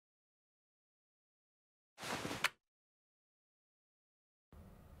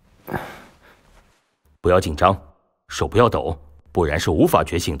不要紧张，手不要抖，不然是无法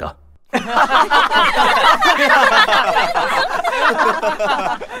觉醒的。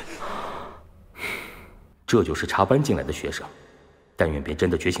这就是插班进来的学生，但愿别真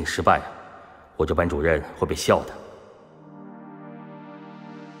的觉醒失败，或者班主任会被笑的。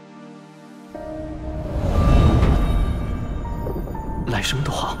来什么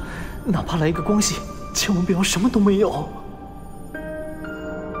都好，哪怕来一个光系，千万不要什么都没有。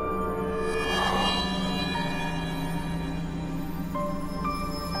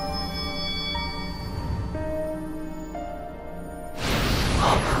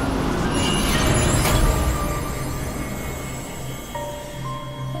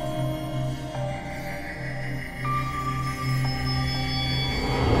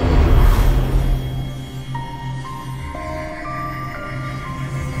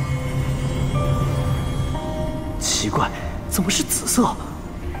奇怪，怎么是紫色？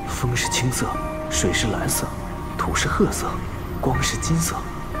风是青色，水是蓝色，土是褐色，光是金色，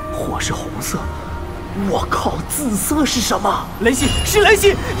火是红色。我靠，紫色是什么？雷系，是雷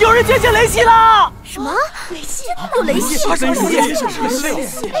系！有人见见雷系了！什么？雷系？有雷系？雷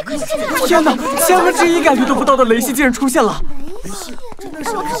系！天哪，1/1000概率都不到的雷系竟然出现了！真的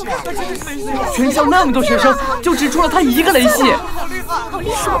是雷系！全校那么多学生，就只出了他一个雷系。好厉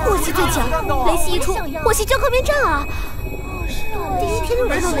害！什么火系最强？雷系一出，火系就靠边站啊！第一天就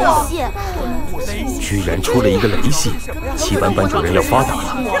看到雷系，居然出了一个雷系，7班班主任要发达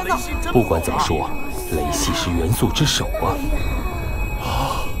了。不管怎么说，雷系是元素之首啊！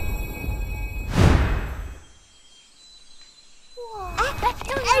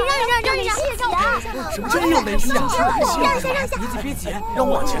让一下！什么真有雷系啊？让一下！别急，让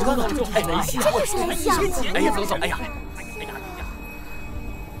我往前看看。哎，雷系，真的是雷系啊！哎呀，走，哎呀！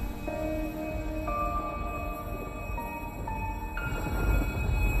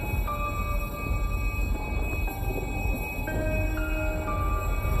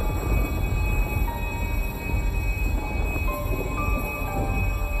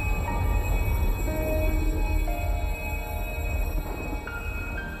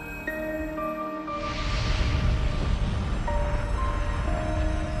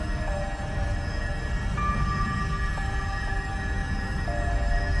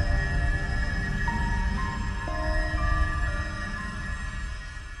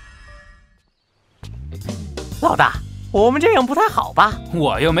老大，我们这样不太好吧？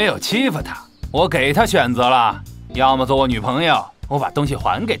我又没有欺负他，我给他选择了，要么做我女朋友，我把东西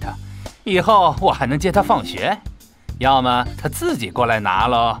还给他，以后我还能接他放学；要么他自己过来拿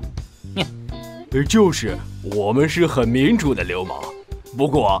喽。就是，我们是很民主的流氓。不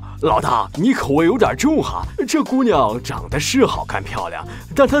过老大，你口味有点重哈。这姑娘长得是好看漂亮，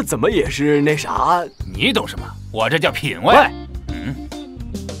但她怎么也是那啥？你懂什么？我这叫品味。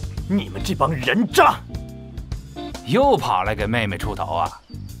你们这帮人渣！又跑来给妹妹出头啊？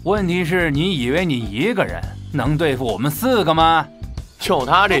问题是你以为你一个人能对付我们4个吗？就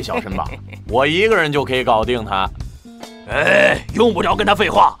他这小身板，我一个人就可以搞定他。哎，用不着跟他废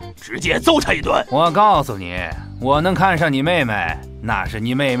话，直接揍他一顿。我告诉你，我能看上你妹妹，那是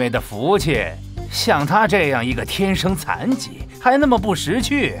你妹妹的福气。像她这样一个天生残疾，还那么不识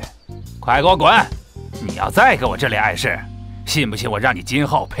趣，快给我滚！你要再给我这里碍事，信不信我让你今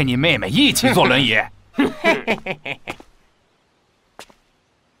后陪你妹妹一起坐轮椅？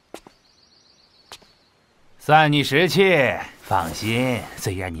算你识趣。放心，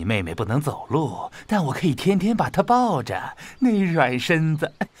虽然你妹妹不能走路，但我可以天天把她抱着，那软身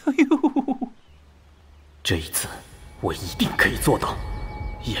子。哎呦！这一次我一定可以做到，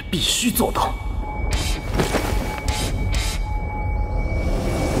也必须做到。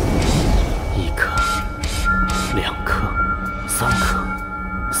1颗，2颗，3颗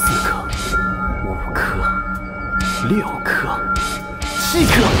，4颗，5颗，6颗，7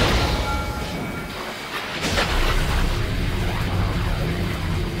颗。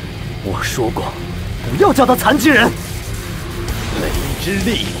我说过，不要叫他残疾人。雷之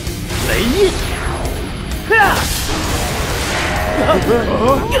力，雷印。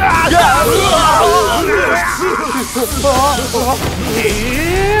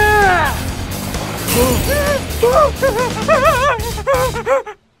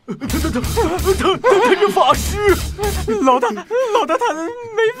他是法师，老大他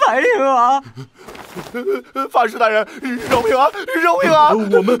没反应啊！法师大人，饶命啊！饶命啊！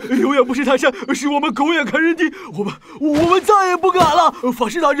我们永远不是泰山，是我们狗眼看人低。我们再也不敢了。法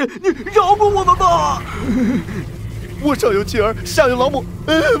师大人，你饶过我们吧！我上有妻儿，下有老母。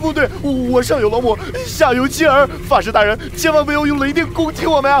不对，我上有老母，下有妻儿。法师大人，千万不要用雷电攻击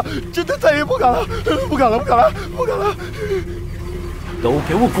我们啊！真的再也不敢了，不敢了！都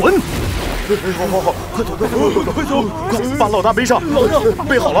给我滚！好，快走，快把老大背上，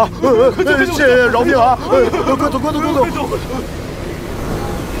背好了，谢谢饶命啊！快走！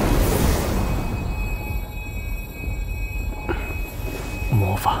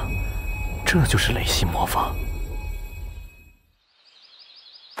魔法，这就是雷系魔法。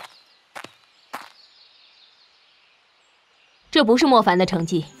这不是莫凡的成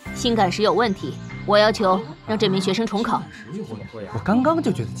绩，心感时有问题。我要求让这名学生重考。我刚刚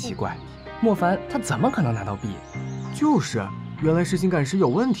就觉得奇怪，莫凡他怎么可能拿到 B？ 就是，原来是心感时有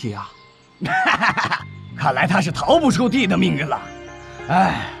问题啊！看来他是逃不出 D 的命运了。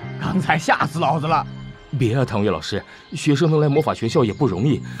哎，刚才吓死老子了！别啊，唐月老师，学生能来魔法学校也不容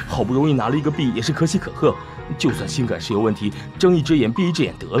易，好不容易拿了一个 B 也是可喜可贺。就算心感时有问题，睁一只眼闭一只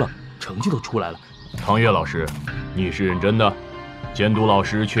眼得了，成绩都出来了。唐月老师，你是认真的？监督老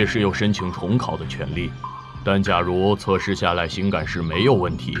师确实有申请重考的权利，但假如测试下来心感时没有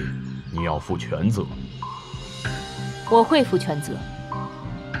问题，你要负全责。我会负全责。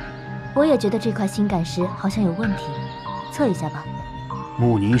我也觉得这块心感石好像有问题，测一下吧。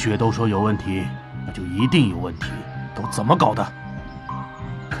穆宁雪都说有问题，那就一定有问题。都怎么搞的？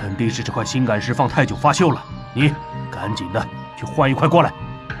肯定是这块心感石放太久发锈了。你赶紧的去换一块过来。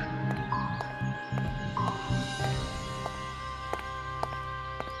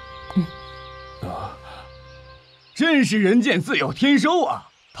真是人见自有天收啊！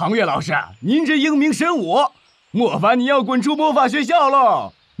唐月老师，您这英明神武，莫凡你要滚出魔法学校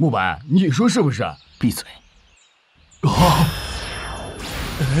喽！木板，你说是不是？闭嘴！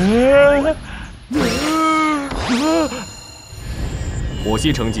火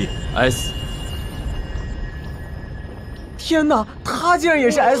系成绩 S。天哪，他竟然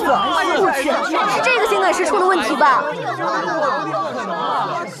也是 S！ 我去，是这个心感石出了问题吧？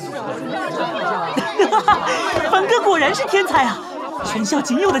凡哥果然是天才啊！全校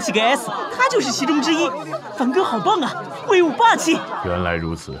仅有的几个 S， 他就是其中之一。凡哥好棒啊，威武霸气！原来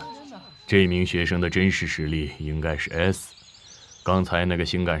如此，这名学生的真实实力应该是 S。刚才那个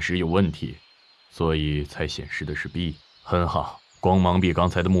心感石有问题，所以才显示的是 B。很好，光芒比刚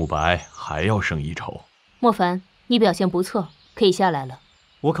才的慕白还要胜一筹。莫凡，你表现不错，可以下来了。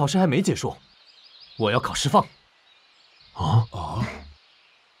我考试还没结束，我要考释放。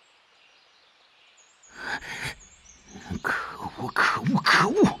可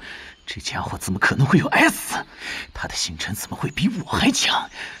恶！这家伙怎么可能会有 S？ 他的星辰怎么会比我还强？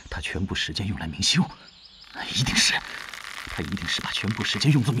他全部时间用来明修，他一定是把全部时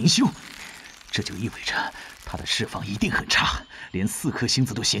间用作明修。这就意味着他的释放一定很差，连4颗星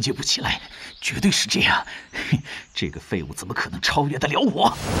子都衔接不起来，绝对是这样。这个废物怎么可能超越得了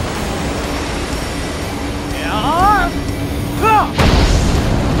我？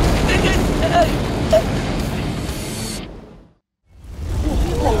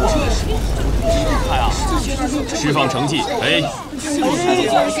释放成绩 A。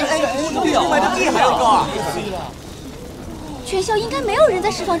全校应该没有人在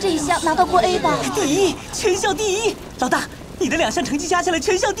释放这一项拿到过 A 吧？第一，全校第一！老大，你的2项成绩加起来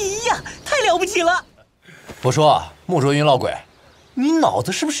全校第一呀，太了不起了！我说，穆卓云老鬼，你脑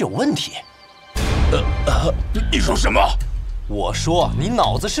子是不是有问题？你说什么？我说你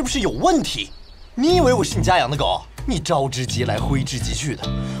脑子是不是有问题？你以为我是你家养的狗？你招之即来，挥之即去的。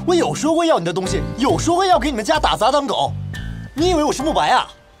我有说过要你的东西，有说过要给你们家打杂当狗。你以为我是慕白啊？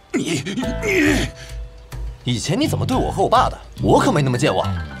你，以前你怎么对我和我爸的，我可没那么健忘。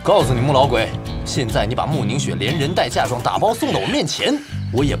告诉你穆老鬼，现在你把穆宁雪连人带嫁妆打包送到我面前，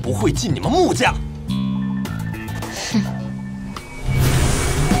我也不会进你们穆家。哼。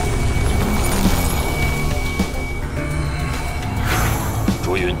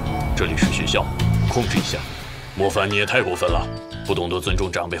卓云，这里是学校，控制一下。莫凡，你也太过分了，不懂得尊重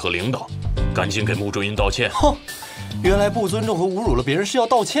长辈和领导，赶紧给穆卓云道歉。哼，原来不尊重和侮辱了别人是要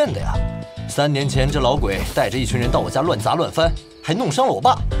道歉的呀。3年前这老鬼带着一群人到我家乱砸乱翻，还弄伤了我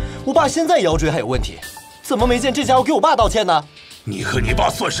爸。我爸现在腰椎还有问题，怎么没见这家伙给我爸道歉呢？你和你爸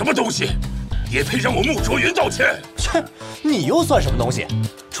算什么东西？也配让我穆卓云道歉？切，你又算什么东西？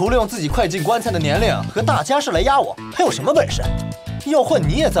除了用自己快进棺材的年龄和大家世来压我，还有什么本事？要换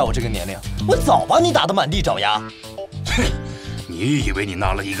你也在我这个年龄，我早把你打得满地找牙。哼，你以为你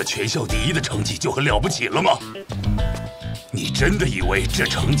拿了一个全校第一的成绩就很了不起了吗？你真的以为这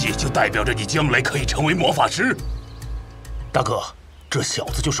成绩就代表着你将来可以成为魔法师？大哥，这小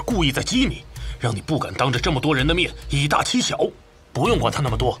子就是故意在激你，让你不敢当着这么多人的面以大欺小。不用管他那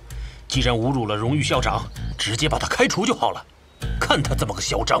么多，既然侮辱了荣誉校长，直接把他开除就好了。看他怎么个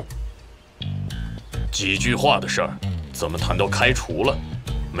嚣张！几句话的事儿，怎么谈到开除了？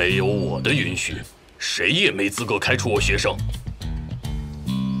没有我的允许，谁也没资格开除我学生。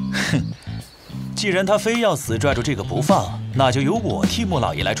哼，既然他非要死拽住这个不放，那就由我替穆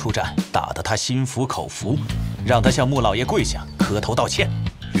老爷来出战，打得他心服口服，让他向穆老爷跪下磕头道歉。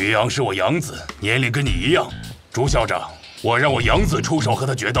于洋是我养子，年龄跟你一样。朱校长，我让我养子出手和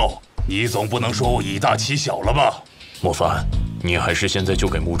他决斗，你总不能说我以大欺小了吧？莫凡，你还是现在就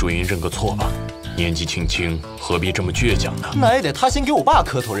给穆竹云认个错吧。年纪轻轻，何必这么倔强呢？那也得他先给我爸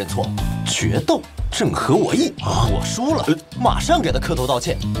磕头认错。决斗正合我意，我输了，马上给他磕头道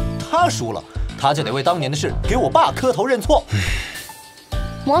歉。他输了，他就得为当年的事给我爸磕头认错。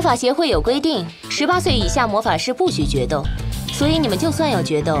魔法协会有规定，18岁以下魔法师不许决斗，所以你们就算要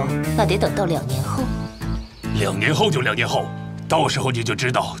决斗，那得等到2年后。2年后就2年后，到时候你就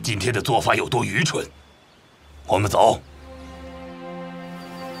知道今天的做法有多愚蠢。我们走。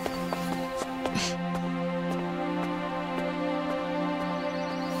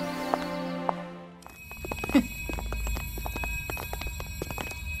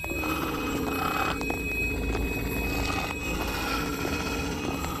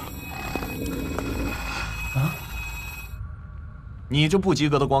你这不及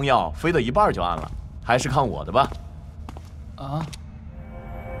格的光耀飞到一半就暗了，还是看我的吧。啊！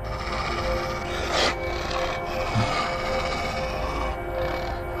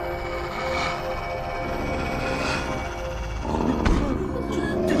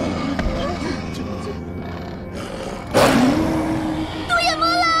独眼魔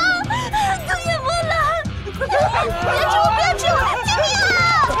狼！独眼魔狼！不要吃我！不要吃我！救命啊！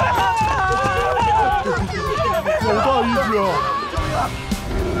好大一只啊！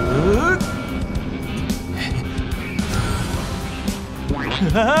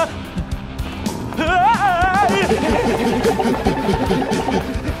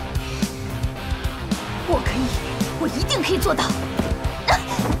我可以，我一定可以做到！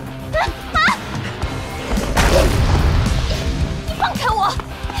你放开我！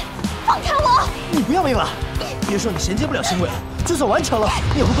放开我！你不要命了？别说你衔接不了行为，就算完成了，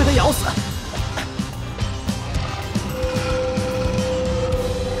你也会被他咬死。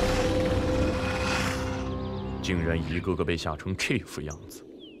竟然一个个被吓成这副样子，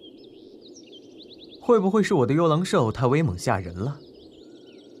会不会是我的幽狼兽太威猛吓人了？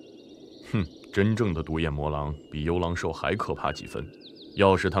哼，真正的独眼魔狼比幽狼兽还可怕几分。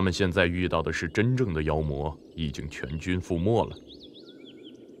要是他们现在遇到的是真正的妖魔，已经全军覆没了。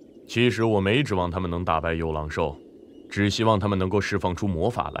其实我没指望他们能打败幽狼兽，只希望他们能够释放出魔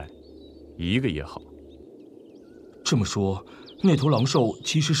法来，一个也好。这么说，那头狼兽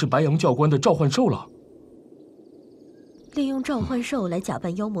其实是白羊教官的召唤兽了。利用召唤兽来假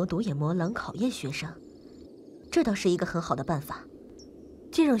扮妖魔独眼魔狼考验学生，这倒是一个很好的办法，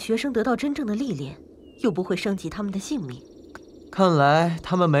既让学生得到真正的历练，又不会伤及他们的性命。看来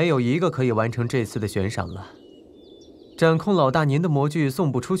他们没有一个可以完成这次的悬赏了。掌控老大您的模具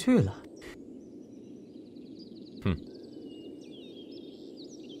送不出去了。哼。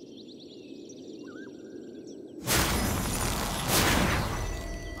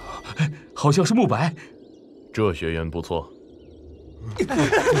好像是慕白。这学员不错。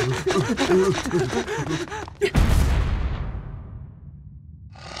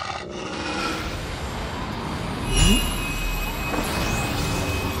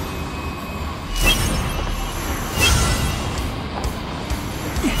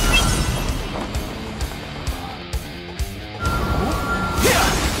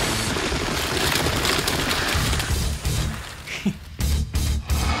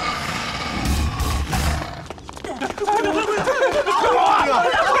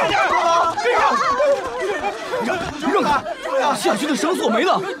下去的绳索没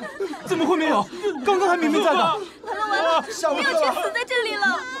了，怎么会没有？刚刚还明明在的。完了完了，不要全死在这里了！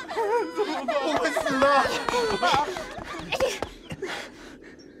我会死的。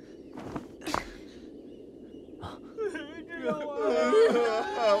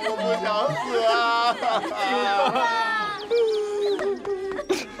我不想死啊！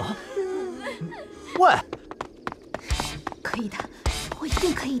喂，可以的，我一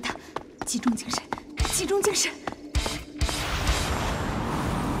定可以的！集中精神，集中精神！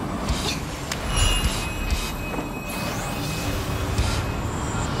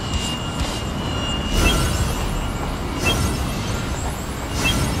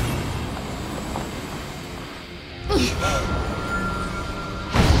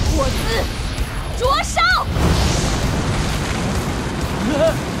我自灼烧！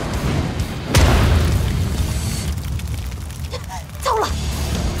糟了！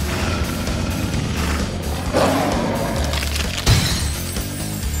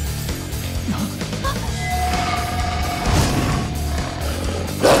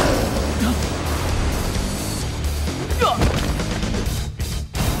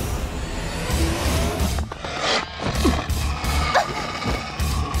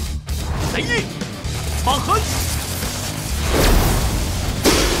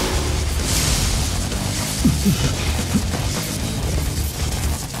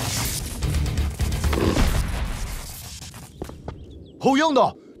好样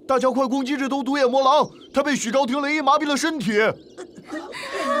的！大家快攻击这头独眼魔狼，他被许昭廷雷音麻痹了身体。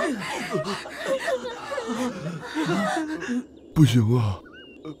不行啊！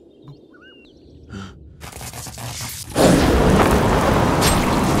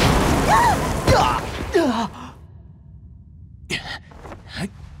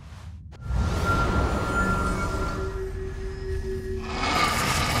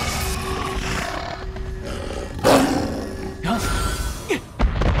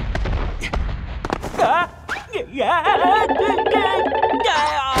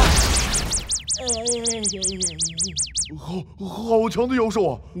好强的妖兽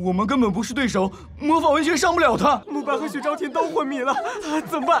啊！我们根本不是对手，魔法完全伤不了他。木白和许昭廷都昏迷了，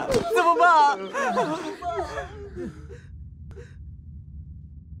怎么办？怎么办？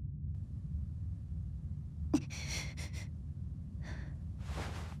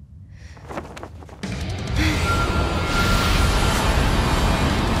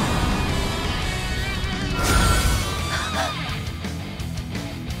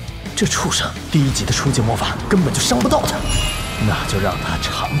这畜生第1级的初级魔法根本就伤不到他，那就让他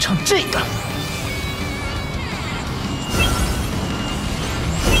尝尝这个。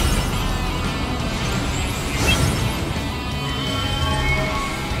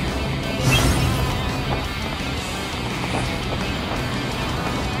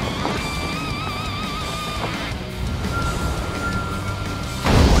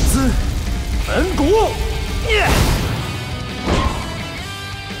火姿粉骨，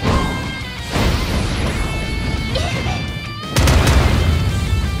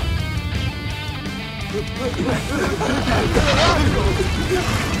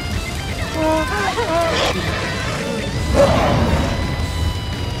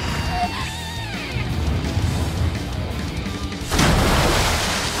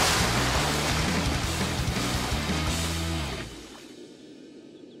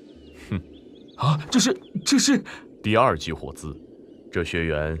这是第2级火姿，这学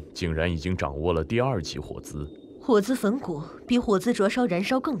员竟然已经掌握了第2级火姿。火姿粉骨比火姿灼烧燃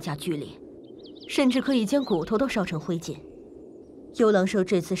烧更加剧烈，甚至可以将骨头都烧成灰烬。幽狼兽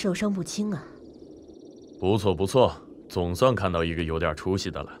这次受伤不轻啊！不错不错，总算看到一个有点出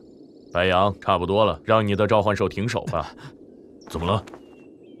息的了。白羊，差不多了，让你的召唤兽停手吧。怎么了？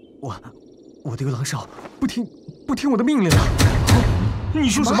我的幽狼兽不听我的命令了。你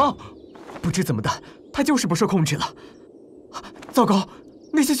说什么？不知怎么的，他就是不受控制了。糟糕，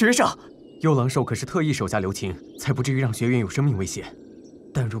那些学生，幽狼兽可是特意手下留情，才不至于让学员有生命危险。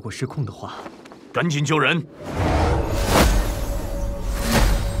但如果失控的话，赶紧救人！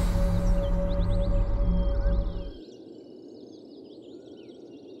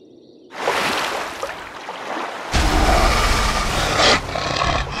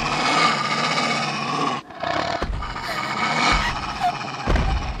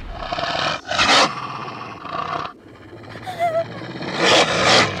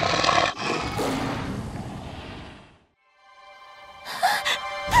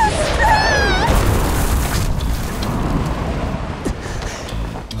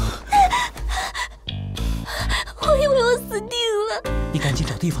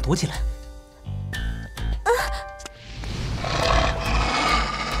地方躲起来。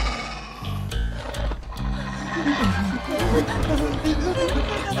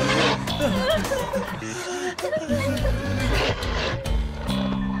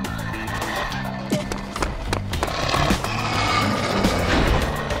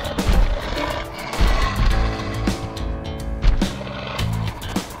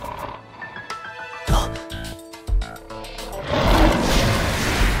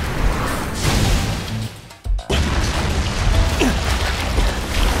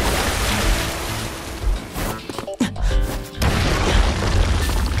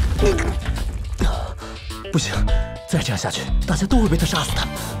不行，再这样下去，大家都会被他杀死的。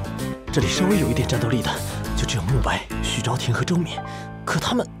这里稍微有一点战斗力的，就只有慕白、许昭廷和周敏，可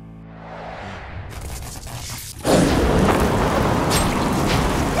他们……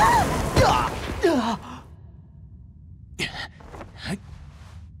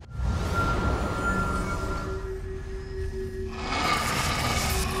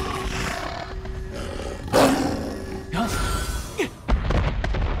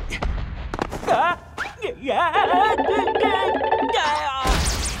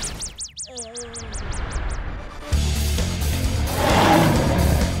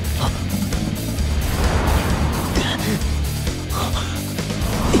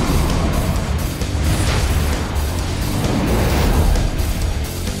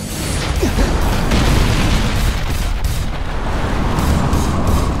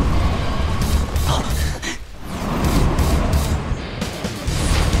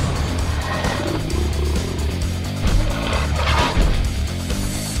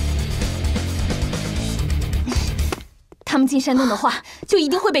他们进山洞的话，就一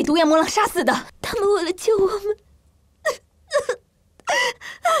定会被独眼魔狼杀死的。他们为了救我们，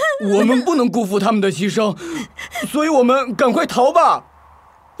我们不能辜负他们的牺牲，所以我们赶快逃吧！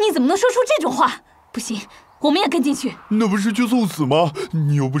你怎么能说出这种话？不行，我们也跟进去。那不是去送死吗？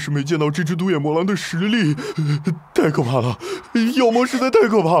你又不是没见到这只独眼魔狼的实力，太可怕了！妖魔实在太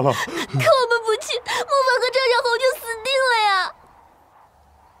可怕了。可我们不去，莫凡和张小红就死定了呀！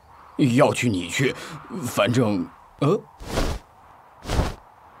要去你去，反正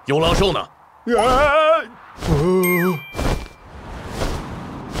幽狼兽呢？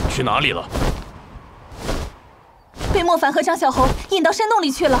去哪里了？被莫凡和张小猴引到山洞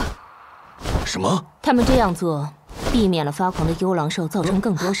里去了。什么？他们这样做，避免了发狂的幽狼兽造成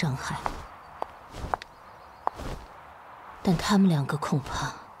更多伤害，但他们两个恐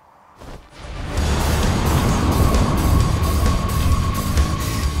怕……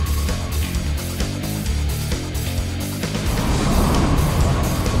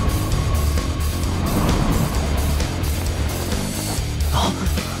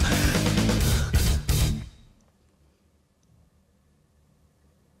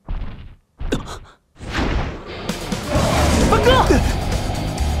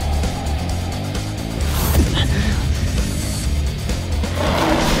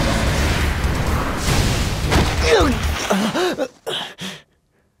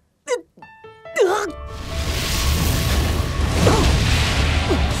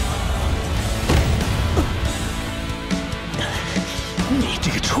你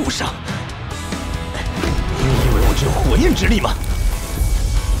这个畜生！你以为我只有火焰之力吗？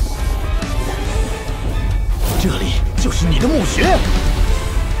这里就是你的墓穴！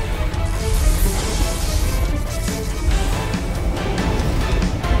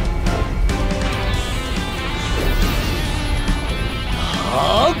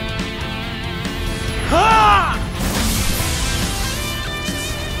啊！啊！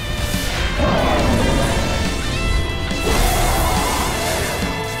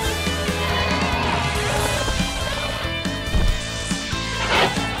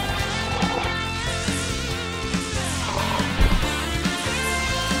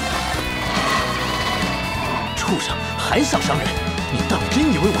畜生，还想伤人？你当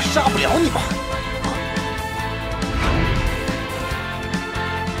真以为我杀不了你吗？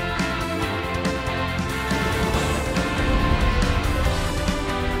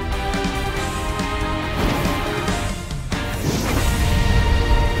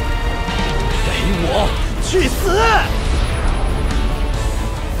给我去死！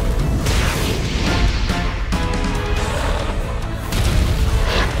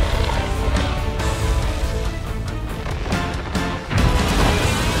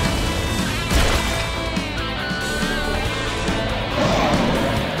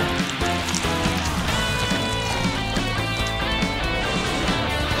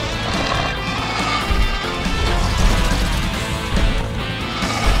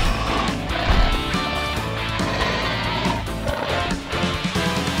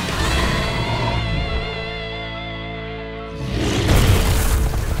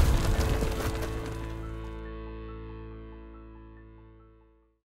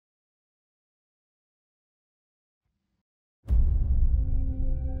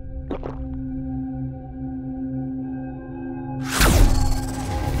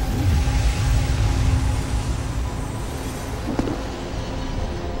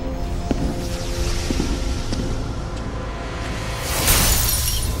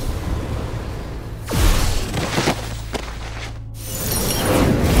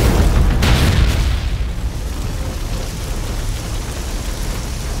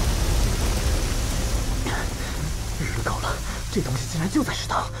这东西竟然就在食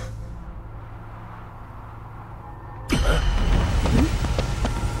堂！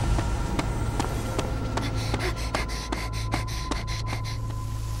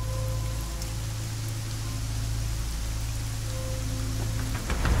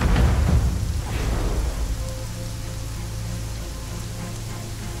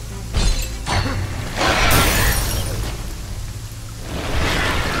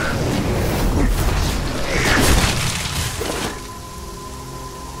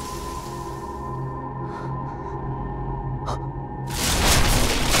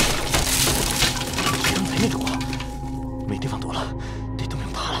那种啊，没地方躲了，得动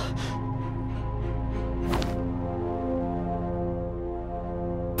用它了。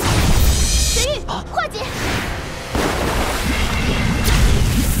神域，化解！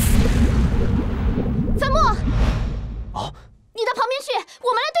范墨，啊，你到旁边去，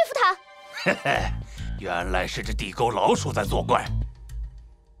我们来对付他。嘿嘿，原来是只地沟老鼠在作怪。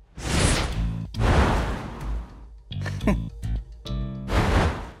哼。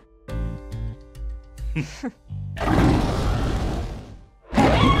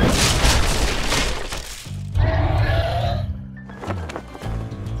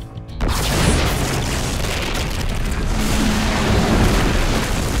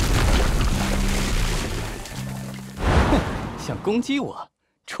想攻击我，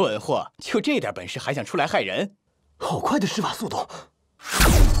蠢货！就这点本事还想出来害人？好快的施法速度！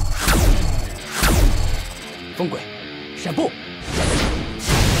风鬼，闪步！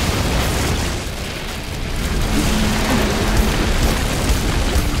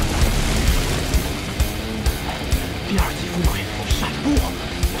第二级风鬼，闪步！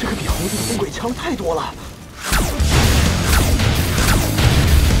这可比猴子的风鬼强太多了。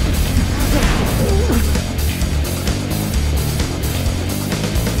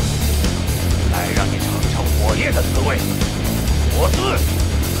来，让你尝尝火焰的滋味，火刺！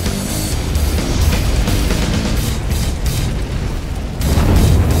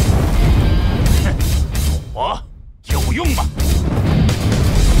哼，火有用吗？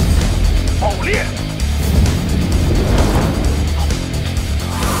爆裂！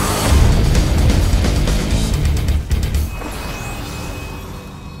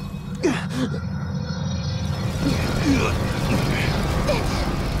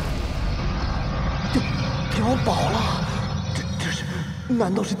碉堡了！这是？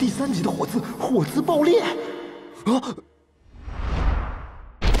难道是第3级的火刺爆裂？啊！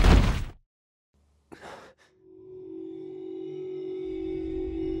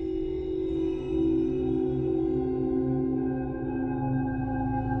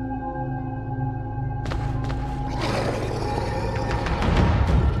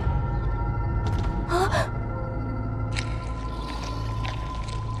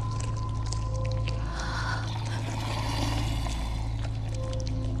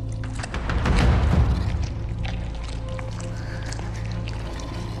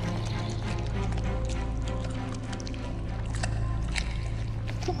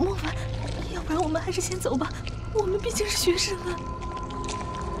莫凡，要不然我们还是先走吧，我们毕竟是学生啊。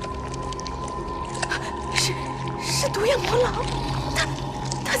是独眼魔狼，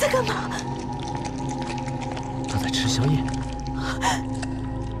他在干嘛？他在吃宵夜。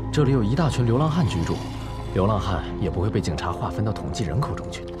这里有一大群流浪汉居住，流浪汉也不会被警察划分到统计人口中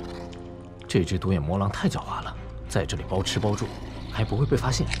去。这只独眼魔狼太狡猾了，在这里包吃包住，还不会被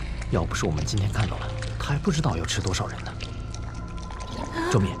发现。要不是我们今天看到了，他还不知道要吃多少人呢。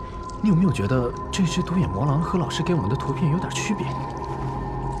周敏，你有没有觉得这只独眼魔狼和老师给我们的图片有点区别？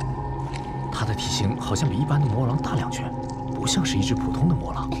它的体型好像比一般的魔狼大2圈，不像是一只普通的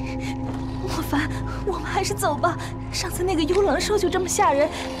魔狼。莫凡，我们还是走吧。上次那个幽狼兽就这么吓人，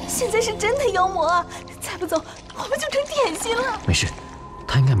现在是真的妖魔啊！再不走，我们就成点心了。没事，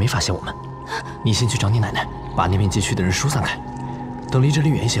他应该没发现我们。你先去找你奶奶，把那边街区的人疏散开。等离这里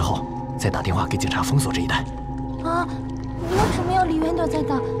远一些后，再打电话给警察封锁这一带。啊？为什么要离远点再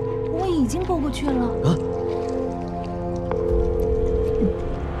打？我已经拨过去了。啊！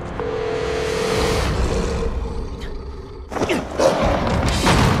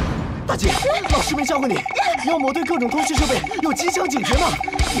大姐，老师没教过你，妖魔对各种通讯设备有极强警觉呢。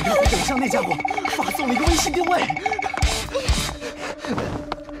你刚才等上那家伙发送了一个微信定位。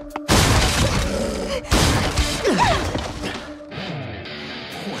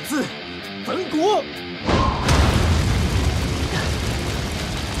火字本国。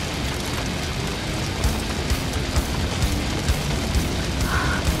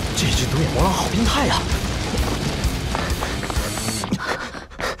这只独眼魔狼好变态呀！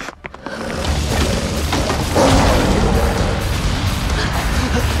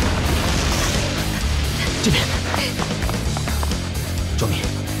这边，周敏，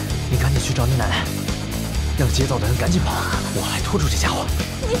你赶紧去找你奶奶，让街道的人赶紧跑，我来拖住这家伙。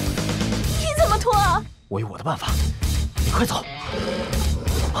你怎么拖啊？我有我的办法，你快走。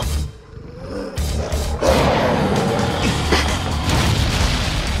好。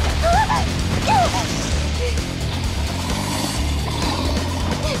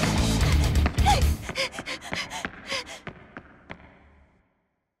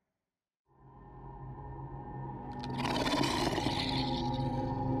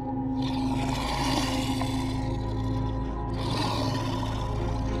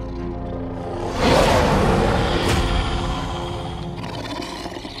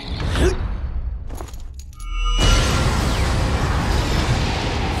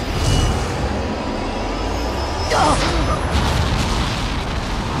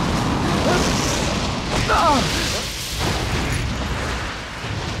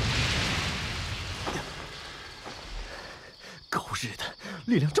狗日的，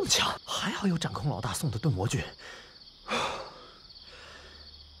力量这么强，还好有掌控老大送的盾魔具。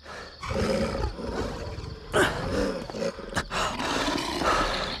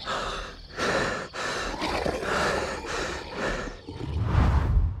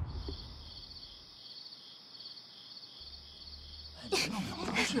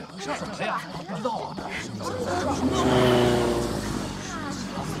什么呀？不知道啊。不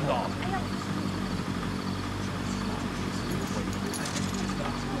知道。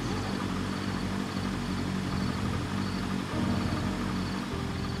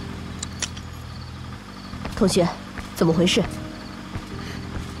同学，怎么回事？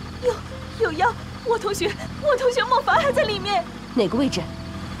有妖！我同学莫凡还在里面。哪个位置？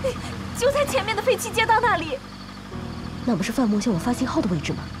就在前面的废弃街道那里。那不是范墨向我发信号的位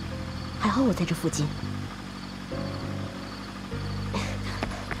置吗？还好我在这附近。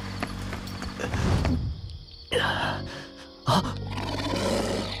啊！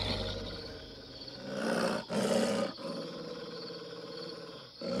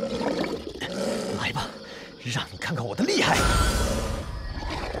来吧，让你看看我的厉害！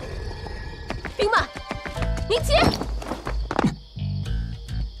兵马，迎击！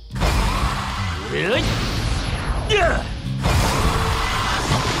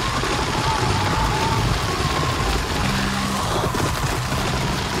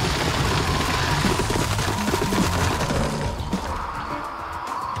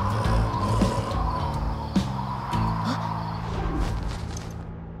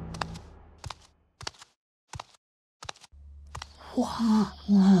哇！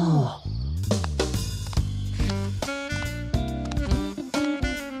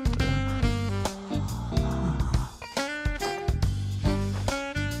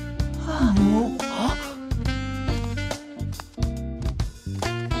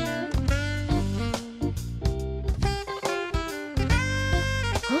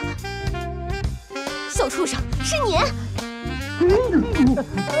小畜生，是你！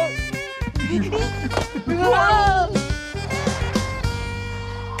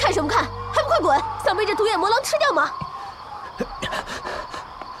看什么看？还不快滚！想被这独眼魔狼吃掉吗？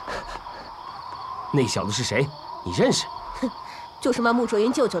那小子是谁？你认识？哼，就是骂穆卓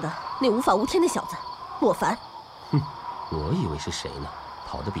云舅舅的那无法无天的小子，莫凡。哼，我以为是谁呢？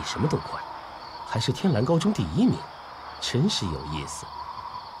跑得比什么都快，还是天蓝高中第1名，真是有意思。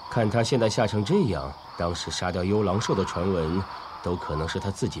看他现在吓成这样，当时杀掉幽狼兽的传闻，都可能是他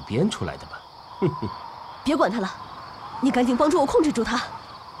自己编出来的吧？哼哼，别管他了，你赶紧帮助我控制住他。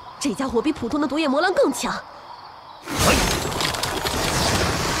这家伙比普通的独眼魔狼更强。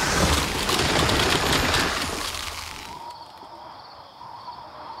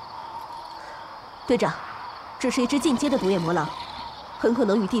队长，这是一只进阶的独眼魔狼，很可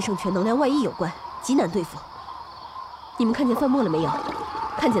能与地圣拳能量外溢有关，极难对付。你们看见范墨了没有？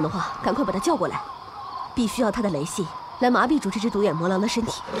看见的话，赶快把他叫过来，必须要他的雷系来麻痹住这只独眼魔狼的身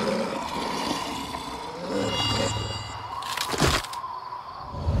体。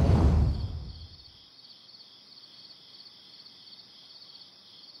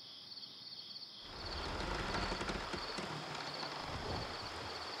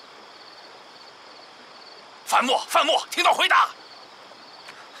范墨，听到回答。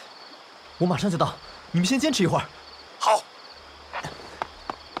我马上就到，你们先坚持一会儿。好。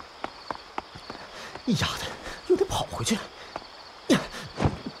丫的，又得跑回去。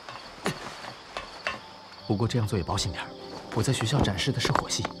不过这样做也保险点。我在学校展示的是火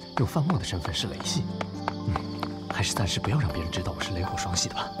系，用范墨的身份是雷系。还是暂时不要让别人知道我是雷火双系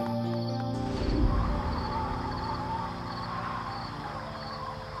的吧。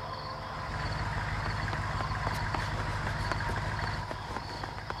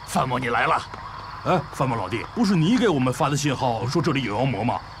范墨，你来了。哎，范墨老弟，不是你给我们发的信号说这里有妖魔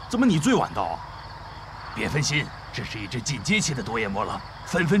吗？怎么你最晚到？别分心，这是一只进阶期的独眼魔狼，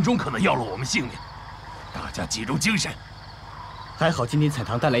分分钟可能要了我们性命。大家集中精神。还好今天彩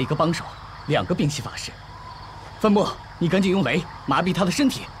堂带来一个帮手，2个冰系法师。范墨，你赶紧用雷麻痹他的身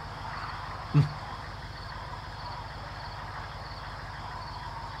体。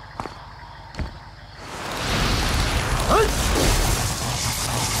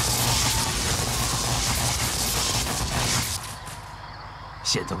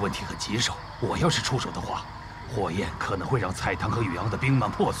现在问题很棘手，我要是出手的话，火焰可能会让彩堂和宇昂的冰幔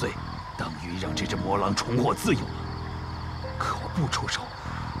破碎，等于让这只魔狼重获自由了。可我不出手，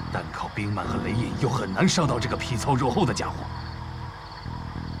单靠冰幔和雷印又很难伤到这个皮糙肉厚的家伙。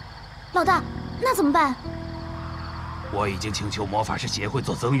老大，那怎么办？我已经请求魔法师协会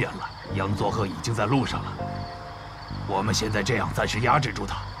做增援了，杨佐贺已经在路上了。我们现在这样暂时压制住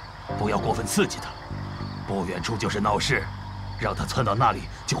他，不要过分刺激他。不远处就是闹市。让他窜到那里，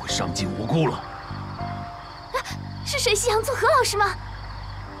就会伤及无辜了。是水系杨佐和老师吗？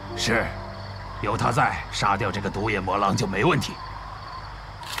是，有他在，杀掉这个独眼魔狼就没问题。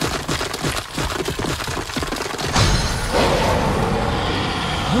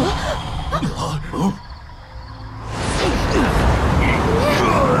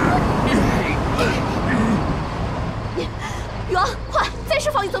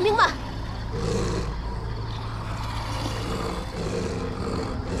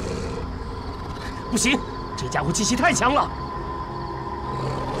不行，这家伙气息太强了。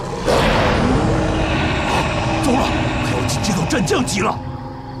糟了，他要进阶到战将级了。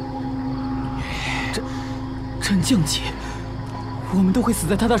战将级，我们都会死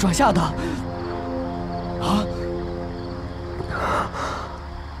在他的爪下的。啊！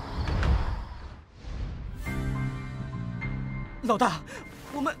老大，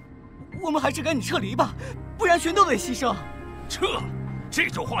我们还是赶紧撤离吧，不然全都得牺牲。撤？这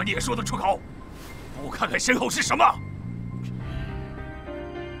种话你也说得出口？不看看身后是什么？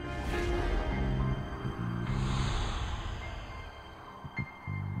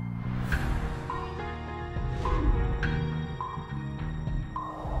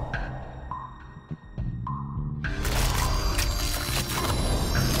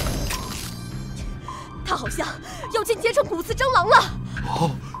他好像要进阶成骨刺蟑螂了。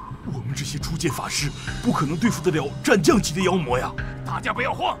哦，我们这些初阶法师不可能对付得了战将级的妖魔呀！大家不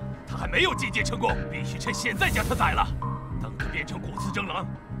要慌，他还没有进阶成功，必须趁现在将他宰了。等他变成骨刺蟑螂，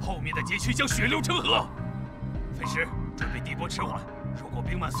后面的街区将血流成河。飞石，准备地波迟缓，如果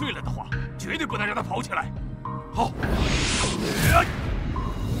冰幔碎了的话，绝对不能让他跑起来。好。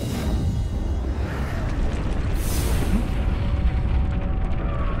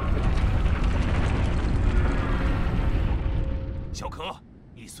小可，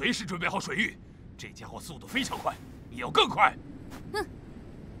你随时准备好水域，这家伙速度非常快，你要更快。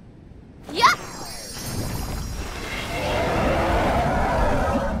呀！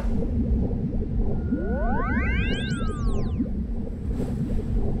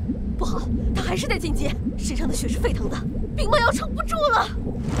不好，他还是在进阶，身上的血是沸腾的，冰幔要撑不住了。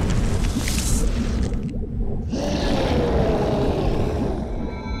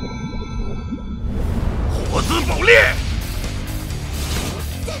火姿猛烈！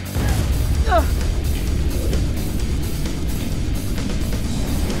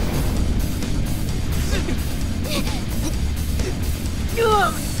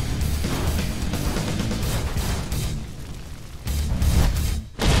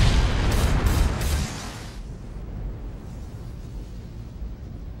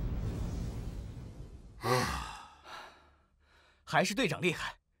还是队长厉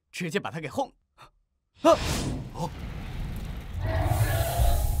害，直接把他给轰！啊！哦。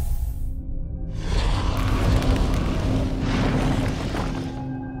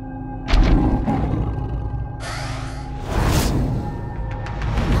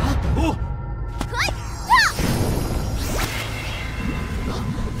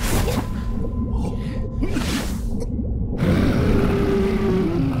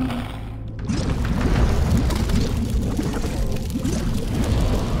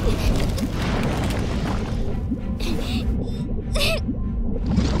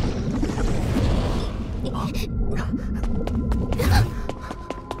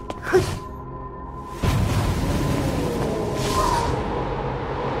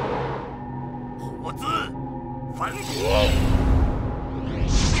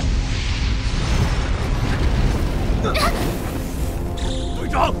队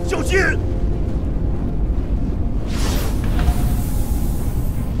长，小心！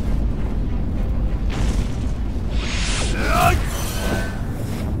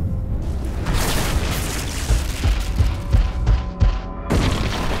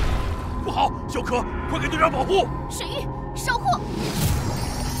不好，小可，快给队长保护！水域守护！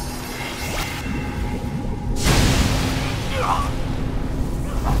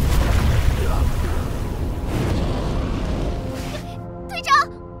队长，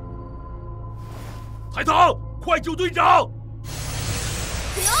海棠，快救队长！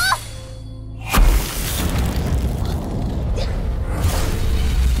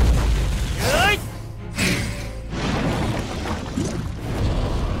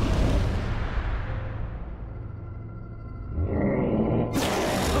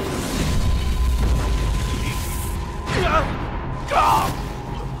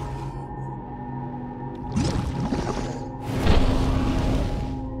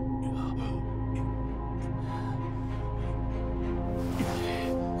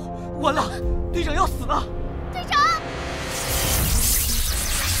完了，队长要死了！队长，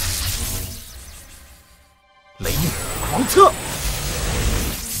雷影狂策！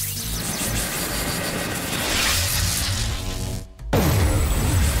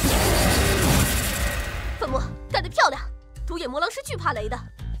粉末干得漂亮！独眼魔狼是惧怕雷的。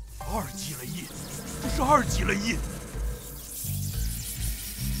2级雷印，这是2级雷印。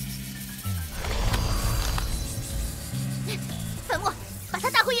粉末，把它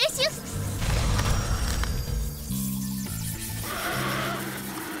打回原形。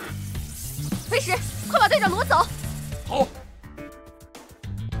飞石，快把队长挪走。好。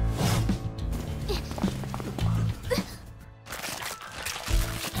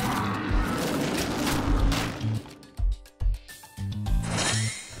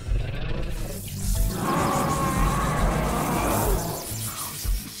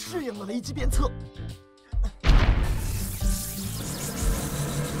变了雷击鞭策。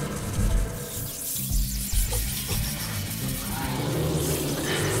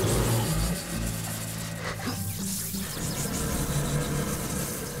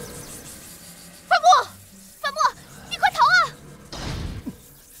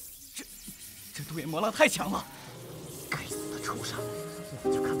独眼魔狼太强了！该死的畜生！我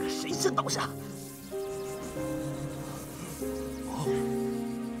们就看看谁先倒下。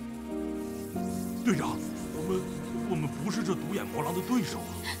队长，我们不是这独眼魔狼的对手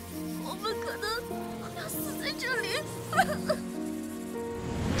啊！我们可能要死在这里。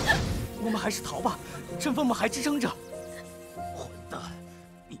我们还是逃吧，阵风们还支撑着。混蛋！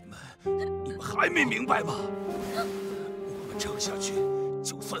你们还没明白吗？我们撑下去，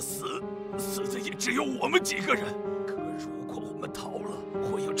就算死的也只有我们几个人。可如果我们逃了，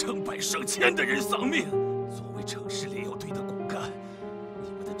会有成百上千的人丧命。作为城市炼药队的骨干，你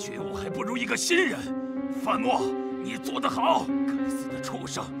们的觉悟还不如一个新人。范诺，你做得好！该死的畜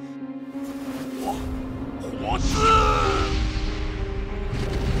生！火字！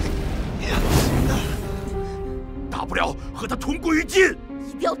大不了和他同归于尽。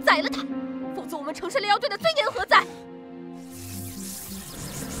一定要宰了他，否则我们城市炼药队的尊严何在？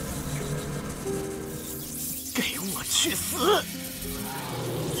给我去死！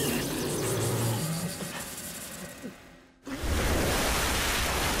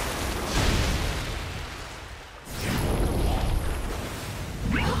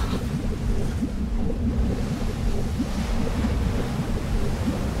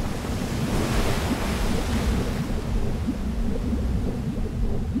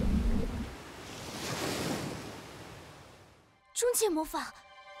中介魔法，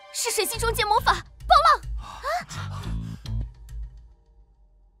是水系中介魔法，爆浪！啊！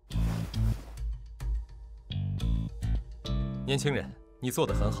年轻人，你做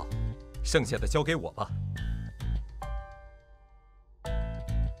得很好，剩下的交给我吧。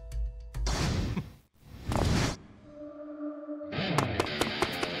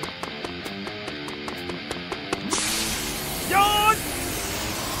呀！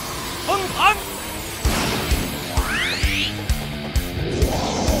崩盘！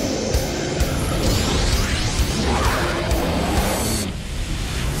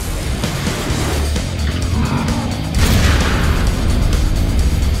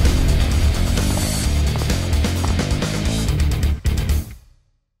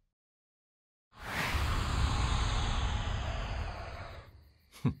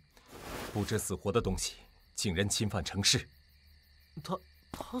不知死活的东西，竟然侵犯城市！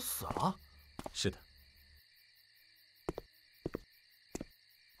他死了？是的。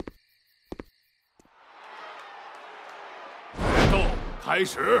决斗开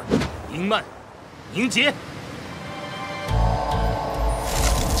始，兵们凝结。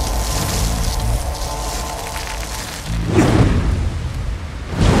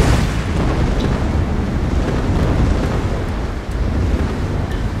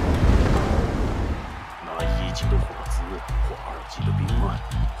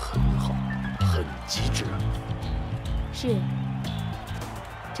是，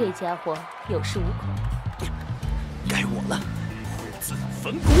这家伙有恃无恐。该我了，虎子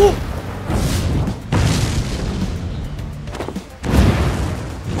焚骨！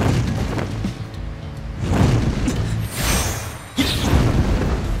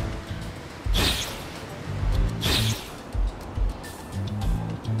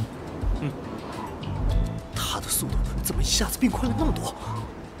他的速度怎么一下子变快了那么多？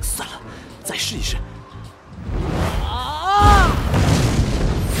算了，再试一试。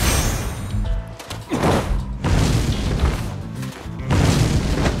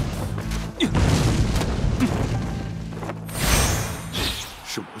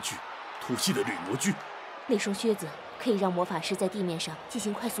是模具，土系的铝模具。那双靴子可以让魔法师在地面上进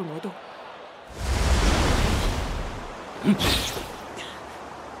行快速挪动。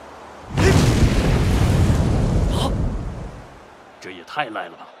这也太赖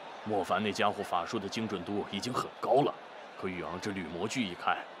了吧！莫凡那家伙法术的精准度已经很高了，可宇昂这铝模具一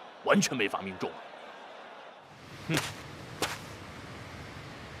开，完全没法命中。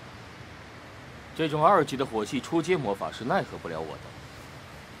这种2级的火系初阶魔法是奈何不了我的。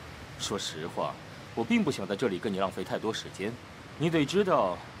说实话，我并不想在这里跟你浪费太多时间。你得知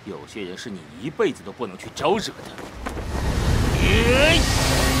道，有些人是你一辈子都不能去招惹的。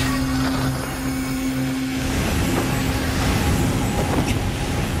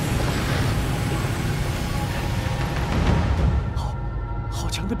好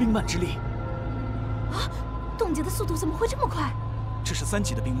强的冰蔓之力！啊，冻结的速度怎么会这么快？这是3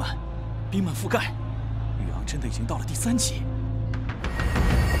级的冰蔓，冰蔓覆盖，宇昂真的已经到了第3级。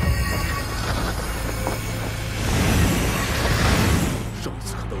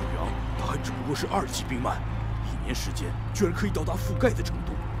是2级冰幔，1年时间居然可以到达覆盖的程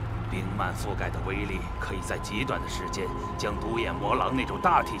度。冰幔覆盖的威力，可以在极短的时间将独眼魔狼那种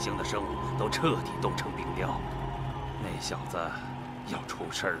大体型的生物都彻底冻成冰雕。那小子要出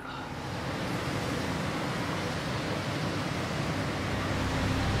事儿了。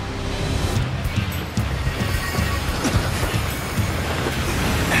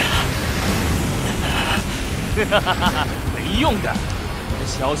 没用的，你的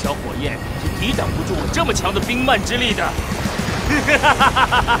小小火焰是抵挡不住我这么强的冰幔之力的。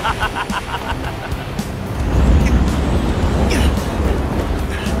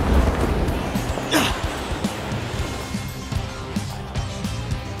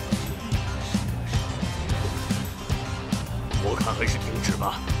我看还是停止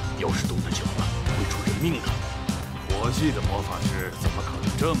吧，要是冻得久了，会出人命的。火系的魔法师怎么可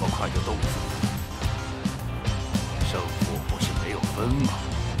能这么快就冻死？ 胜负不是没有分吗？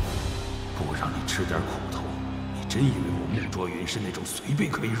不让你吃点苦头，你真以为我穆卓云是那种随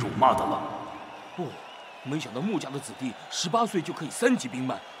便可以辱骂的了？不，没想到穆家的子弟18岁就可以3级冰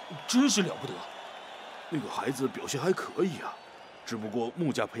幔，真是了不得。那个孩子表现还可以啊，只不过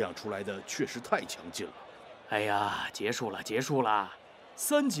穆家培养出来的确实太强劲了。哎呀，结束了，结束了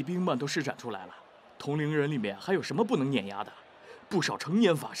，3级冰幔都施展出来了，同龄人里面还有什么不能碾压的？不少成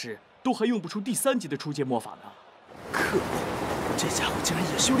年法师都还用不出第3级的初阶魔法呢。 可恶！这家伙竟然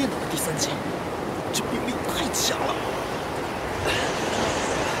也修炼到了第3级，这兵力太强了！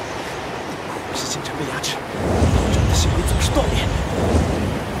我是形成的牙齿，导致我的纤维总是断裂。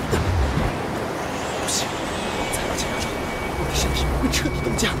不行，再往前压住，我的身体会彻底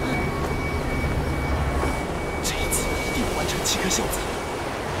冻僵。这一次一定要完成7颗孝子。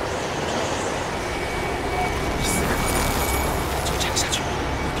第4颗，就这样下去，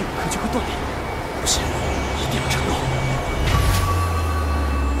第5颗就会断裂。不行，一定要成功！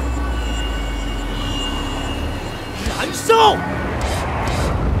 燃烧！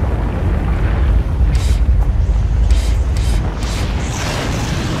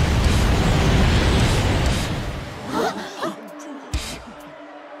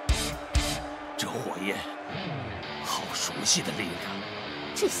这火焰，好熟悉的力量。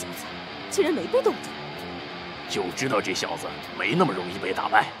这小子竟然没被冻着。就知道这小子没那么容易被打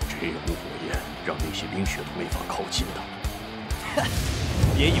败。这股火焰让那些冰雪都没法靠近他。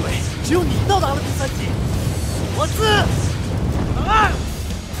别以为只有你到达了第3级。 我自档案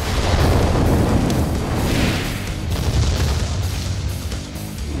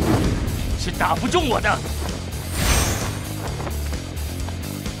是打不中我的。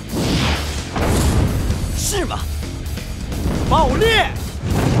是吗？爆裂！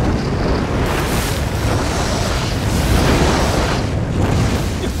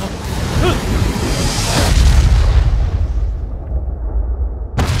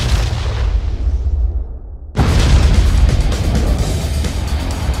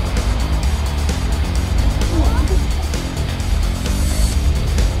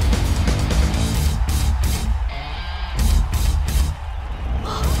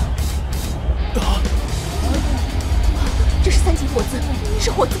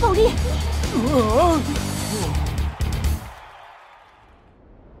火字爆裂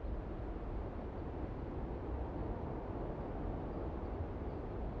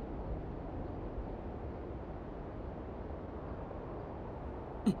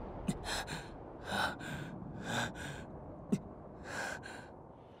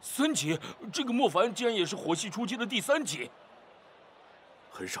！3级，这个莫凡竟然也是火系初阶的第3级。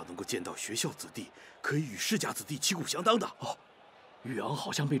很少能够见到学校子弟可以与世家子弟旗鼓相当的。哦，玉昂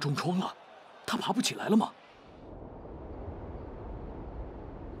好像被重创了，他爬不起来了吗？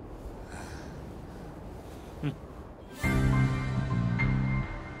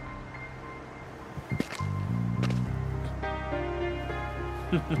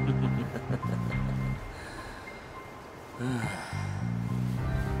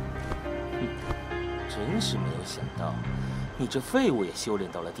真是没有想到，你这废物也修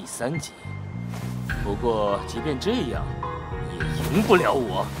炼到了第3级。不过，即便这样，也赢不了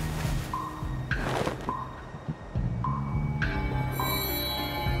我。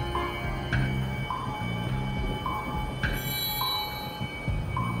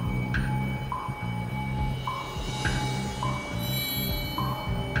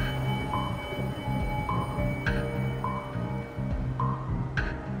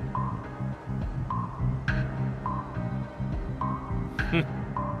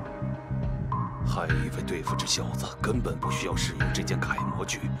还以为对付这小子根本不需要使用这件楷模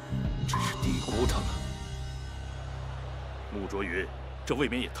具，真是低估他了。穆卓云，这未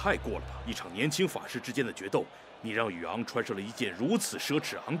免也太过了吧！一场年轻法师之间的决斗，你让宇昂穿上了一件如此奢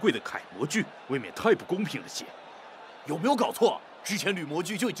侈昂贵的铠模具，未免太不公平了些。有没有搞错？之前铝模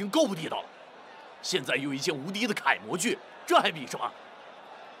具就已经够地道了，现在又一件无敌的铠模具，这还比什么？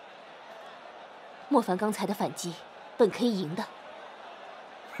莫凡刚才的反击，本可以赢的。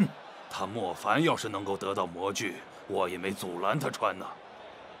哼，他莫凡要是能够得到模具，我也没阻拦他穿呢。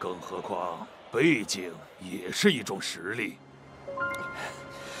更何况背景也是一种实力。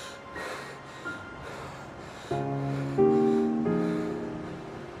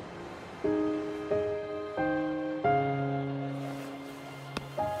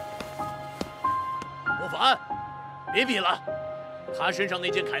莫凡，别比了，他身上那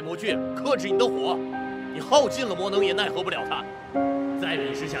件铠模具克制你的火，你耗尽了魔能也奈何不了他。再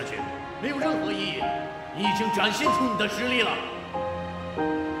比试下去没有任何意义，你已经展现出你的实力了。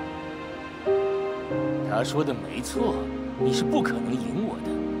他说的没错，你是不可能赢我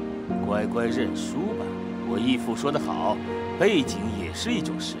的，乖乖认输吧。我义父说得好，背景也是一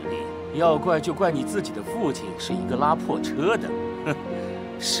种实力，要怪就怪你自己的父亲是一个拉破车的，哼，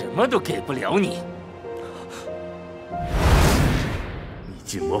什么都给不了你。你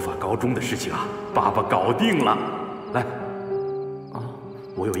进魔法高中的事情啊，爸爸搞定了。来，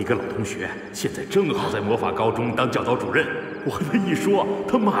我有一个老同学，现在正好在魔法高中当教导主任，我和他一说，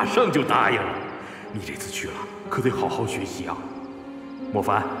他马上就答应了。你这次去了，可得好好学习啊！莫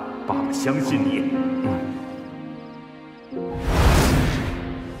凡，爸爸相信你。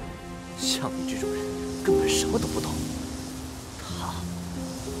像你这种人，根本什么都不懂。他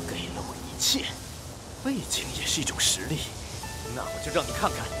给了我一切，背景也是一种实力。那我就让你看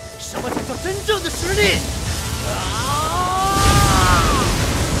看，什么才叫真正的实力！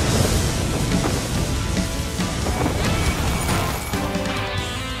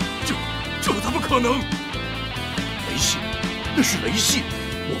这怎么可能？雷系，那是雷系！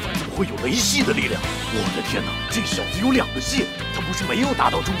莫凡怎么会有雷系的力量？我的天哪，这小子有2个系！他不是没有达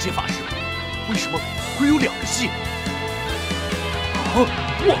到中阶法师吗？为什么会有2个系？啊！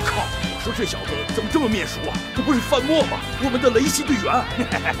我靠！我说这小子怎么这么面熟啊？他不是范墨吗？我们的雷系队员，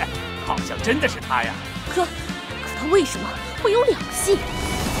好像真的是他呀！可他为什么会有2个系？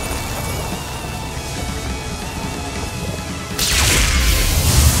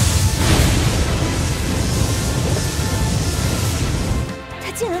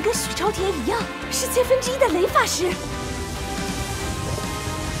竟然跟许朝田一样，是1/1000的雷法师。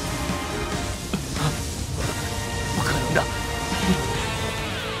不可能的，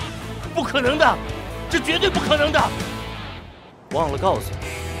不可能的，这绝对不可能的！忘了告诉你，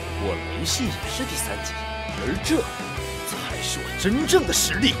我雷系也是第3级，而这才是我真正的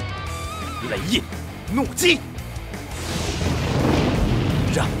实力——雷印怒击，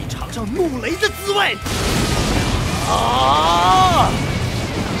让你尝尝怒雷的滋味！啊！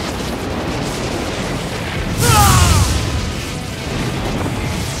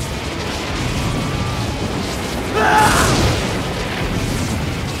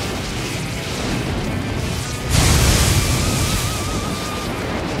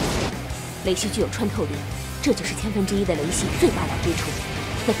雷系具有穿透力，这就是1/1000的雷系最霸道之处。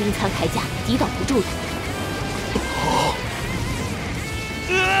那冰苍铠甲抵挡不住的。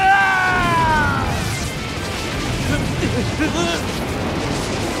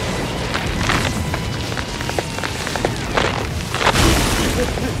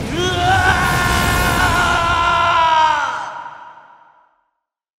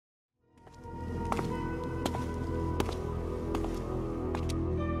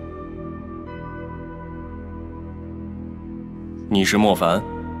你是莫凡？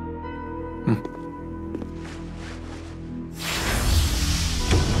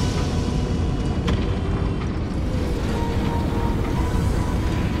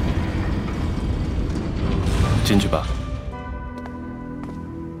进去吧。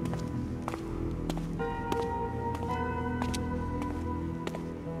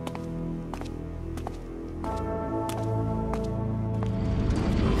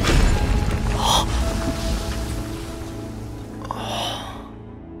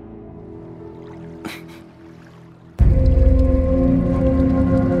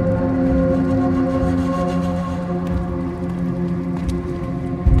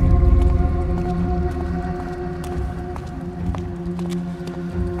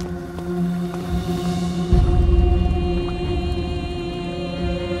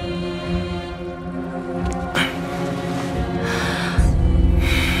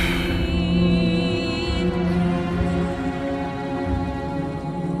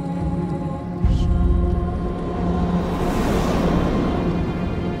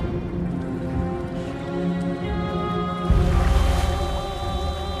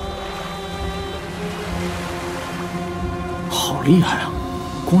好厉害啊！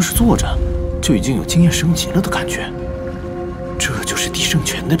光是坐着，就已经有经验升级了的感觉。这就是地圣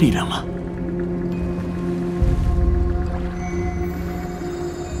拳的力量吗？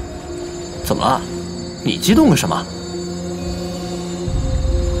怎么了？你激动个什么？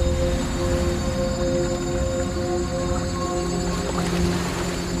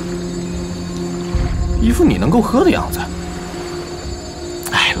一副你能够喝的样子。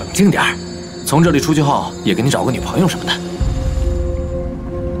哎，冷静点儿。从这里出去后，也给你找个女朋友什么的。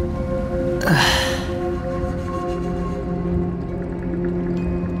哎。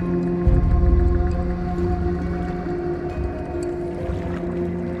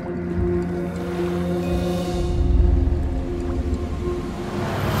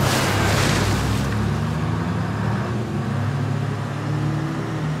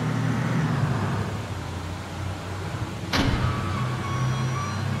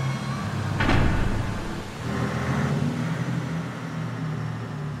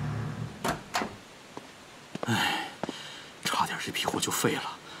这批货就废了，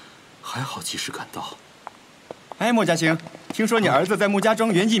还好及时赶到。哎，莫家兴，听说你儿子在穆家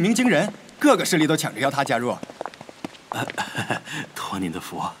庄园一鸣惊人，各个势力都抢着要他加入。托您的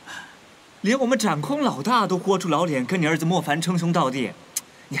福。连我们掌控老大都豁出老脸跟你儿子莫凡称兄道弟，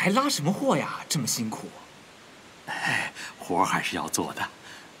你还拉什么货呀？这么辛苦。哎，活还是要做的，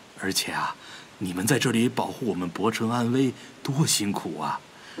而且啊，你们在这里保护我们博城安危，多辛苦啊！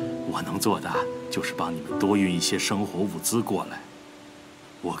我能做的就是帮你们多运一些生活物资过来。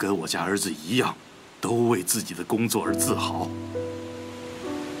我跟我家儿子一样，都为自己的工作而自豪。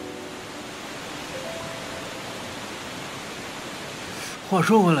话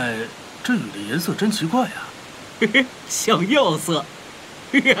说回来，这雨的颜色真奇怪呀，嘿嘿，像釉色。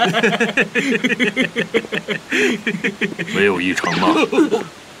没有异常吗？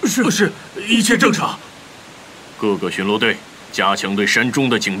是，一切正常。各个巡逻队加强对山中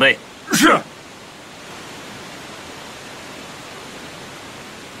的警备。是。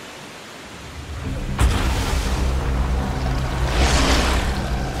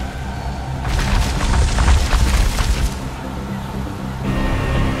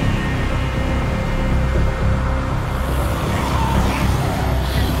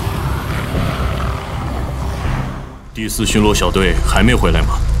第4巡逻小队还没回来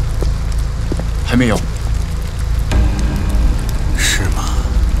吗？还没有。是吗？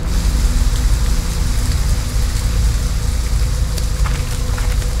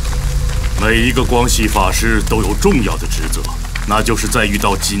每一个光系法师都有重要的职责，那就是在遇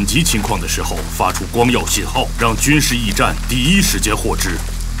到紧急情况的时候发出光耀信号，让军事驿站第一时间获知。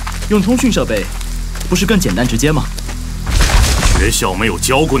用通讯设备，不是更简单直接吗？学校没有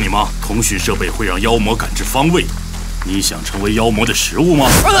教过你吗？通讯设备会让妖魔感知方位。你想成为妖魔的食物吗？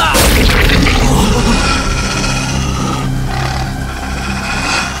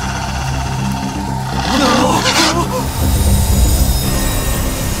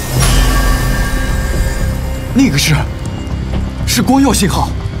那个是光耀信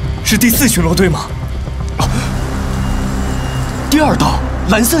号，是第4巡逻队吗？第2道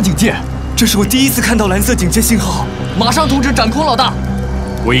蓝色警戒，这是我第一次看到蓝色警戒信号，马上通知掌控老大。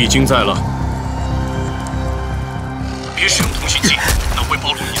我已经在了。别使用通讯器，那会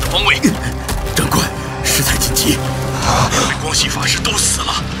暴露你的方位。长官，事态紧急，2位光系法师都死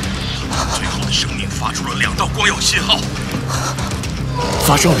了，最后的生命发出了2道光耀信号。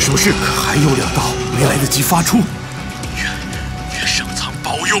发生了什么事？还有2道没来得及发出。愿上苍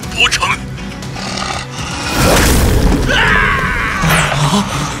保佑博城。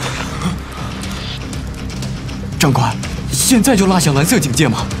长官，现在就拉响蓝色警戒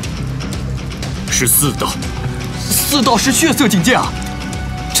吗？是4道。4道是血色警戒啊！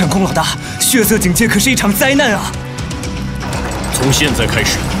掌控老大，血色警戒可是一场灾难啊！从现在开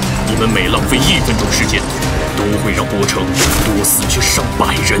始，你们每浪费1分钟时间，都会让博城多死去上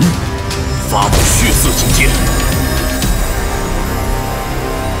百人。发布血色警戒。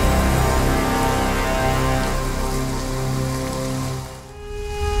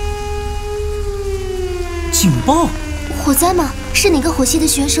警报！火灾吗？是哪个火系的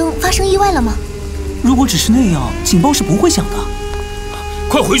学生发生意外了吗？如果只是那样，警报是不会响的。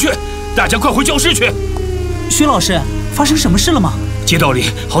快回去，大家快回教室去！薛老师，发生什么事了吗？街道里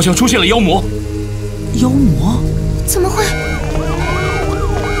好像出现了妖魔。妖魔？怎么会？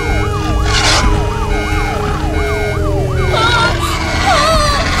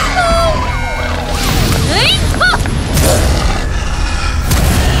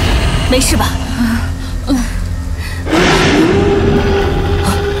没事吧？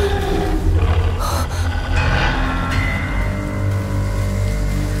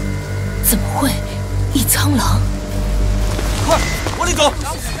怎么会？一苍狼！快，往里走！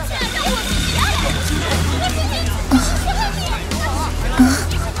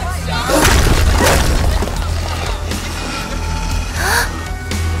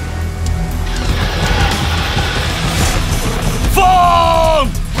放！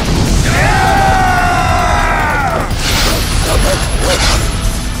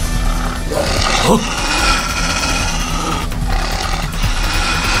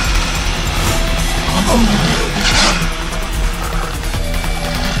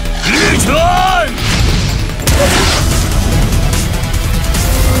一拳！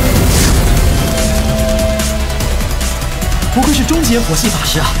不愧是终结火系法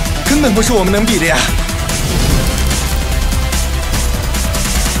师啊，根本不是我们能比的呀！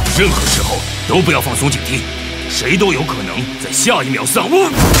任何时候都不要放松警惕，谁都有可能在下一秒丧命。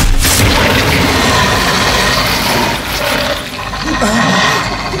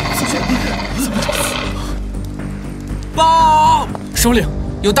报！首领，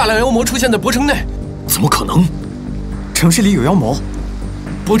有大量妖魔出现在博城内。怎么可能？城市里有妖魔？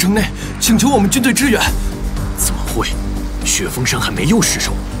博城内请求我们军队支援。怎么会？雪峰山还没有失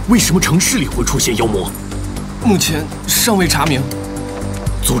守，为什么城市里会出现妖魔？目前尚未查明。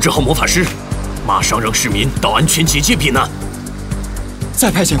组织好魔法师，马上让市民到安全结界避难。再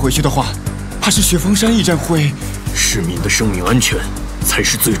派遣回去的话，怕是雪峰山驿站会……市民的生命安全才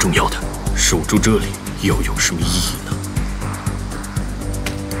是最重要的，守住这里又有什么意义呢？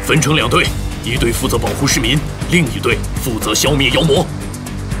分成2队，一队负责保护市民，另一队负责消灭妖魔。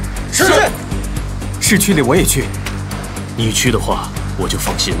是。市区里我也去。你去的话，我就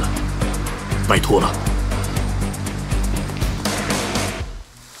放心了。拜托了。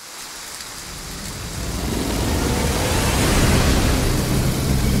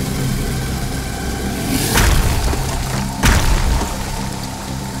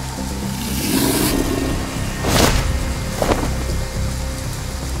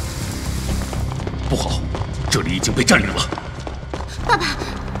不好，这里已经被占领了。爸爸，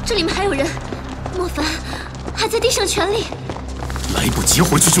这里面还有人，莫凡还在地上全力。来不及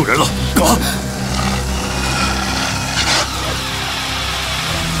回去救人了，啊！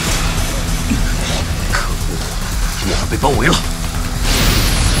可恶，我们被包围了。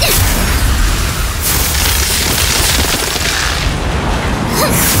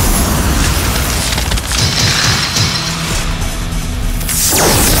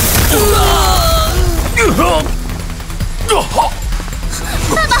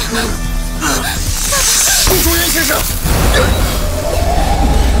爸爸，公主云先生，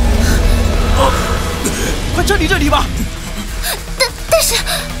快撤离这里吧！但是，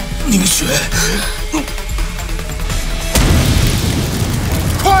凝血，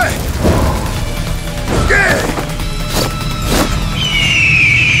快！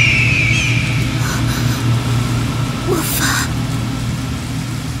莫凡。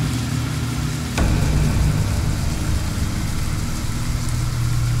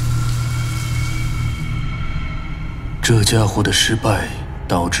这家伙的失败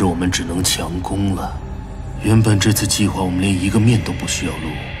导致我们只能强攻了。原本这次计划我们连一个面都不需要露，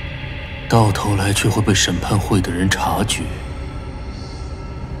到头来却会被审判会的人察觉。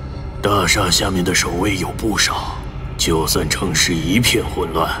大厦下面的守卫有不少，就算城市一片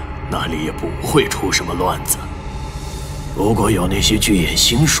混乱，那里也不会出什么乱子。如果有那些巨眼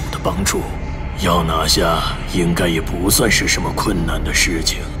星属的帮助，要拿下应该也不算是什么困难的事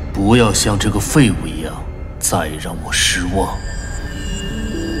情。不要像这个废物一样再让我失望。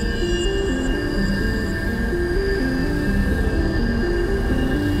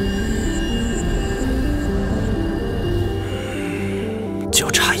就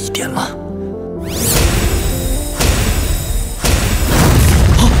差一点了。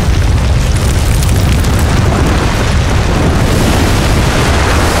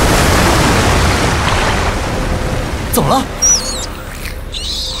怎么了？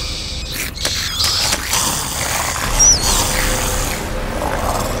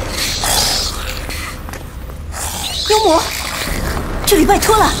妖魔，这里拜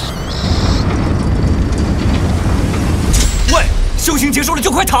托了！喂，修行结束了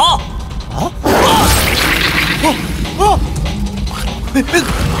就快逃！啊！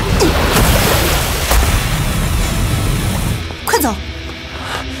快走！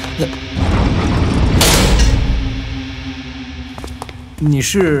你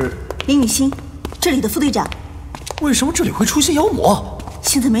是林雨欣，这里的副队长。为什么这里会出现妖魔？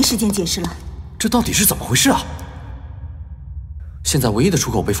现在没时间解释了。这到底是怎么回事啊？现在唯一的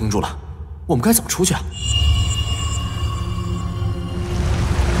出口被封住了，我们该怎么出去啊？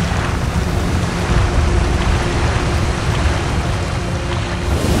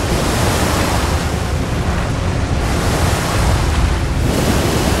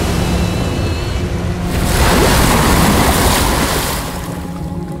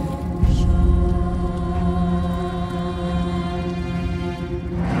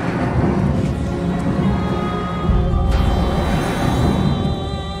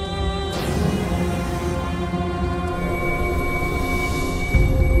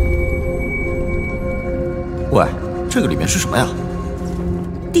这个里面是什么呀？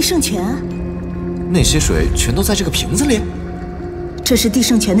地圣泉。那些水全都在这个瓶子里？这是地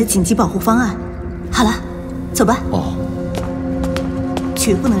圣泉的紧急保护方案。好了，走吧。哦。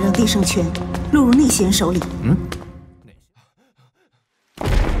绝不能让地圣泉落入那些人手里。嗯。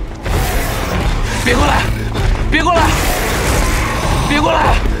别过来！别过来！别过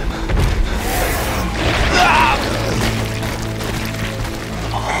来！啊！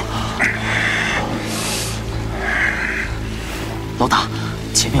老大，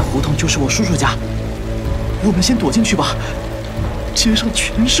前面胡同就是我叔叔家，我们先躲进去吧。街上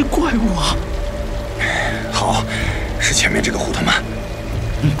全是怪物啊！好，是前面这个胡同吗？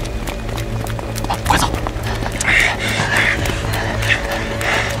嗯，快走！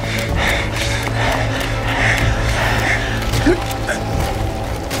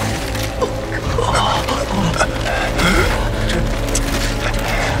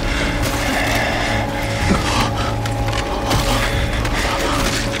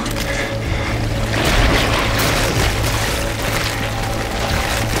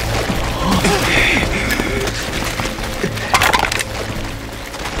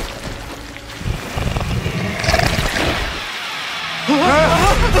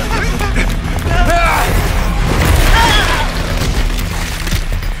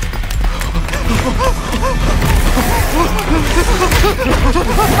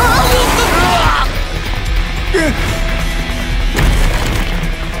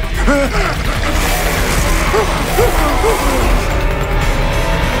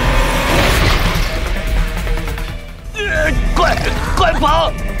快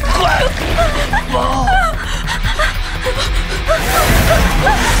跑！快跑！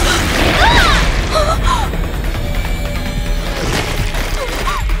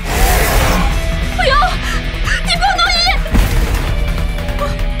不要！你不能移！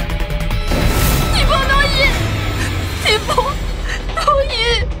你不能移！你不能移！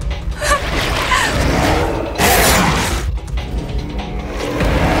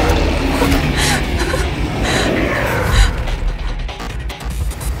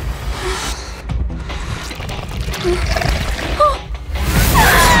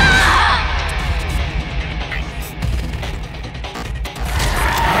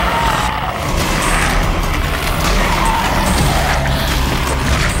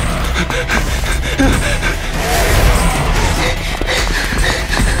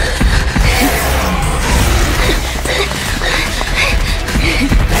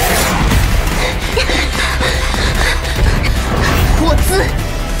我自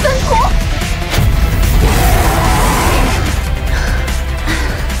分火。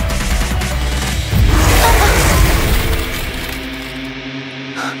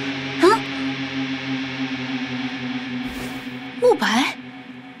雾白，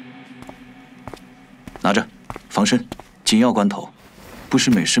拿着，防身，紧要关头，不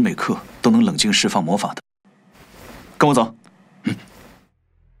是每时每刻都能冷静释放魔法的。跟我走。嗯。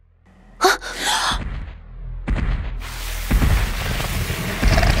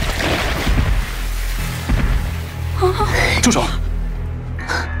住手！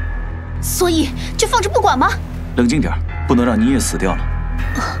所以就放着不管吗？冷静点，不能让你也死掉了。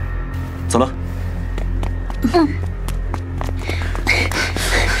走了。嗯。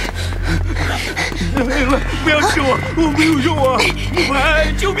不要吃我，我没有用啊！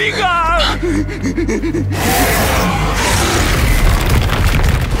哎，救命啊！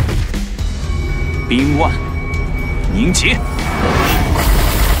冰万，凝结。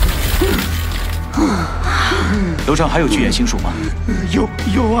楼上还有巨岩星术吗？有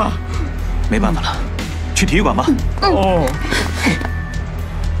啊。没办法了，去体育馆吧。哦。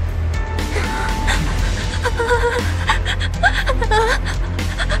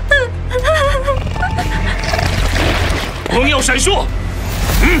光耀闪烁。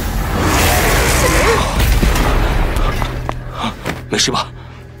没事吧？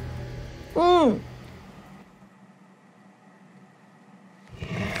嗯。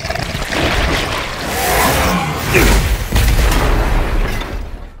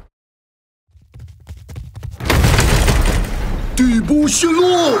地步泄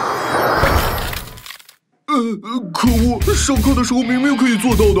露。可恶！上课的时候明明可以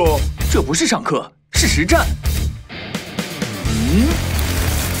做到的。这不是上课，是实战。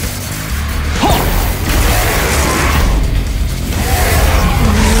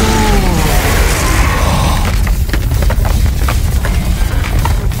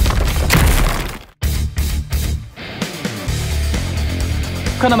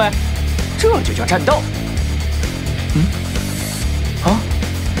看到没？这就叫战斗。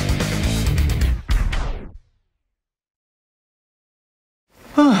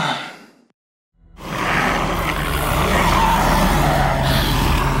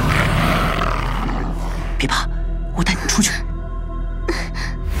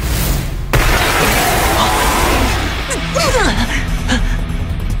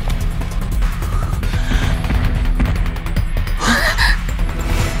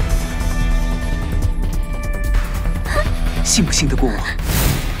信不信得过我？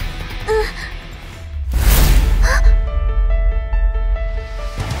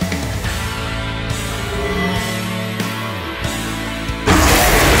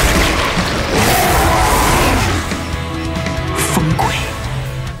风鬼，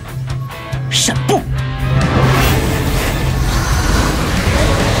闪步！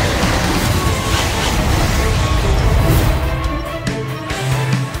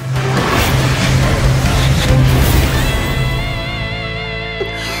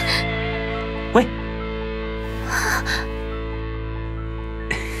喂，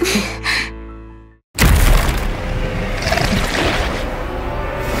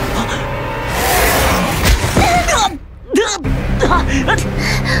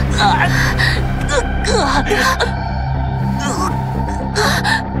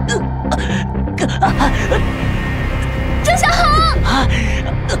张小豪，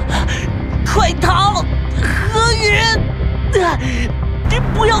快逃！何云，你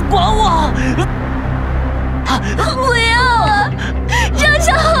不要管我！不要啊，张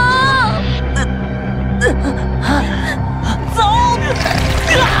小豪！走！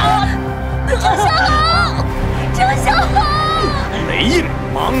张小豪，张小豪！雷印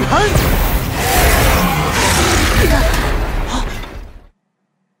莽寒！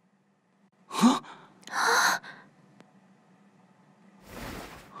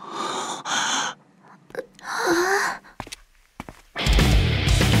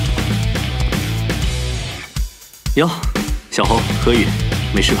哟，小侯、何宇，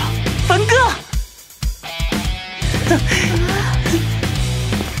没事吧？凡哥，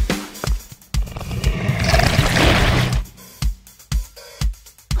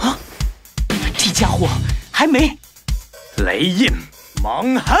啊，这家伙还没。雷印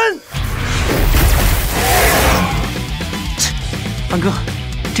莽寒！凡哥，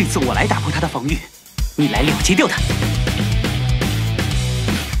这次我来打破他的防御，你来了结掉他。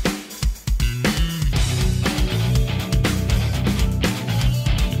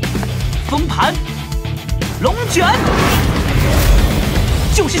风盘，龙卷，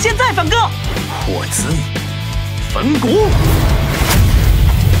就是现在，凡哥！霍兹，粉骨！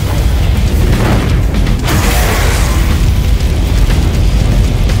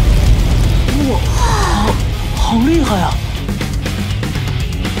哇，好厉害啊！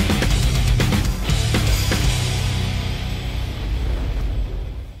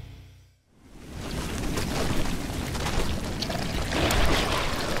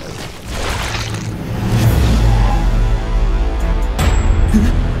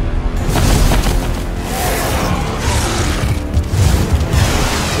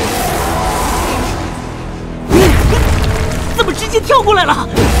直接跳过来了！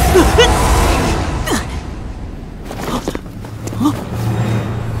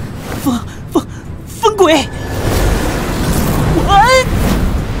风鬼！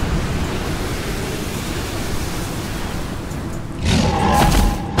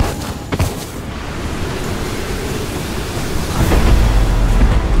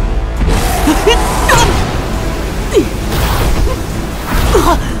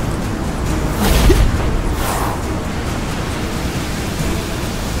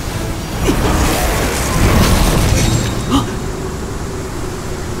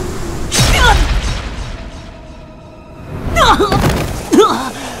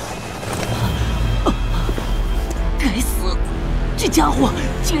该死！这家伙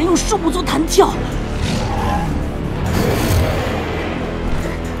竟然用树木做弹跳！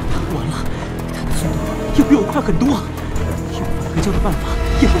完了，他的速度要比我快很多，用反戈教的办法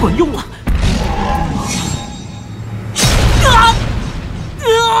也不管用了。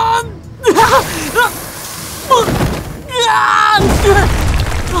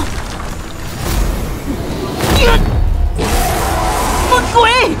疯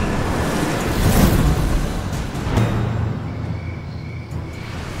鬼！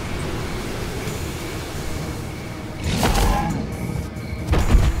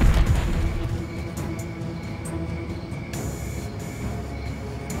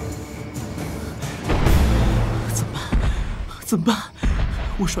怎么办？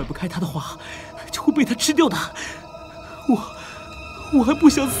我甩不开他的话，就会被他吃掉的。我还不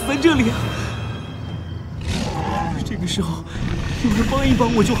想死在这里啊！这个时候，有人帮一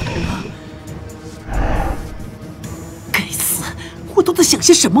帮我就好了。该死！我都在想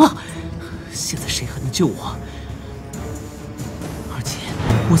些什么？现在谁还能救我？而且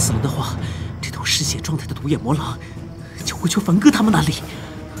我死了的话，这头失血状态的独眼魔狼就会去凡哥他们那里。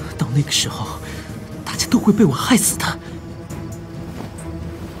到那个时候，大家都会被我害死的。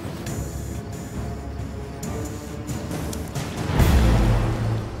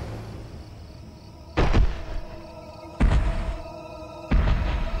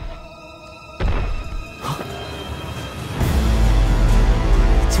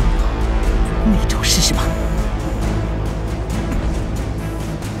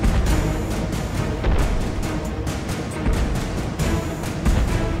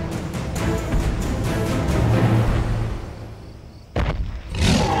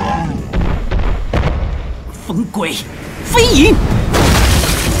鬼，飞影。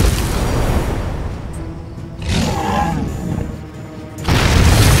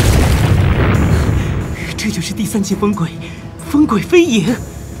这就是第3级风鬼，风鬼飞影，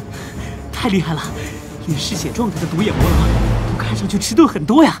太厉害了！连嗜血状态的独眼魔狼都看上去迟钝很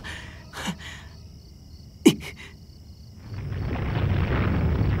多呀。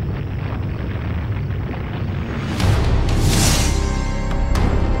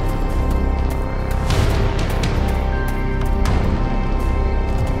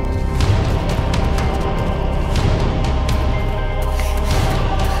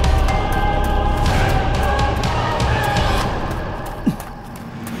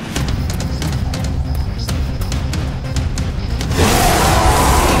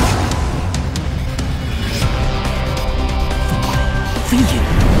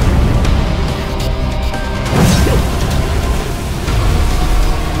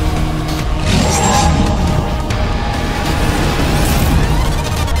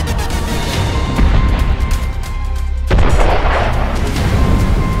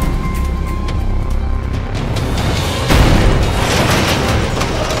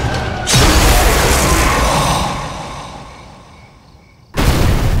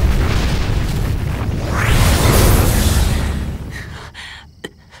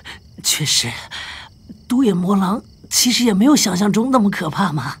确实，独眼魔狼其实也没有想象中那么可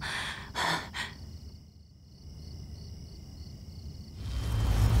怕嘛。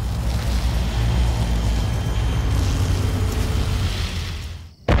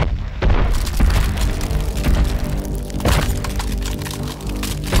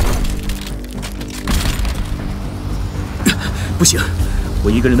不行，我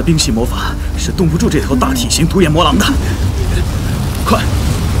一个人的冰系魔法是冻不住这条大体型独眼魔狼的。快！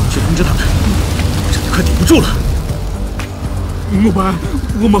去通知他们，这里快顶不住了。木白，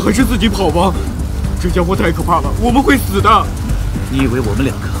我们还是自己跑吧，这家伙太可怕了，我们会死的。你以为我们2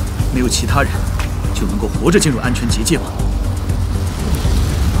个没有其他人就能够活着进入安全结界吗？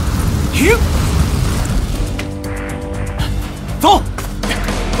停！走！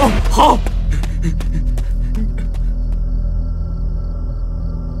哦，好。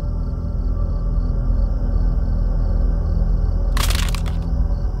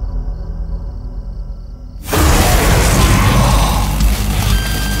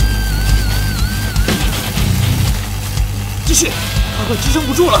继续，他快支撑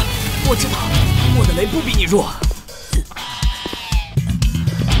不住了。我知道，我的雷不比你弱。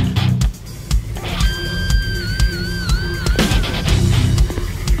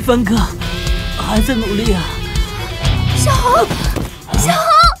帆哥，还在努力啊。小红，小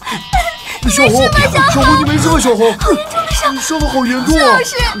红，小红，小红，你没事吧？小红，好严重的伤，伤得好严重啊！老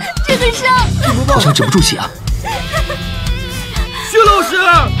师，这个伤好像止不住气啊。薛老师，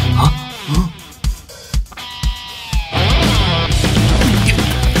啊，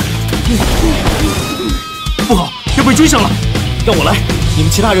不好，要被追上了！让我来，你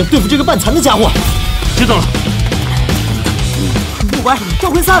们其他人对付这个半残的家伙。知道了。木白，召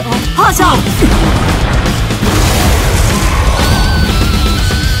回3，趴下！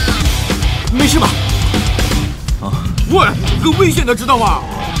没事吧？啊，喂，很危险的，知道吗？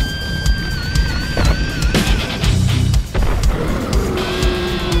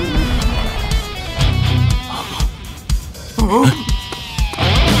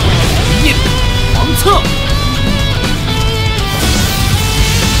念王策，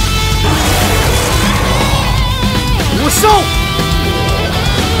火烧！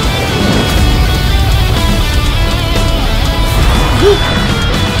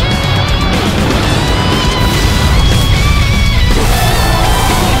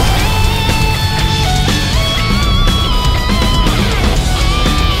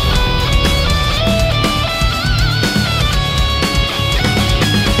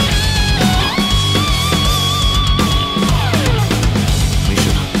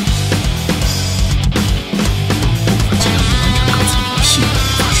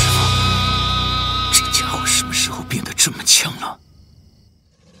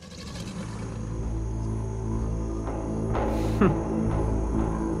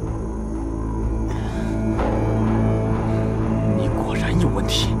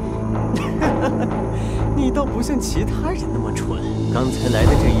不像其他人那么蠢，刚才来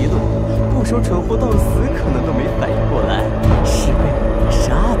的这一路，不说蠢货到死，可能都没反应过来，是被我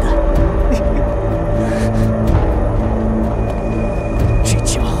杀的。这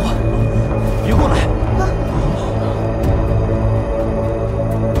家伙，别过来！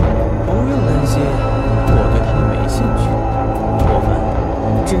不用担心，我对他们没兴趣。莫凡，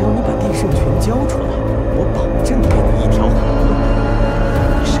只要你把地圣拳交出来，我保证给你一条好路。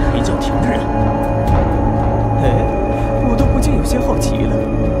你是黑教廷的人。哎，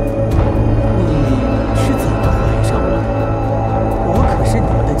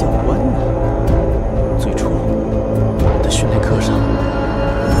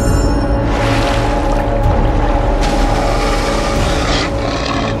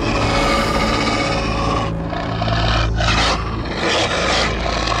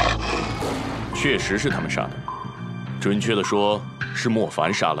实是他们杀的，准确的说是莫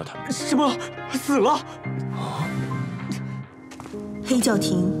凡杀了他。什么？死了？黑教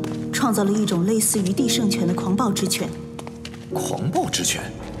廷创造了一种类似于地圣拳的狂暴之拳。狂暴之拳？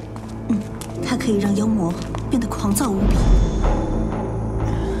它可以让妖魔变得狂躁无比。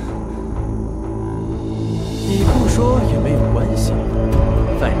你不说也没有关系，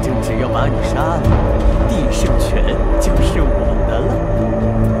反正只要把你杀了，地圣拳就是我的了。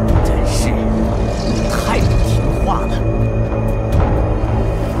真是太不听话了！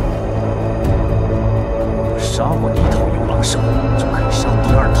杀过你一头幽狼兽，就可以杀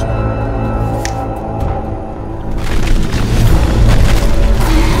第二头。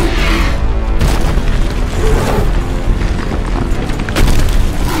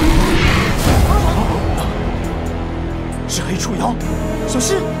是黑触妖，小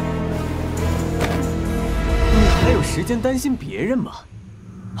心！你还有时间担心别人吗？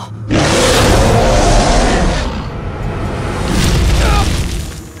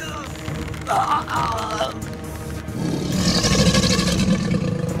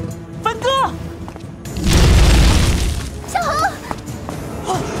凡哥，小红，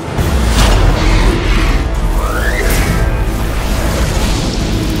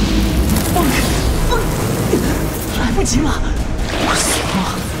来不及了，我死了！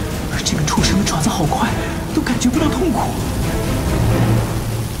这个畜生的爪子好快，都感觉不到痛苦。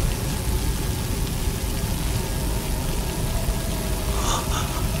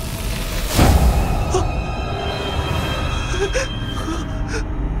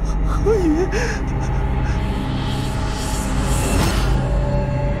何云，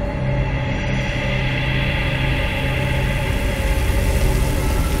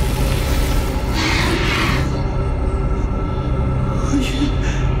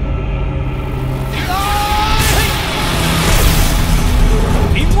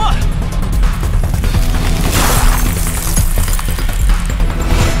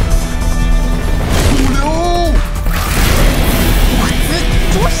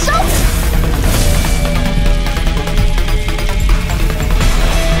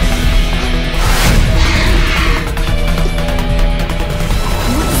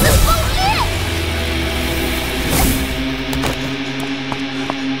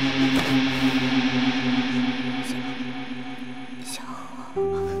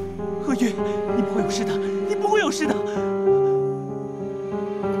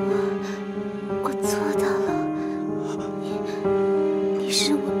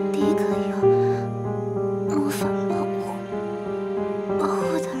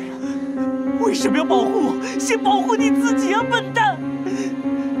为什么要保护我？先保护你自己啊，笨蛋！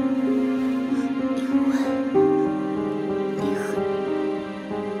因为你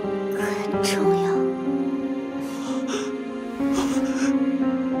很重要。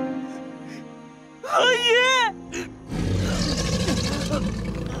何云，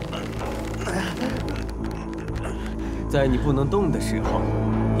在你不能动的时候，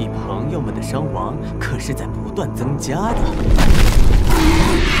你朋友们的伤亡可是在不断增加的。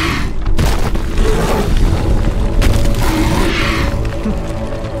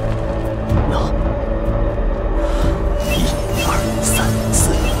1、2、3、4、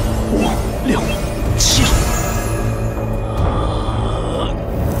5、6、7。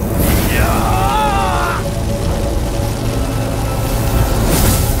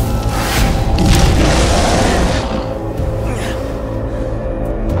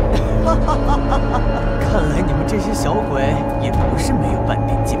看来你们这些小鬼也不是没有半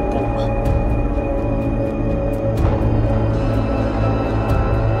点进步嘛。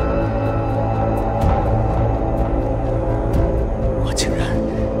我竟然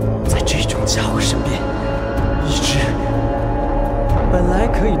在这种家伙身边一直……本来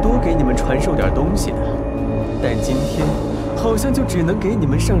可以多给你们传授点东西的，但今天好像就只能给你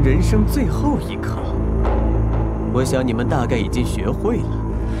们上人生最后一课。我想你们大概已经学会了。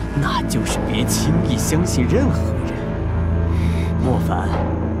那就是别轻易相信任何人。莫凡，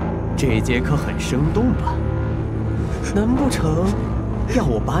这节课很生动吧？难不成要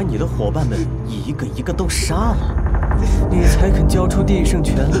我把你的伙伴们一个一个都杀了，你才肯交出地圣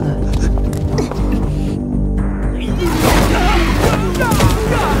拳来？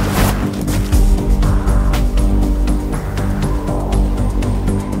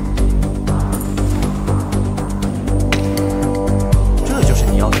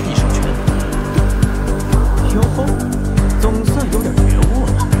总算有点觉悟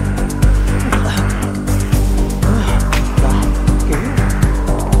了。来，给我！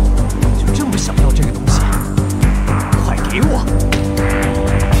就这么想要这个东西？快给我！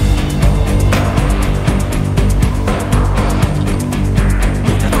你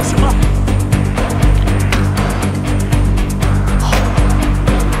的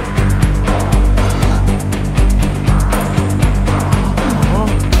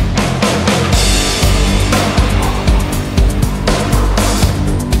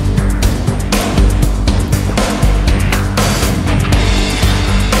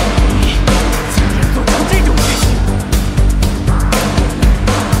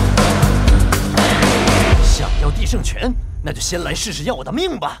胜权，那就先来试试要我的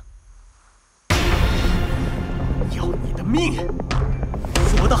命吧。要你的命？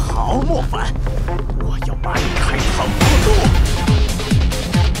说得好，莫凡，我要把你开膛破肚。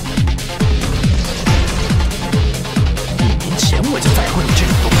1年前我就在乎你这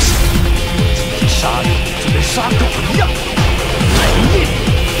种东西，今天杀你就跟杀狗一样。雷印，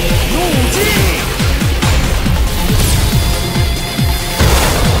怒击！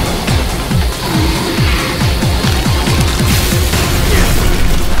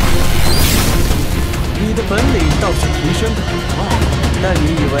 你的本领倒是提升得很快，但你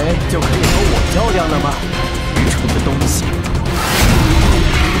以为就可以和我较量了吗？愚蠢的东西！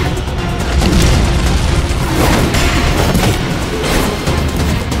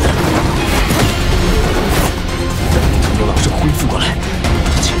等刘老师恢复过来，我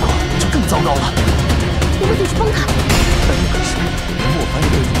的情况就更糟糕了。我们得去帮他。但有本事，连莫凡也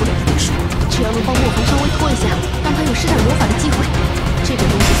对付不了的对手。只要能帮莫凡稍微拖一下，让他有施展魔法的机会，这个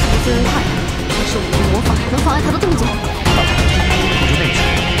东西速度虽然快。 但是我的魔法能妨碍他的动作。大胆，控制内置，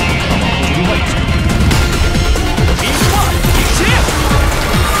帮忙控制另外一只。名画一起，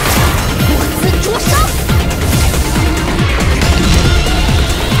我自灼伤。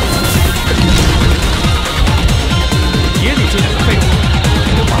野里这两个废物，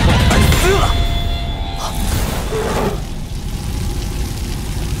我把莫凡撕了。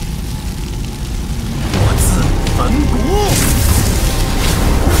我自焚骨。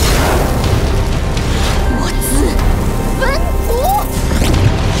 本土。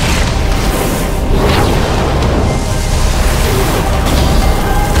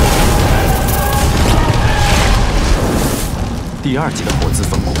第2级的火姿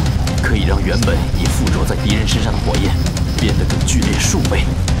焚骨，可以让原本已附着在敌人身上的火焰变得更剧烈数倍。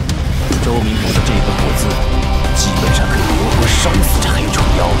周明补的这个火姿，基本上可以活活烧死这黑虫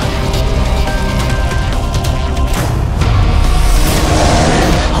妖了。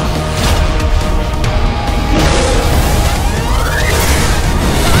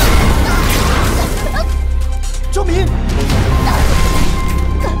 周明，该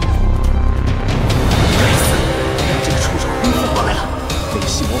死！让这个畜生恢复过来了，雷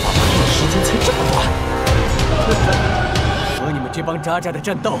系魔法反应时间才这么短。和你们这帮渣渣的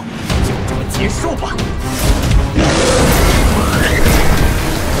战斗就这么结束吧。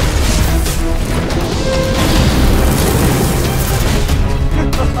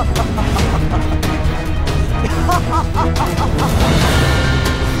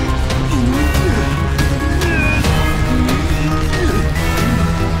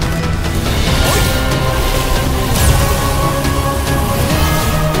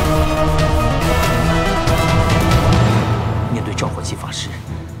面对召唤系法师，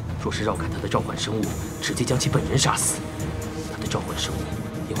若是绕开他的召唤生物，直接将其本人杀死，他的召唤生物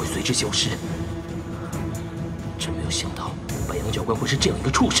也会随之消失。真没有想到，白羊教官会是这样一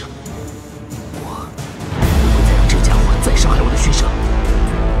个畜生。我不会再让这家伙再伤害我的学生。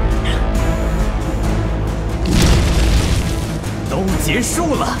 都结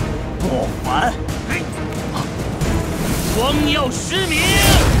束了，莫凡，光耀失明，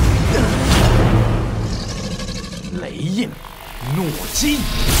雷印，怒击，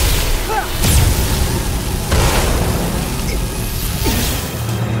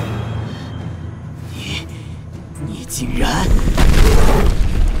你竟然，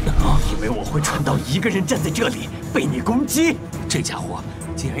以为我会蠢到一个人站在这里被你攻击？这家伙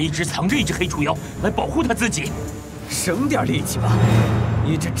竟然一直藏着一只黑除妖来保护他自己。 省点力气吧！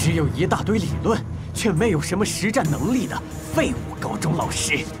你这只有一大堆理论，却没有什么实战能力的废物高中老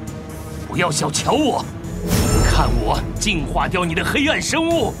师。不要小瞧我，看我净化掉你的黑暗生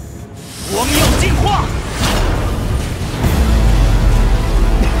物！光耀净化！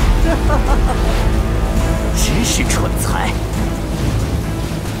真是蠢材！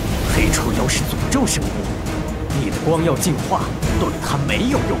黑除妖是诅咒生物，你的光耀净化对它没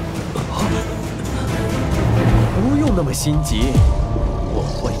有用。不用那么心急，我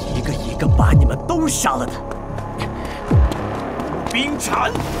会一个一个把你们都杀了的。冰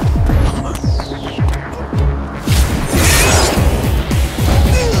蝉。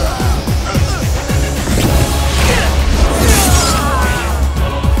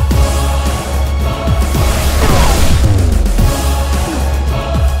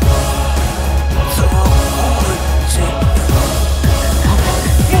 这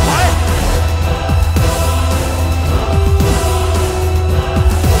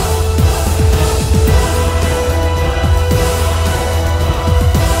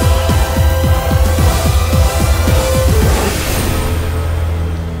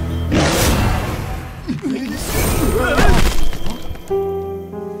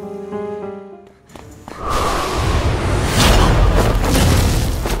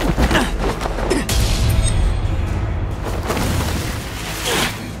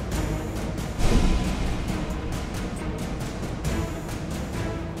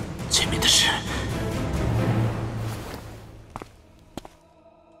前面的事。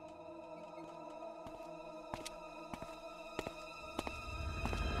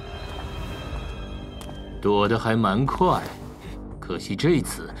躲得还蛮快，可惜这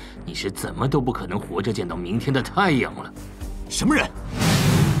次你是怎么都不可能活着见到明天的太阳了。什么人？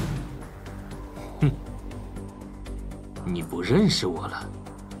哼，你不认识我了。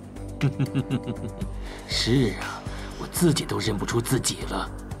是啊，我自己都认不出自己了。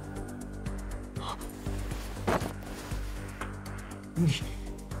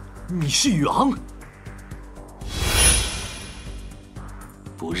你是宇昂？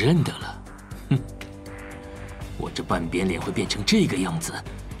不认得了。哼，我这半边脸会变成这个样子，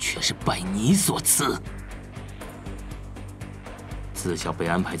全是拜你所赐。自小被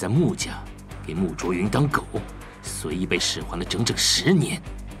安排在穆家，给穆卓云当狗，随意被使唤了整整10年，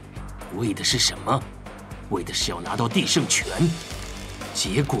为的是什么？为的是要拿到地圣权。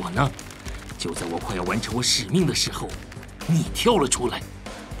结果呢？就在我快要完成我使命的时候，你跳了出来，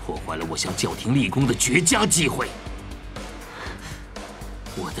破坏了我向教廷立功的绝佳机会。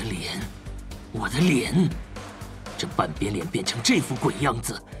我的脸，这半边脸变成这副鬼样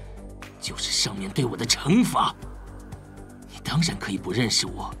子，就是上面对我的惩罚。你当然可以不认识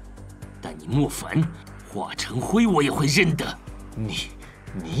我，但你莫凡化成灰，我也会认得。你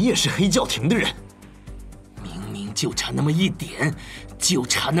也是黑教廷的人。明明就差那么一点，就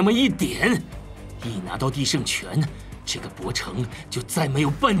差那么一点。一拿到地圣权，这个博城就再没有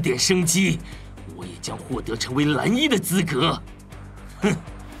半点生机，我也将获得成为蓝衣的资格。哼！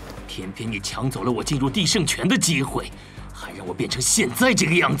偏偏你抢走了我进入地圣权的机会，还让我变成现在这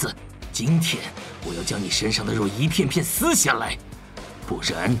个样子。今天我要将你身上的肉一片片撕下来，不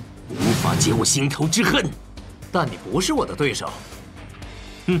然无法解我心头之恨。但你不是我的对手。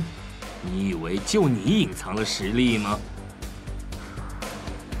哼，你以为就你隐藏了实力吗？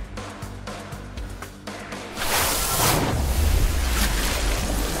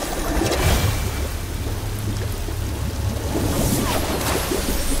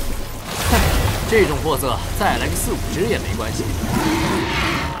这种货色再来个4、5只也没关系。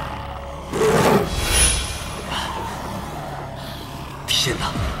天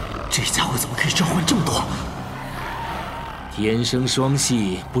哪，这家伙怎么可以召唤这么多？天生双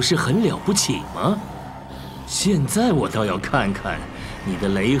系不是很了不起吗？现在我倒要看看你的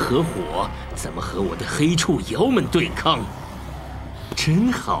雷和火怎么和我的黑触妖们对抗。真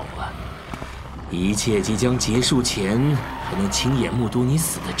好啊！一切即将结束前，还能亲眼目睹你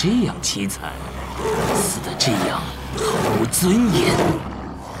死得这样凄惨，死得这样毫无尊严。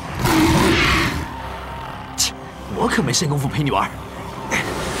切，我可没闲工夫陪你玩。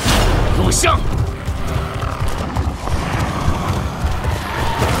给我上！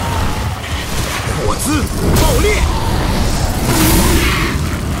火姿爆裂！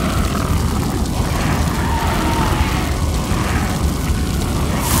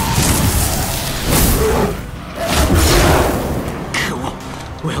可恶，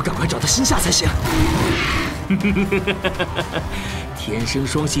我要赶快找到心下才行。天生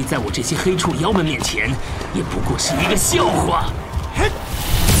双系在我这些黑触妖们面前，也不过是一个笑话。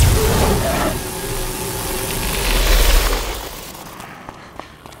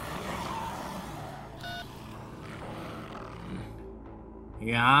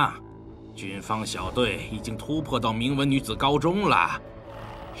呀，军方小队已经突破到明文女子高中了。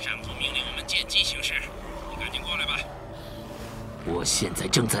上头命令我们见机行事，你赶紧过来吧。我现在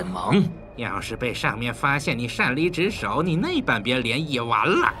正在忙。要是被上面发现你擅离职守，你那半边脸也完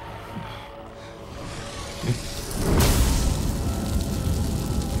了。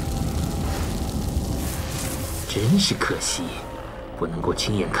真是可惜，不能够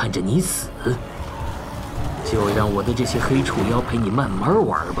亲眼看着你死。就让我的这些黑触妖陪你慢慢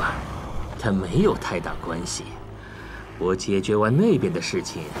玩吧，但没有太大关系。我解决完那边的事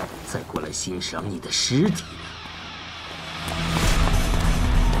情，再过来欣赏你的尸体。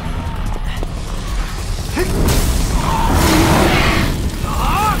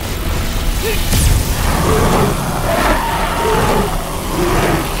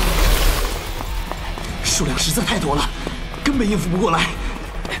数量实在太多了，根本应付不过来。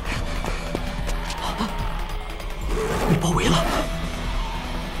被包围了。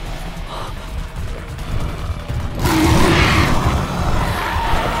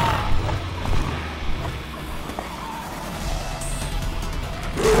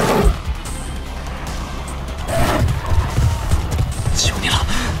求你了，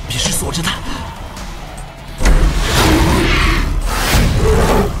别是锁着他。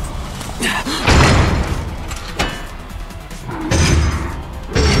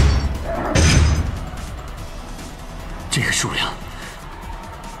这个数量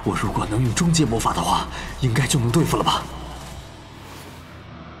我如果能用中阶魔法的话，应该就能对付了吧？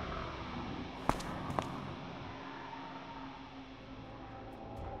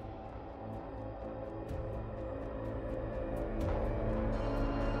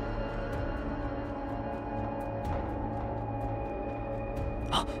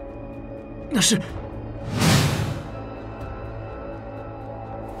啊，那是。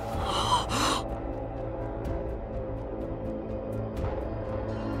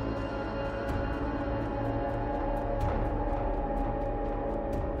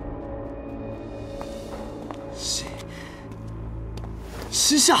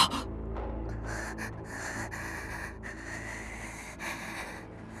 西夏，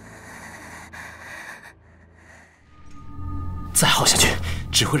再耗下去，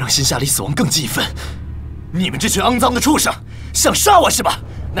只会让新夏离死亡更近一分。你们这群肮脏的畜生，想杀我是吧？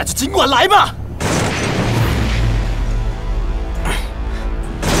那就尽管来吧！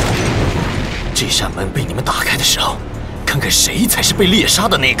这扇门被你们打开的时候，看看谁才是被猎杀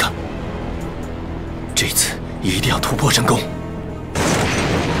的那个。这次一定要突破成功。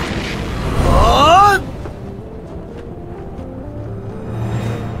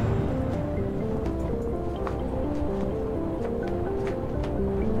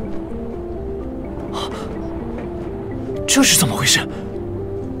 这是怎么回事？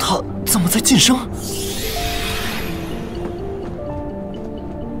他怎么在晋升？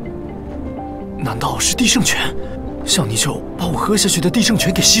难道是地圣泉？像你就把我喝下去的地圣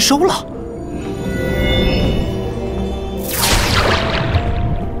泉给吸收了？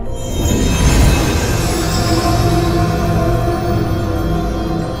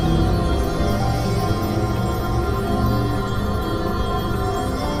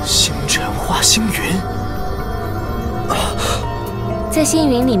星辰化星云。 在星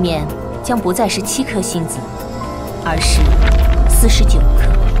云里面，将不再是7颗星子，而是49颗。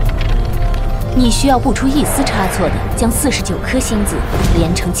你需要不出一丝差错的将49颗星子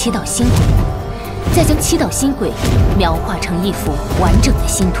连成7道星轨，再将7道星轨描画成一幅完整的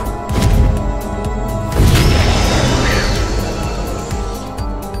星图。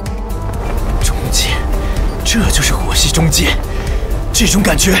中阶，这就是火系中阶，这种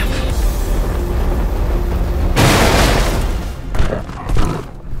感觉。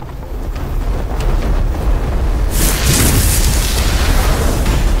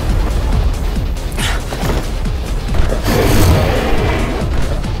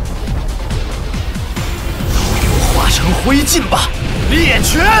 挥尽吧，猎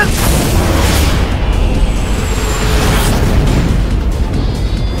拳！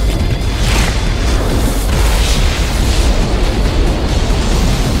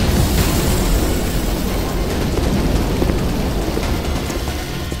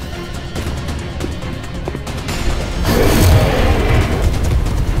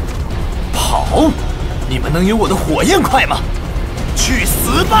跑！你们能有我的火焰快吗？去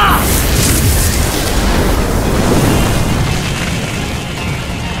死吧！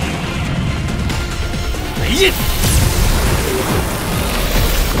 印！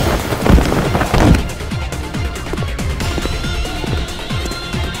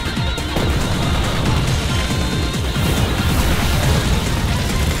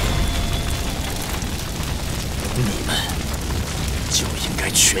你们就应该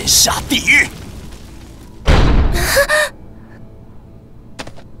全下地狱！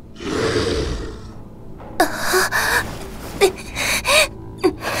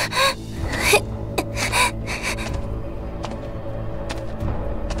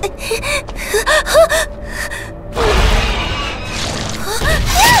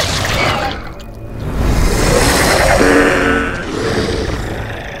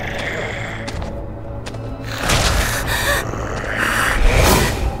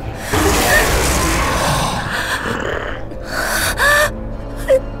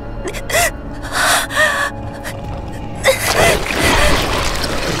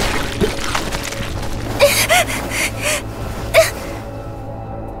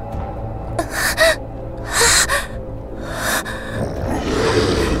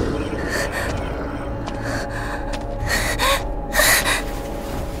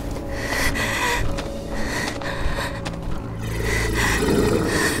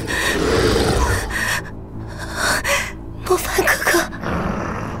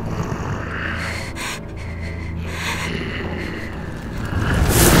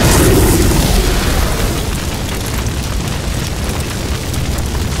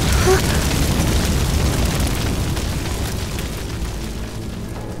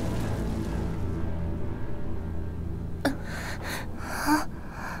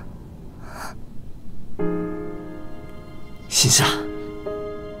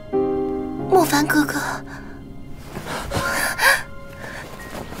莫凡哥哥，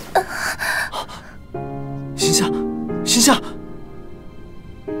心夏，心夏，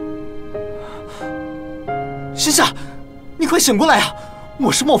心夏，你快醒过来啊！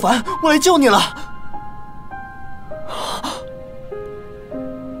我是莫凡，我来救你了。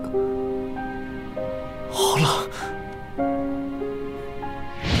好冷。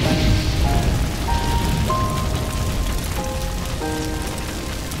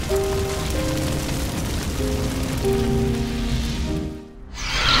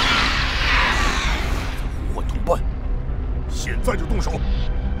呼唤同伴，现在就动手，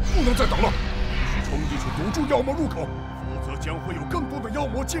不能再等了！冲进去堵住妖魔入口，否则将会有更多的妖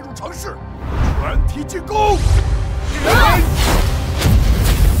魔进入城市。全体进攻！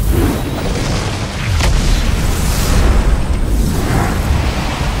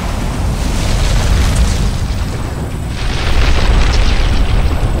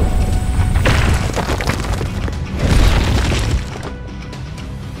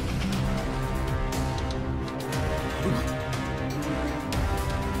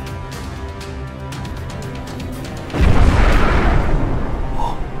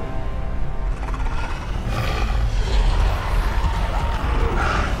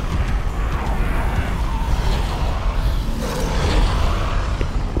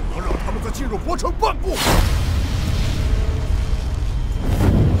活成半步。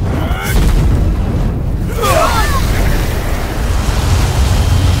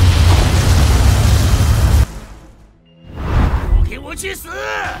都给我去死！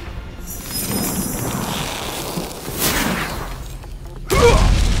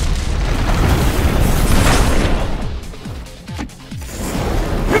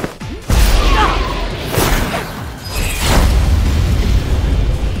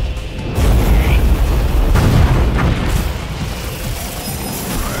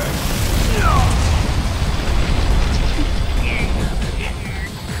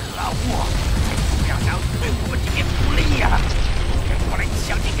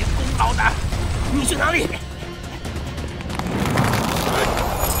你去哪里？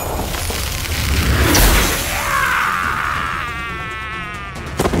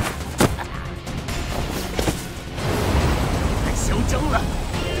太嚣张了，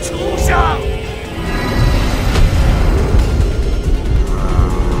畜生！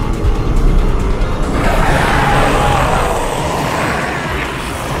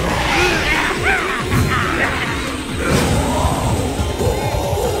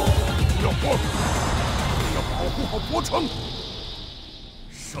博城，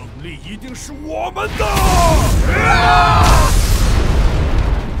胜利一定是我们的！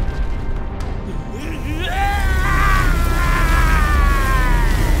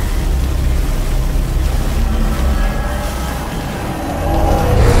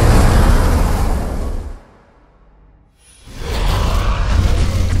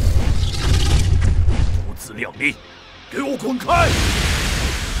不自量力，给我滚开！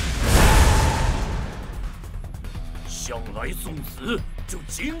想来送死，就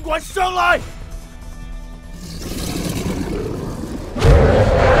尽管上来！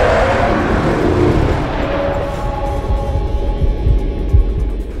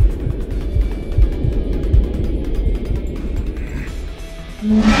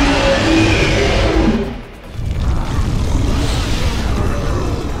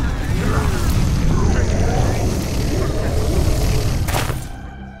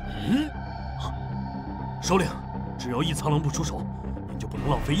首领。只要一苍狼不出手，您就不能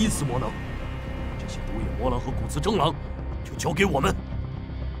浪费一丝魔能。这些独眼魔狼和骨刺征狼，就交给我们。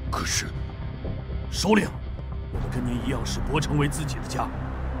可是，首领，我们跟您一样视博城为自己的家，要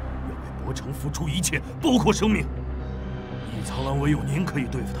为博城付出一切，包括生命。一苍狼唯有您可以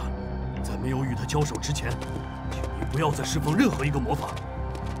对付他，在没有与他交手之前，请您不要再释放任何一个魔法。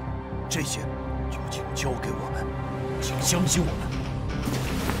这些就请交给我们，请相信我们。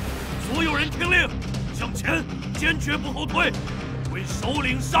所有人听令！向前，坚决不后退，为首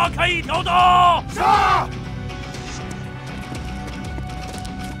领杀开一条道！杀！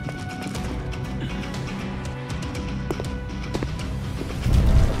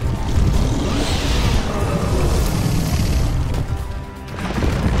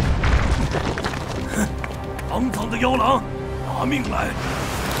堂堂的妖狼，拿命来！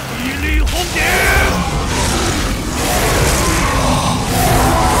一力轰顶！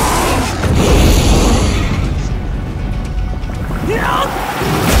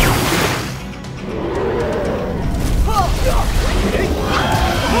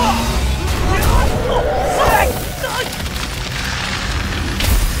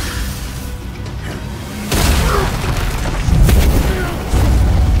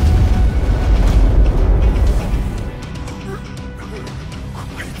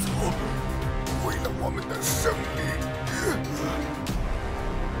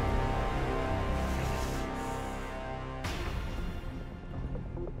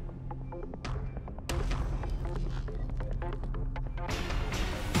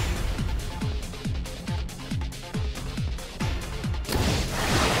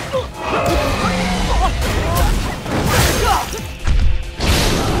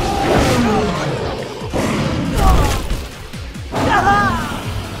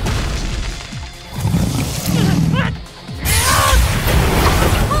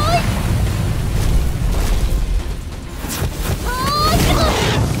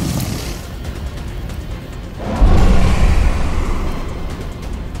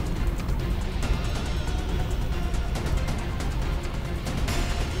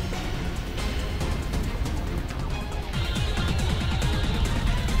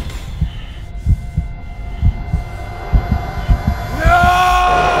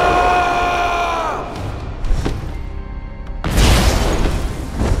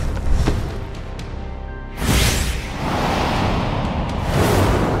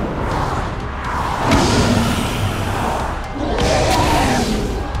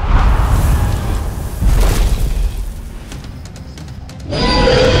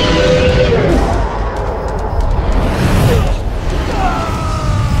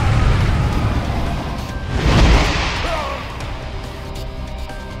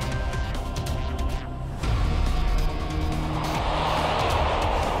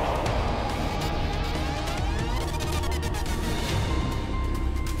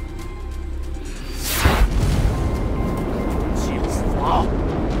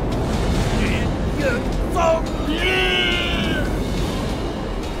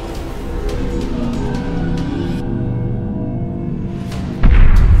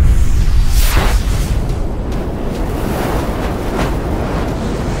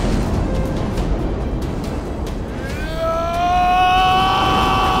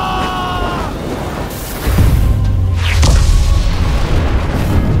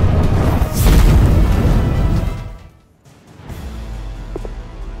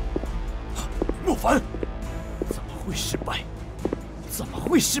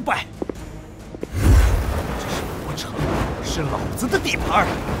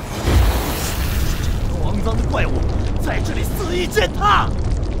这个肮脏的怪物在这里肆意践踏，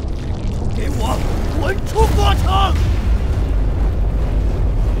都给我滚出过城！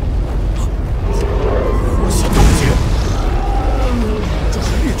火系终结，这是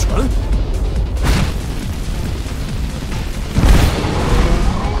猎犬。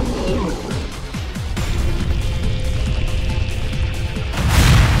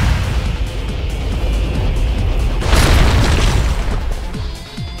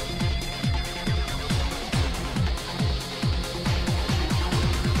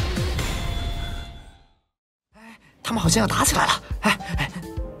 他们好像要打起来了！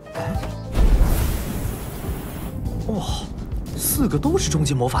哇，4个都是中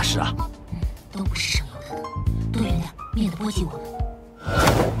阶魔法师啊！都不是省油的灯，多原谅，免得波及我们。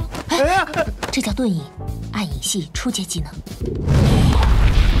这叫遁影，暗影系初阶技能。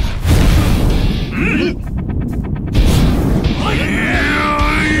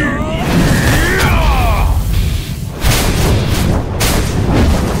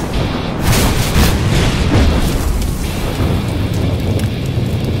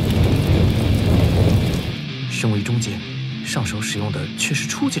身为中阶，上手使用的却是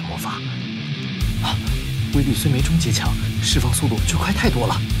初阶魔法。啊，威力虽没中阶强，释放速度却快太多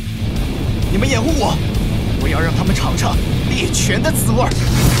了。你们掩护我，我要让他们尝尝猎拳的滋味。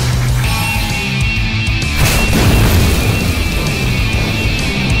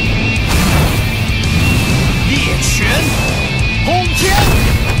猎拳轰天！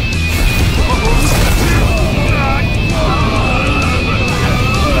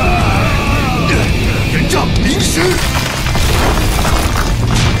 延杖灵石，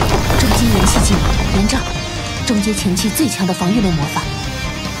中阶元气技能延杖，中阶前期最强的防御类魔法。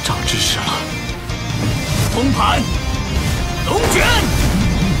长知识了。风盘，龙卷。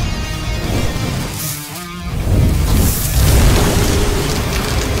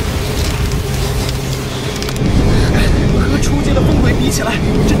和初阶的风鬼比起来，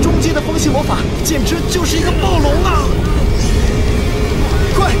这中阶的风系魔法简直就是一个暴龙啊！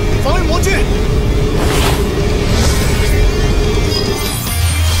快，防御魔具！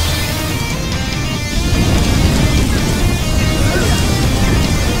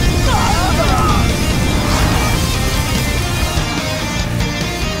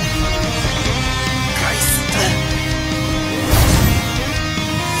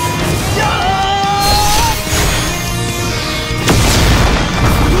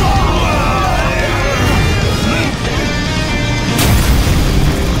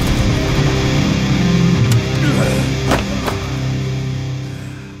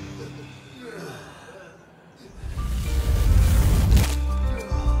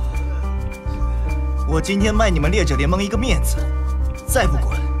 我今天卖你们猎者联盟一个面子，再不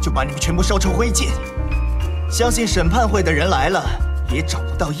滚就把你们全部烧成灰烬。相信审判会的人来了，也找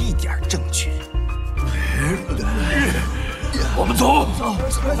不到一点证据。我们走，走。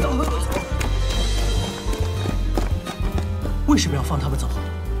为什么要放他们走？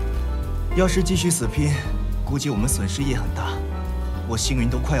要是继续死拼，估计我们损失也很大。我星云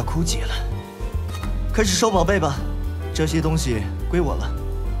都快要枯竭了。开始收宝贝吧，这些东西归我了，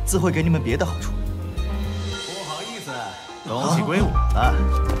自会给你们别的好处。 东西归我了。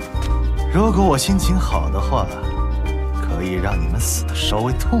如果我心情好的话，可以让你们死得稍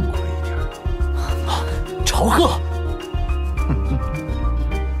微痛快一点。朝贺，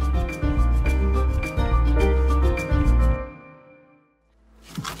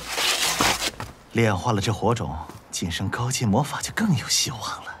炼化了这火种，晋升高阶魔法就更有希望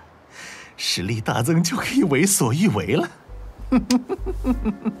了。实力大增就可以为所欲为了。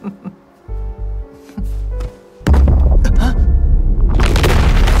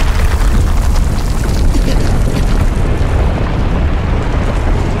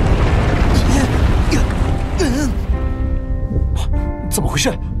怎么回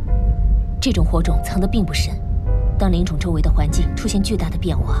事？这种火种藏得并不深，当灵种周围的环境出现巨大的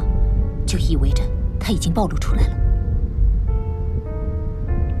变化，就意味着它已经暴露出来了。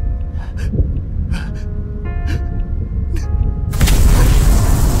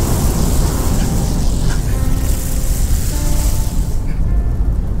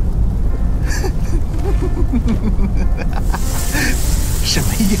是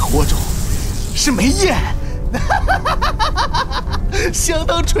梅叶火种，是梅叶。 相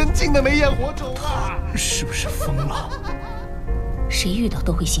当纯净的梅焰火种啊！是不是疯了？谁遇到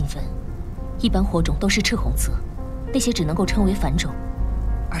都会兴奋。一般火种都是赤红色，那些只能够称为凡种，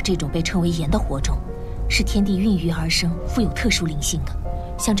而这种被称为炎的火种，是天地孕育而生，富有特殊灵性的。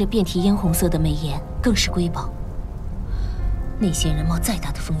像这遍体嫣红色的梅炎，更是瑰宝。那些人冒再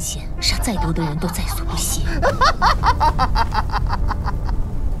大的风险，杀再多的人都在所不惜。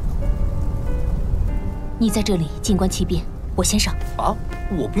你在这里静观其变，我先上。啊，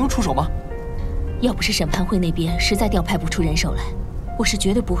我不用出手吗？要不是审判会那边实在调派不出人手来，我是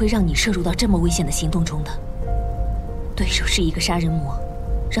绝对不会让你涉入到这么危险的行动中的。对手是一个杀人魔，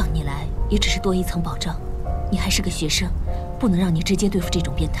让你来也只是多一层保障。你还是个学生，不能让你直接对付这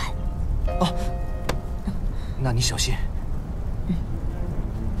种变态。哦，那你小心。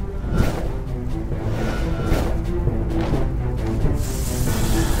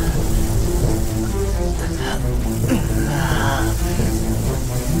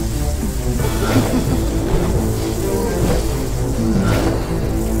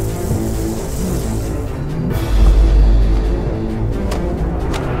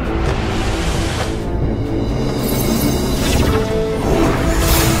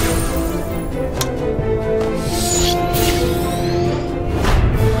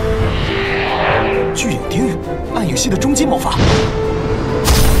系的终极魔法，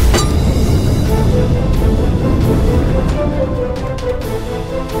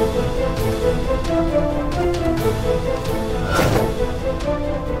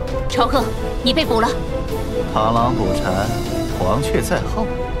朝贺，你被捕了。螳螂捕蝉，黄雀在后，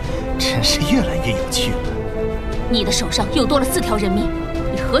真是越来越有趣了。你的手上又多了4条人命，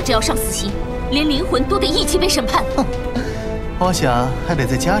你何止要上死刑，连灵魂都得一起被审判。我想还得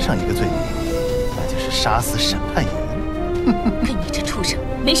再加上一个罪名。杀死审判员，跟你这畜生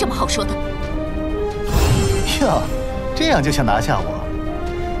没什么好说的。哟，这样就想拿下我？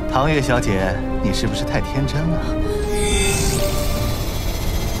唐月小姐，你是不是太天真了？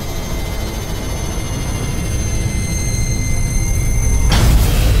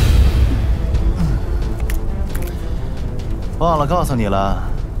忘了告诉你了，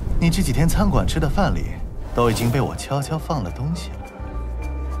你这几天餐馆吃的饭里都已经被我悄悄放了东西了。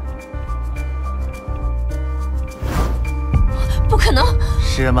不可能！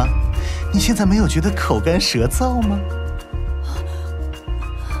是吗？你现在没有觉得口干舌燥吗？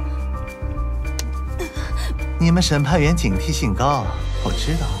你们审判员警惕性高，我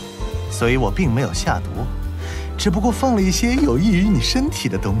知道，所以我并没有下毒，只不过放了一些有益于你身体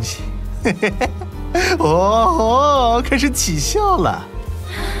的东西。哦，开始起笑了。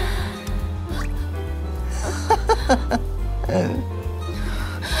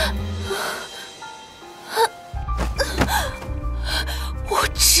无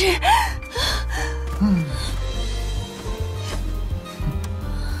知。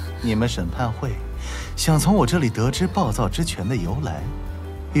你们审判会想从我这里得知暴躁之拳的由来，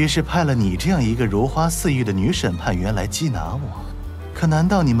于是派了你这样一个如花似玉的女审判员来缉拿我。可难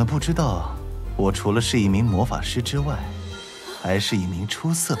道你们不知道，我除了是一名魔法师之外，还是一名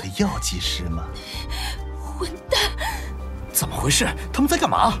出色的药剂师吗？混蛋！怎么回事？他们在干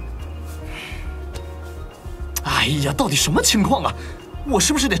嘛？哎呀，到底什么情况啊？我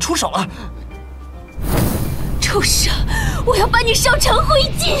是不是得出手了？畜生！我要把你烧成灰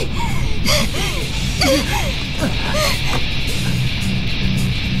烬！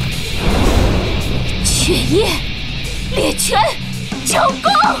血液，猎拳，成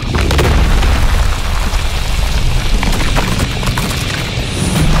功！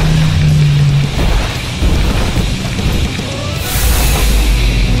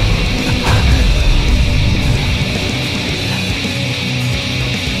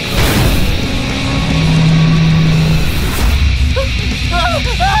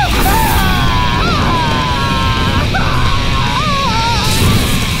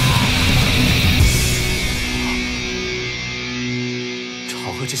朝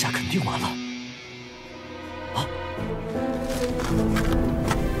贺这下肯定完了。啊！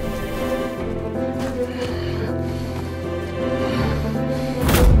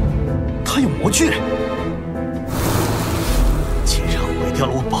他有魔具，竟然毁掉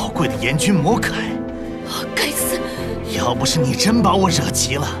了我宝贵的炎君魔铠！该死！要不是你真把我惹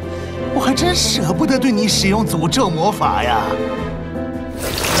急了，我还真舍不得对你使用诅咒魔法呀！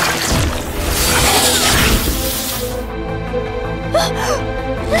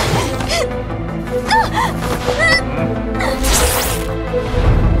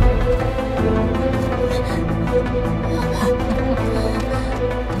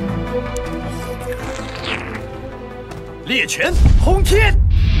猎拳轰天！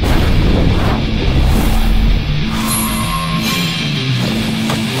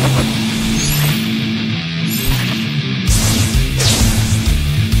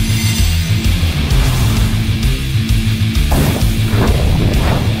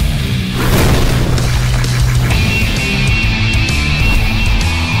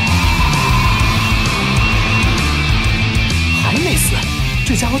还没死，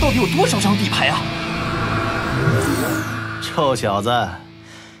这家伙到底有多少张底牌啊？臭小子，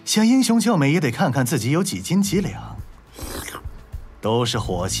想英雄救美也得看看自己有几斤几两。都是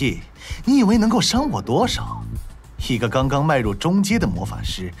火系，你以为能够伤我多少？一个刚刚迈入中阶的魔法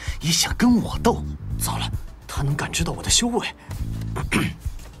师也想跟我斗？糟了，他能感知到我的修为，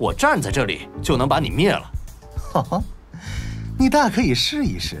我站在这里就能把你灭了。哈哈，你大可以试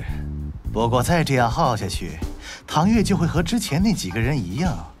一试。不过再这样耗下去，唐月就会和之前那几个人一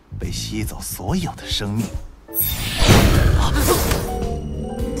样，被吸走所有的生命。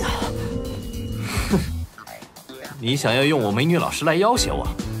你想要用我美女老师来要挟我？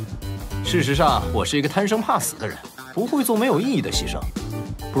事实上，我是一个贪生怕死的人，不会做没有意义的牺牲。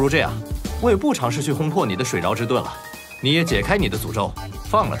不如这样，我也不尝试去轰破你的水牢之盾了。你也解开你的诅咒，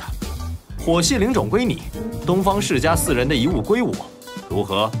放了他。火系灵种归你，东方世家4人的遗物归我，如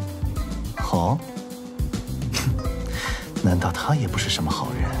何？好。难道他也不是什么好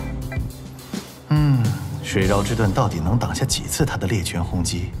人？水绕之盾到底能挡下几次他的猎拳轰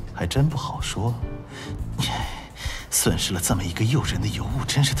击，还真不好说。损失了这么一个诱人的尤物，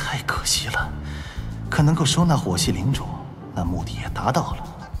真是太可惜了。可能够收纳火系灵种，那目的也达到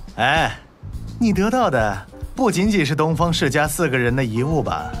了。哎，你得到的不仅仅是东方世家4个人的遗物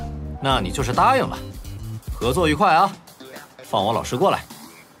吧？那你就是答应了。合作愉快啊！放我老师过来。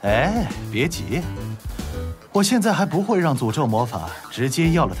哎，别急，我现在还不会让诅咒魔法直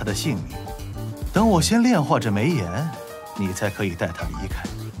接要了他的性命。等我先炼化这眉眼，你才可以带他离开。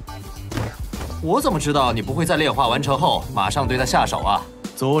我怎么知道你不会在炼化完成后马上对他下手啊？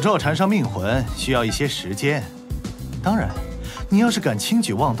诅咒缠上命魂需要一些时间。当然，你要是敢轻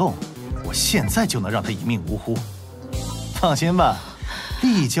举妄动，我现在就能让他一命呜呼。放心吧，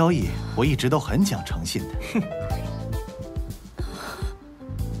利益交易我一直都很讲诚信的。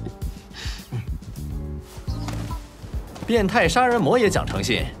变态杀人魔也讲诚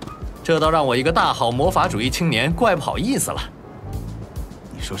信，这倒让我一个大好魔法主义青年怪不好意思了。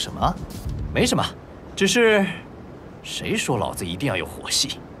你说什么？没什么，只是谁说老子一定要有火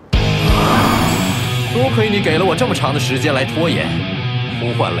系？多亏你给了我这么长的时间来拖延，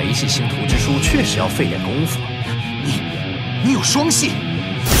呼唤雷系星图之书确实要费点功夫。你有双系，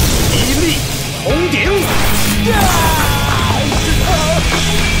一力红顶。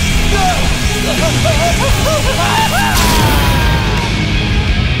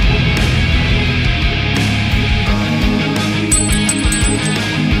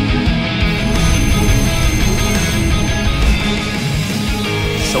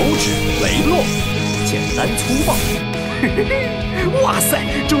手指雷落，简单粗暴。哇塞，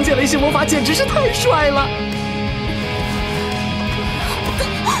中介雷系魔法简直是太帅了！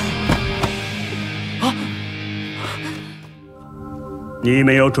啊！你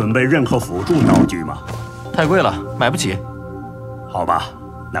没有准备任何辅助道具吗？太贵了，买不起。好吧，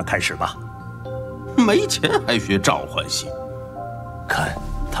那开始吧。没钱还学召唤系？看，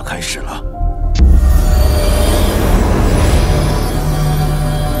他开始了。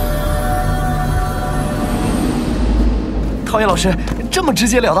陶冶老师，这么直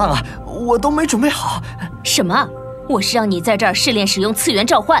截了当啊，我都没准备好。什么？我是让你在这儿试炼使用次元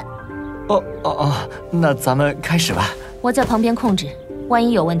召唤。哦，那咱们开始吧。我在旁边控制，万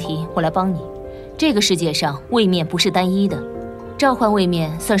一有问题，我来帮你。这个世界上位面不是单一的，召唤位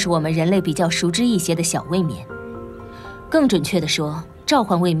面算是我们人类比较熟知一些的小位面。更准确的说，召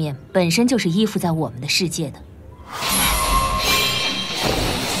唤位面本身就是依附在我们的世界的。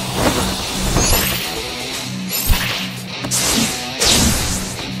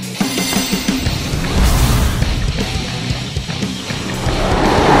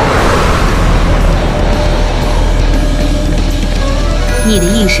你的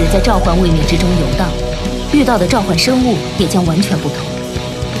意识在召唤位面之中游荡，遇到的召唤生物也将完全不同。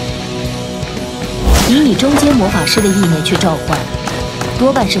以你中阶魔法师的意念去召唤，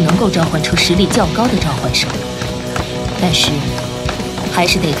多半是能够召唤出实力较高的召唤兽，但是还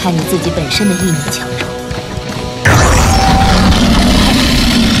是得看你自己本身的意念强弱。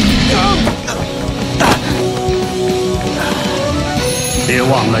别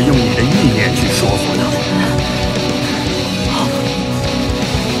忘了用你的意念去说服他。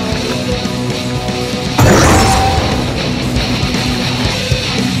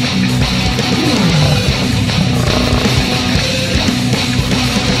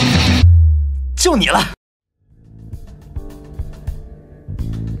就你了。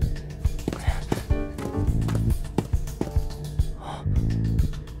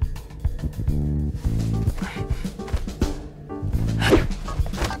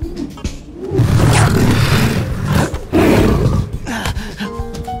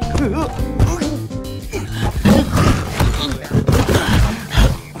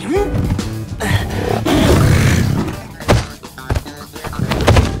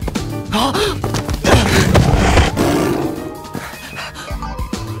啊！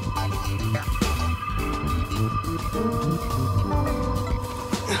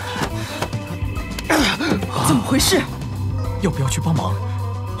怎么回事？要不要去帮忙？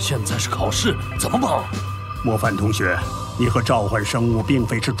现在是考试，怎么帮？莫凡同学，你和召唤生物并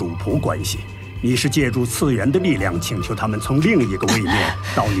非是主仆关系，你是借助次元的力量，请求他们从另一个位面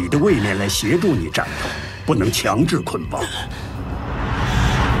到你的位面来协助你战斗，不能强制捆绑。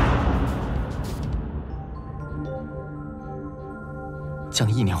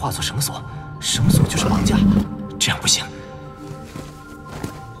将意念化作绳索，绳索就是绑架，这样不行。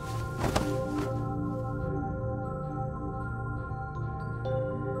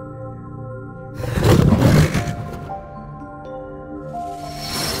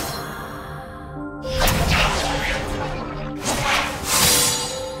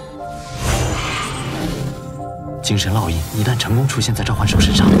精神烙印一旦成功出现在召唤兽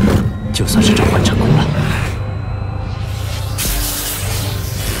身上，就算是召唤成功了。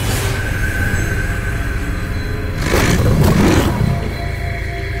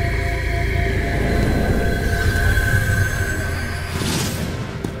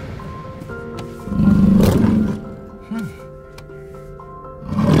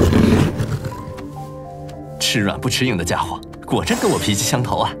吃软不吃硬的家伙，果真跟我脾气相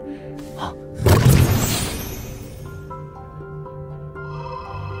投啊！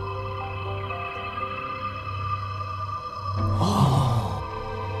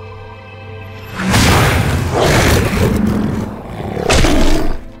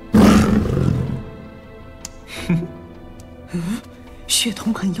血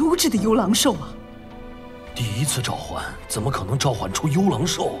统很优质的幽狼兽啊！第一次召唤，怎么可能召唤出幽狼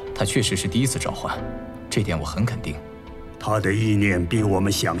兽？他确实是第一次召唤，这点我很肯定。他的意念比我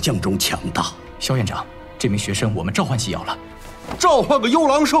们想象中强大。萧院长，这名学生我们召唤系要了。召唤个幽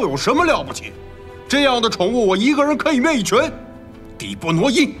狼兽有什么了不起？这样的宠物我一个人可以灭一群。底波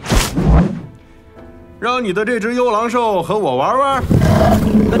挪印，让你的这只幽狼兽和我玩玩。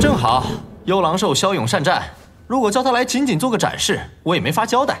那正好，幽狼兽骁勇善战。如果叫他来仅仅做个展示，我也没法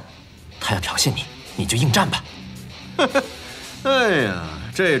交代。他要挑衅你，你就应战吧。哎呀，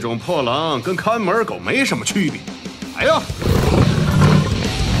这种破狼跟看门狗没什么区别。来呀！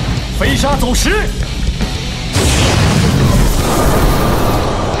飞沙走石，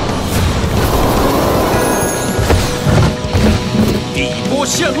底波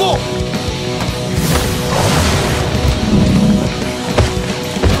陷落。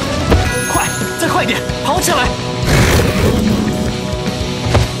快，再快一点，跑起来！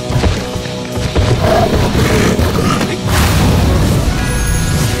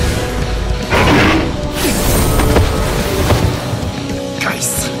该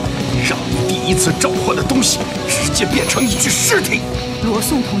死，让你第一次召唤的东西直接变成一具尸体。罗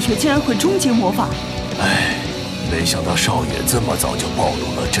宋同学竟然会终结魔法，哎，没想到少爷这么早就暴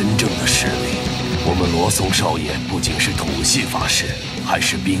露了真正的实力。我们罗宋少爷不仅是土系法师，还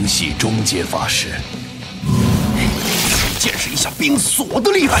是冰系中阶法师。见识一下冰锁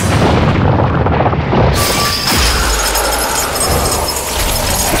的厉害！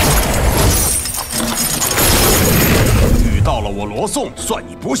遇到了我罗宋，算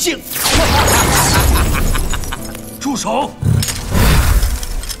你不幸。住手！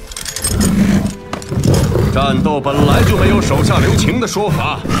战斗本来就没有手下留情的说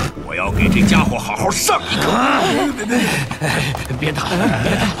法，我要给这家伙好好上一课。别打了，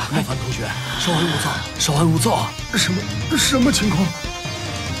别打了，莫凡同学，稍安勿躁，稍安勿躁。什么情况？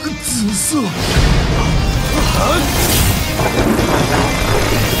紫色。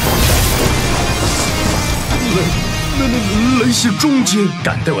雷系中阶，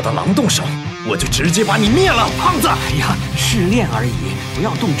敢对我的狼动手，我就直接把你灭了，胖子！哎呀，试炼而已，不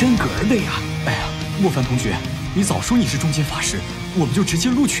要动真格的呀！哎呀，莫凡同学，你早说你是中阶法师，我们就直接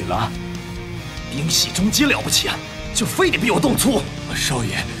录取了。冰系中阶了不起啊，就非得逼我动粗？少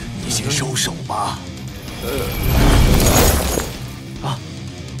爷，你先收手吧。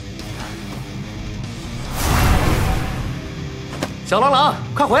小郎朗，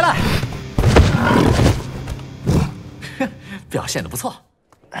快回来！表现得不错。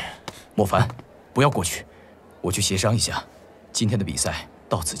莫凡，不要过去，我去协商一下。今天的比赛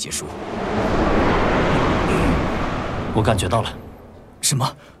到此结束。我感觉到了。什么？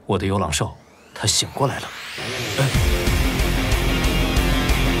我的幽狼兽，它醒过来了。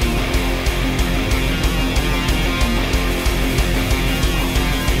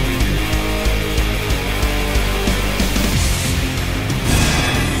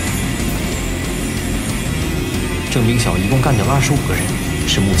郑兵小一共干掉了25个人，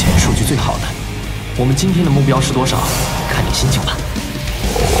是目前数据最好的。我们今天的目标是多少？看你心情吧。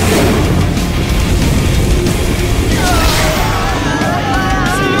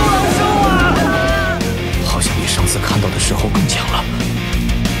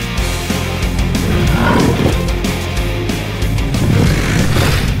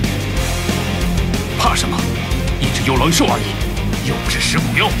幽狼兽而已，又不是食骨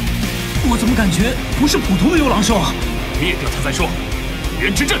妖。我怎么感觉不是普通的幽狼兽啊？灭掉它再说。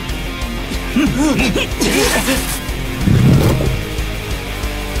原之阵。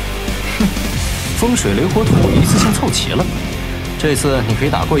风水雷火土一次性凑齐了，这次你可以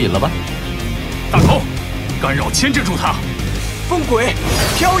打过瘾了吧？大头，干扰牵制住他。风鬼，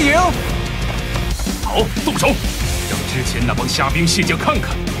飘影。好，动手，让之前那帮虾兵蟹将看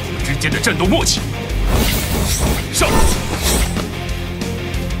看我们之间的战斗默契。上，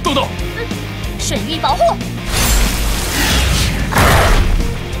豆豆，水域保护。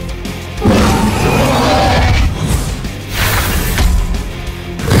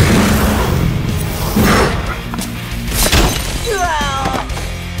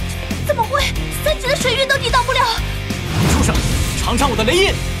怎么会？3级的水域都抵挡不了！畜生，尝尝我的雷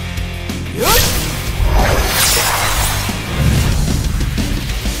印！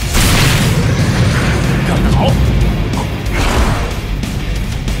干得好！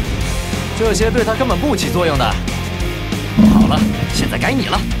这些对他根本不起作用的。好了，现在该你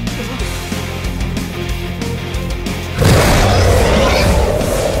了。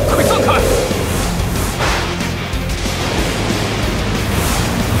快散开！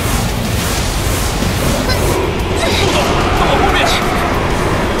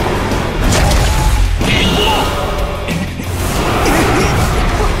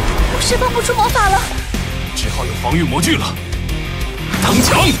释放不出魔法了，只好用防御魔具了。腾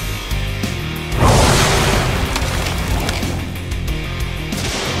墙！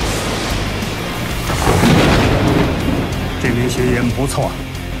这名学员不错，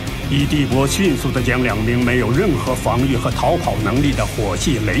伊蒂博迅速地将2名没有任何防御和逃跑能力的火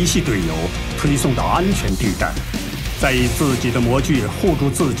系、雷系队友推送到安全地带，再以自己的魔具护住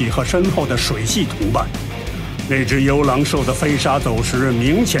自己和身后的水系同伴。那只幽狼兽的飞沙走石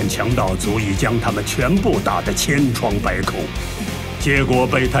明显强到足以将他们全部打得千疮百孔，结果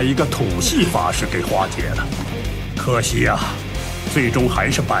被他一个土系法师给化解了。可惜啊，最终还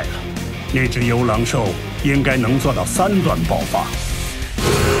是败了。那只幽狼兽应该能做到3段爆发。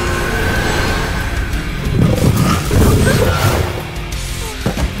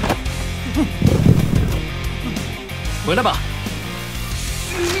回来吧。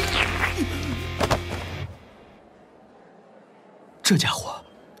这家伙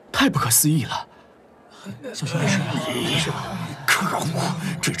太不可思议了！小心点！可恶，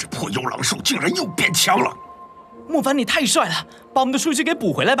这只破幽狼兽竟然又变强了！莫凡，你太帅了，把我们的数据给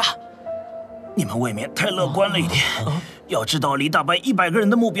补回来吧！你们未免太乐观了一点，要知道离大败100个人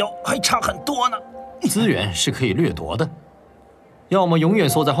的目标还差很多呢。资源是可以掠夺的，要么永远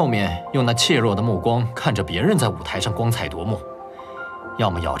缩在后面，用那怯弱的目光看着别人在舞台上光彩夺目，要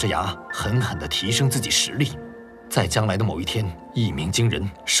么咬着牙狠狠地提升自己实力。在将来的某一天，一鸣惊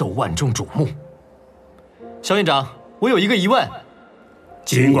人，受万众瞩目。肖院长，我有一个疑问，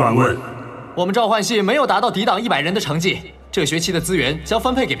尽管问。我们召唤系没有达到抵挡100人的成绩，这学期的资源将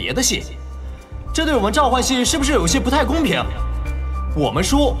分配给别的系，这对我们召唤系是不是有些不太公平？我们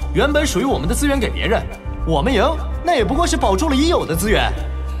输，原本属于我们的资源给别人，我们赢，那也不过是保住了已有的资源。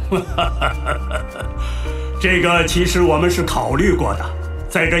这个其实我们是考虑过的。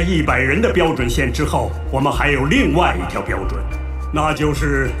在这100人的标准线之后，我们还有另外一条标准，那就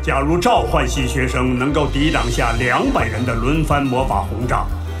是假如召唤系学生能够抵挡下200人的轮番魔法轰炸，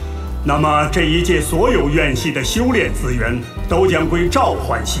那么这一届所有院系的修炼资源都将归召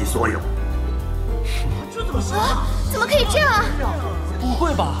唤系所有。这怎么行啊？怎么可以这样啊？不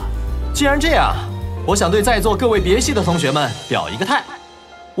会吧？既然这样，我想对在座各位别系的同学们表一个态，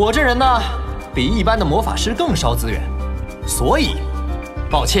我这人呢，比一般的魔法师更烧资源，所以。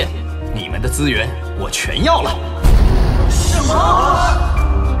抱歉，你们的资源我全要了。什么？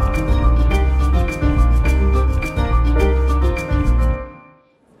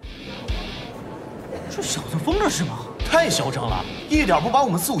这小子疯了是吗？太嚣张了，一点不把我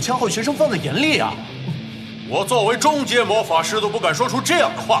们4、5枪后学生放在眼里啊！我作为中阶魔法师都不敢说出这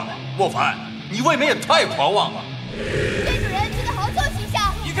样的话来。莫凡，你未免也太狂妄了。这种人记得好好教训一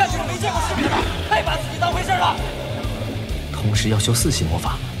下。一看就是没见过世面的，太把自己当回事了。同时要修4系魔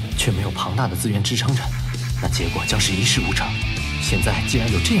法，却没有庞大的资源支撑着，那结果将是一事无成。现在既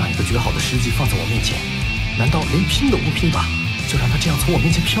然有这样一个绝好的时机放在我面前，难道连拼都不拼吧？就让他这样从我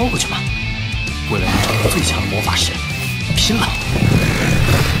面前飘过去吗？为了能成为最强的魔法师，拼了！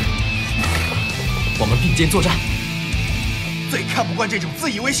我们并肩作战。最看不惯这种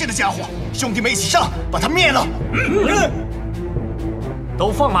自以为是的家伙，兄弟们一起上，把他灭了！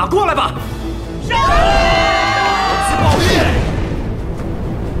都放马过来吧！上！暴虐，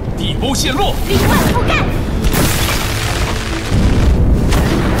地沟陷落，灵幻覆盖。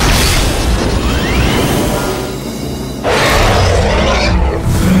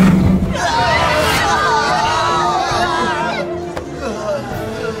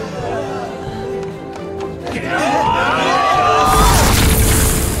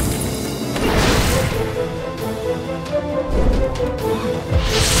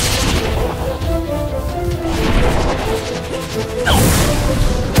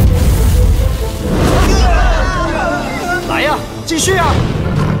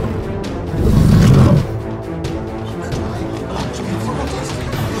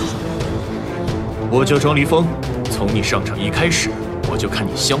我叫张离峰，从你上场一开始，我就看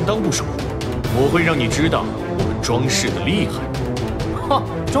你相当不爽。我会让你知道我们庄氏的厉害。哼，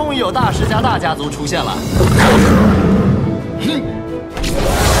终于有大师家大家族出现了。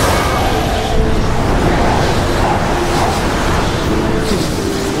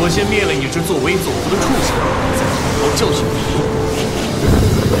我先灭了你这作威作福的畜生，再好好教训你。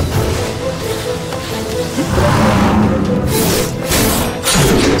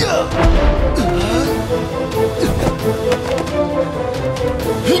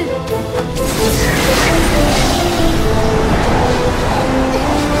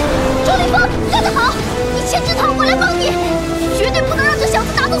周立峰，干得好！你千只桃，我来帮你，绝对不能让这小子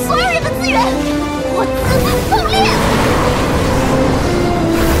拿走所有人的资源。我自奉烈。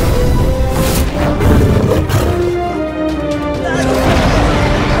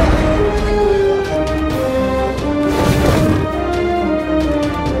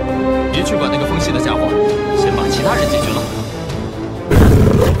别去管那个风系的家伙，先把其他人解决了。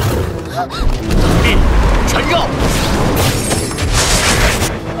缠绕，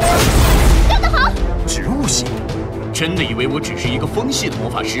干得好！植物系，真的以为我只是一个风系的魔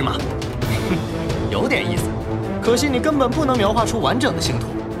法师吗？哼，有点意思。可惜你根本不能描画出完整的星图，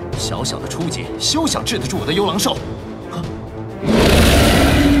小小的初级，休想治得住我的幽狼兽。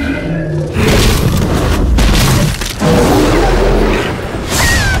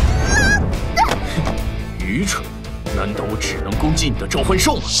愚蠢！难道我只能攻击你的召唤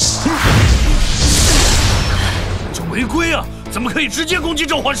兽吗？这违规啊！怎么可以直接攻击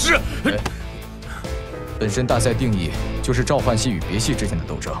召唤师？本身大赛定义就是召唤系与别系之间的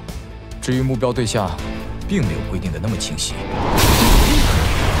斗争，至于目标对象，并没有规定的那么清晰。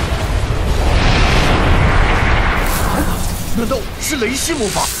难道是雷系魔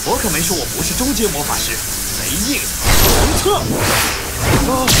法？我可没说我不是中阶魔法师，雷印重测。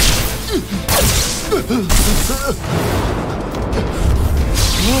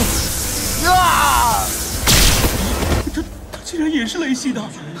他竟然也是雷系的！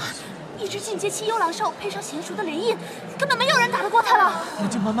一只进阶期幽狼兽配上娴熟的雷印，根本没有人打得过他了。那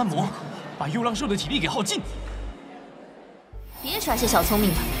就慢慢磨，把幽狼兽的体力给耗尽。别耍些小聪明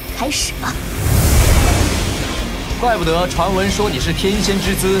了，开始吧。怪不得传闻说你是天仙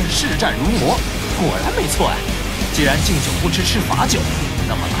之姿，视战如魔，果然没错啊！既然敬酒不吃吃罚酒，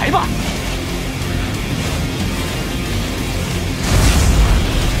那么来吧。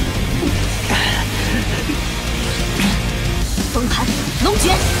风盘龙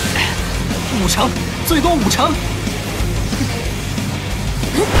卷，5成，最多5成。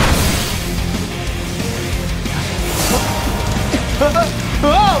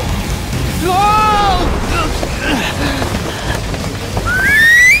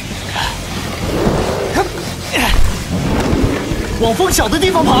往风小的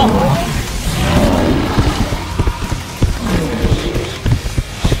地方跑。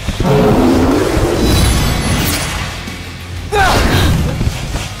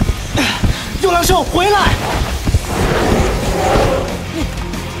幽狼兽回来！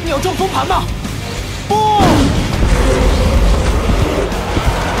你要撞风盘吗？不！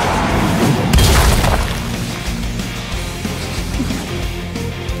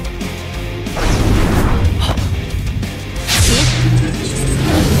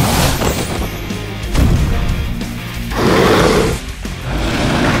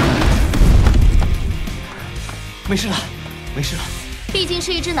没事了，没事了。毕竟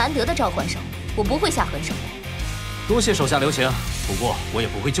是一只难得的召唤兽，我不会下狠手。多谢手下留情，不过我也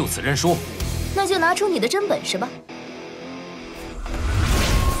不会就此认输。那就拿出你的真本事吧。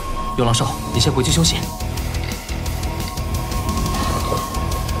幽狼兽，你先回去休息。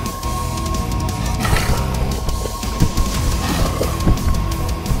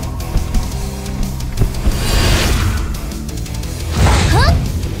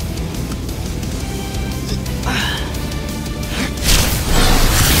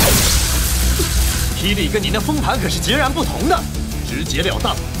霹雳跟你那风盘可是截然不同的，直截了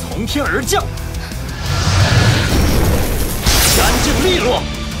当，从天而降，干净利落。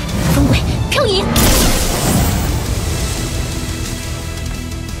风尾飘影，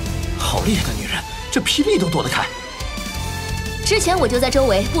好厉害的女人，这霹雳都躲得开。之前我就在周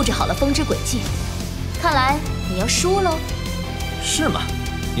围布置好了风之轨迹，看来你要输喽。是吗？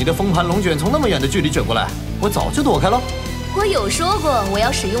你的风盘龙卷从那么远的距离卷过来，我早就躲开了。我有说过我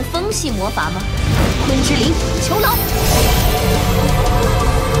要使用风系魔法吗？昆之灵，囚牢。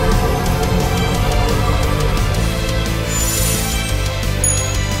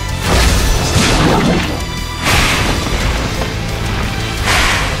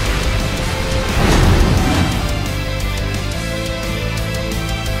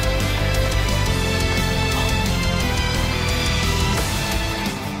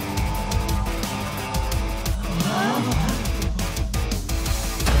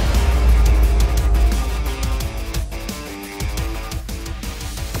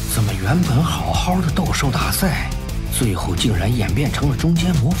原本好好的斗兽大赛，最后竟然演变成了中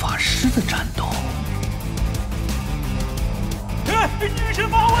间魔法师的战斗。女神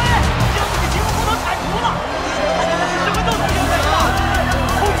发威，将这个节目不能铲除了！什么都是女神了，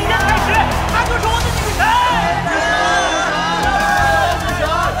从今天开始，她就是我的女神！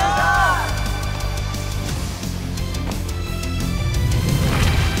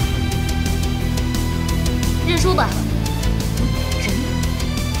认输吧。人呢？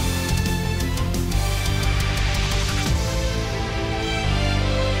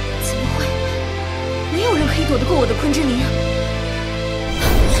怎么会？没有人可以躲得过我的昆之灵啊！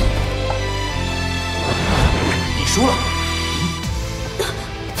你输了。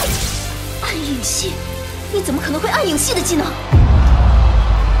暗影系？你怎么可能会暗影系的技能？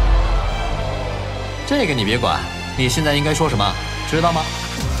这个你别管，你现在应该说什么，知道吗？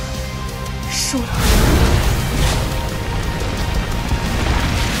输了。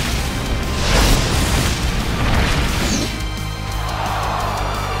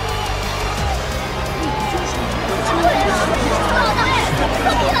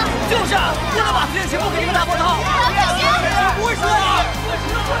就是为了把资源全部给这个大波涛，不会输的。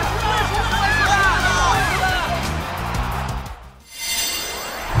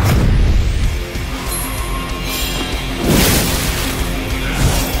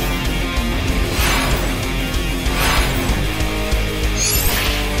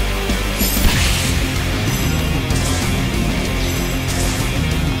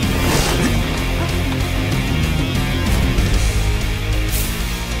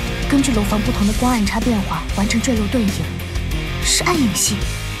根据楼房不同的光暗差变化完成坠落对应，是暗影系。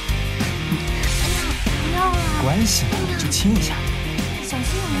不要啊！关系嘛，就亲一下。小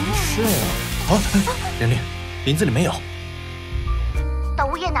心有人是啊。啊，玲玲，林子里没有。到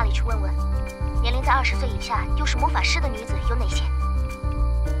物业那里去问问，年龄在20岁以下又是魔法师的女子有哪些？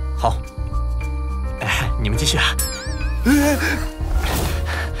好。哎，你们继续啊。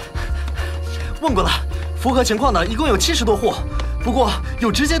问过了，符合情况的一共有70多户。不过，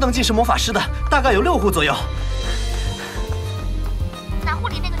有直接登记是魔法师的，大概有6户左右。哪户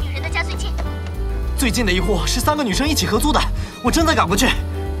离那个女人的家最近？最近的一户是3个女生一起合租的，我正在赶过去。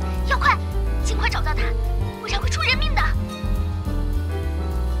要快，尽快找到她，不然会出人命的。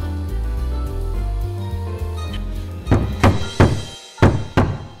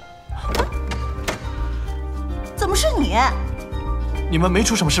怎么是你？你们没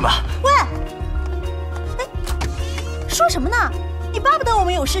出什么事吧？喂，哎，说什么呢？你巴不得我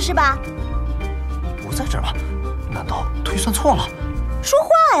们有事是吧？不在这儿吗？难道推算错了？说话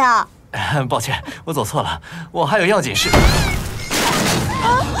呀！抱歉，我走错了，我还有要紧事。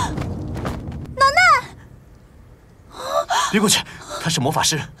啊，楠楠！别过去，他是魔法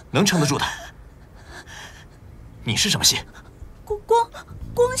师，能撑得住的。你是什么系？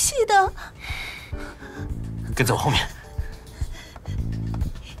光系的。跟在我后面。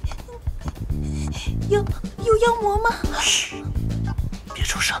有妖魔吗？嘘，别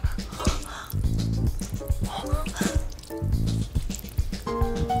出声。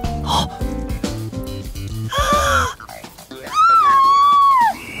好。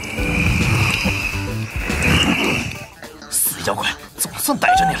死妖怪，总算逮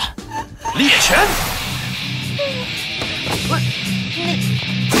着你了！猎拳！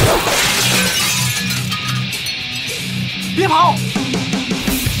别跑！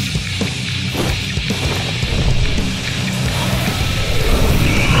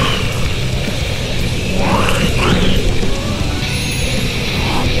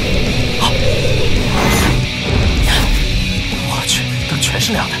我去，灯全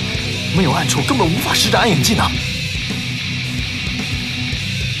是亮的，没有暗处根本无法施展暗影技能。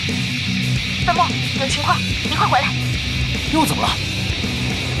范墨，有情况，你快回来！又怎么了？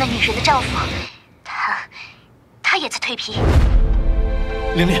那女人的丈夫，他也在蜕皮。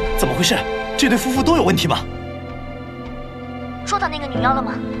玲玲，怎么回事？这对夫妇都有问题吗？捉到那个女妖了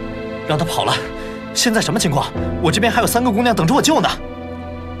吗？让她跑了。现在什么情况？我这边还有3个姑娘等着我救呢。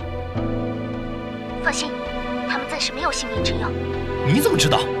放心，她们暂时没有性命之忧。你怎么知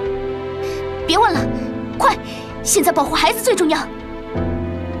道？别问了，快！现在保护孩子最重要。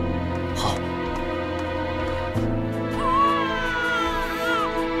好。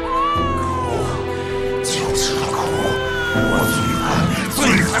哭，就是哭，我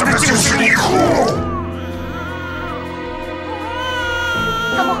最烦的就是你哭。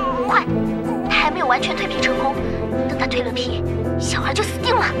范墨，快！他还没有完全蜕皮成功，等他蜕了皮，小孩就死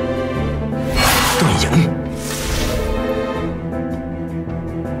定了。盾影。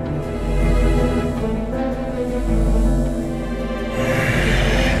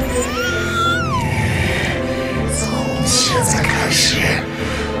从现在开始，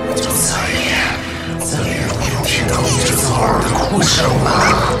我就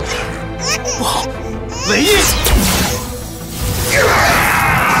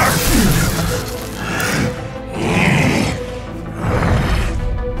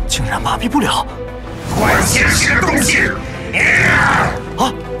避不了。关键是个东西！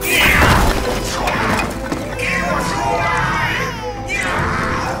啊！给我出来！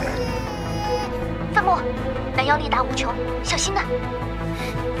范莫，蓝妖力大无穷，小心呐！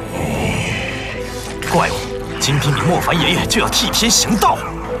怪物，今天你莫凡爷爷就要替天行道！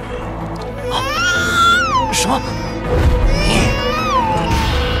啊！什么？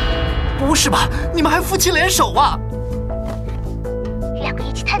不是吧？你们还夫妻联手啊？2个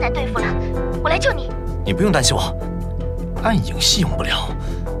一起太难对付了，我来救你。你不用担心我，暗影系用不了。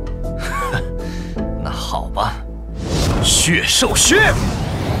那好吧，血兽靴。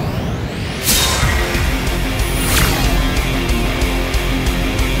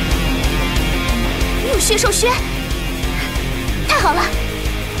你有血兽靴？太好了，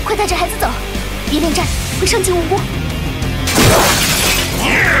快带着孩子走，别恋战会伤及无辜。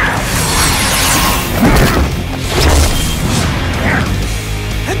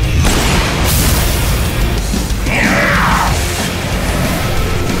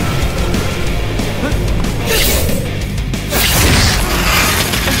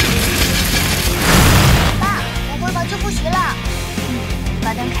爸，我会把这不学了。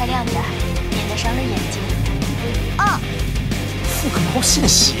把灯开亮点，免得伤了眼睛。啊！附个毛线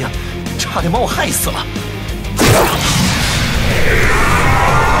习呀，差点把我害死了。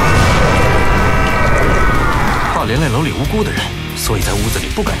怕连累楼里无辜的人，所以在屋子里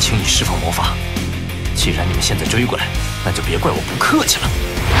不敢轻易释放魔法。既然你们现在追过来，那就别怪我不客气了。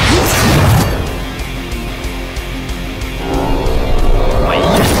眉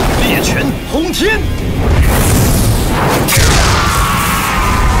眼猎拳轰天！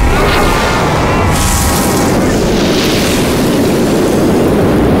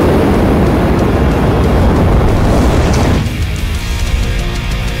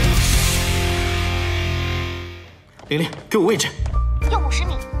玲玲，给我位置。右50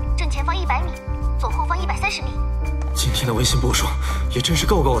米，正前方100米，左后方130米。今天的微信步数也真是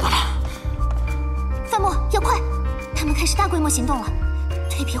够的了。范莫，要快！他们开始大规模行动了，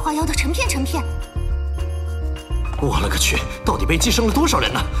蜕皮化妖的成片。我勒个去！到底被寄生了多少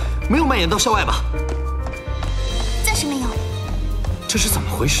人呢？没有蔓延到校外吧？暂时没有。这是怎么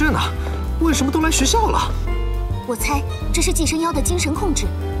回事呢？为什么都来学校了？我猜这是寄生妖的精神控制，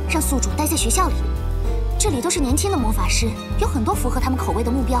让宿主待在学校里。这里都是年轻的魔法师，有很多符合他们口味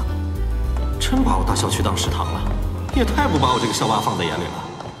的目标。真把我大校区当食堂了，也太不把我这个校霸放在眼里了。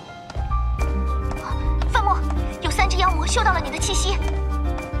范莫，有3只妖魔嗅到了你的气息。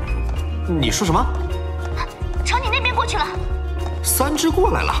你说什么？朝你那边过去了。3只过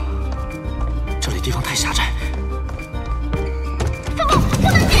来了，这里地方太狭窄。范莫，不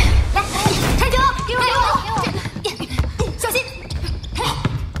能！来，柴九，给我！小心！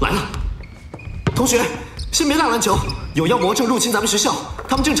来了，同学。先别打篮球，有妖魔正入侵咱们学校，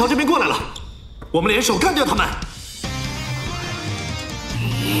他们正朝这边过来了，我们联手干掉他们。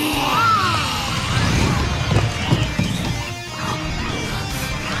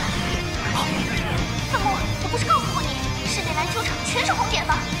范莫，我不是告诉过你，室内篮球场全是红点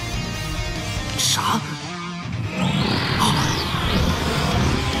吗？啥？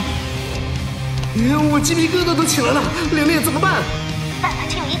我鸡皮疙瘩都起来了，玲玲怎么办？办法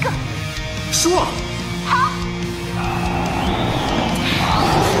只有一个。说。好。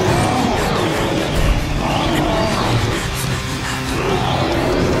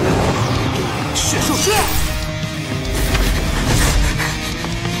血兽靴。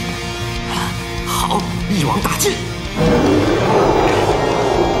好，一网打尽。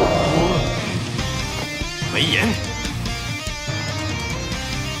眉眼。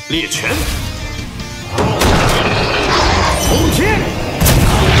猎拳。轰天。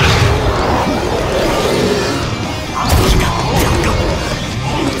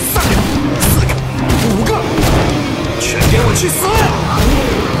全给我去死！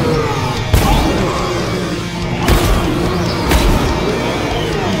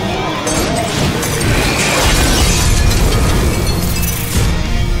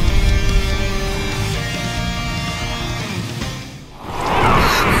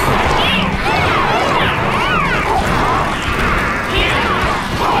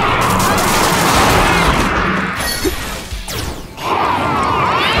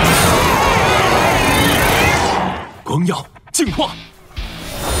光耀净化。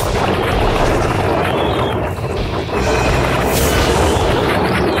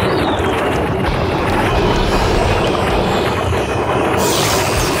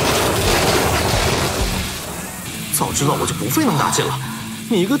早知道我就不费那么大劲了，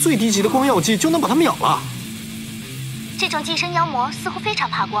你一个最低级的光耀技就能把他秒了。这种寄生妖魔似乎非常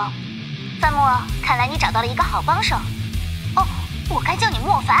怕光。范莫，看来你找到了一个好帮手。哦，我该叫你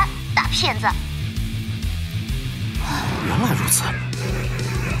莫凡。大骗子！原来如此。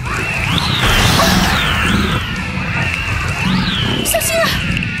小心啊！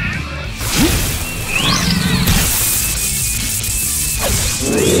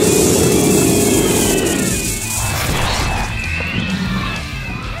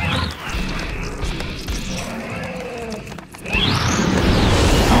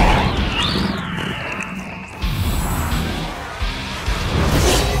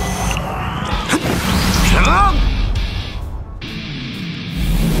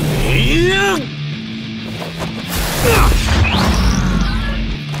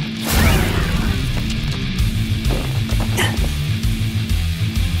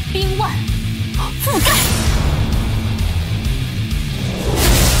冰腕覆盖。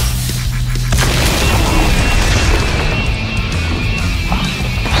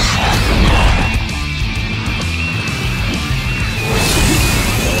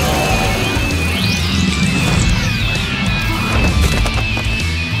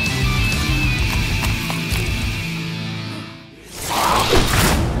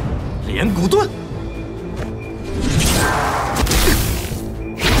连骨盾。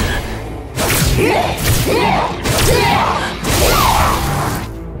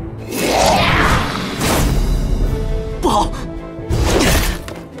不好！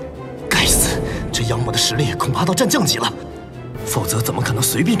该死，这妖魔的实力恐怕到战将级了，否则怎么可能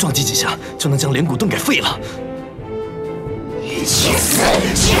随便撞击几下就能将连骨盾给废了？去死！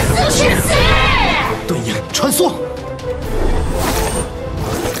去死！去死！盾影穿梭。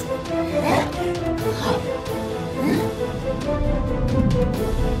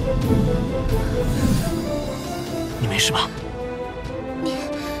你没事吧？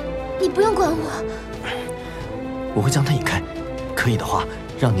你不用管我。我会将它引开，可以的话，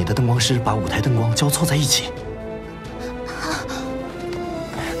让你的灯光师把舞台灯光交错在一起。好。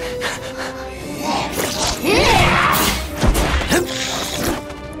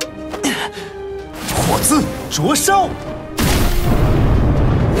火姿灼烧。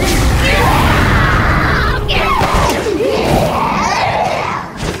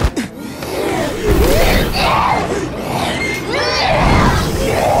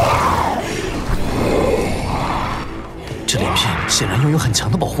这连片显然拥有很强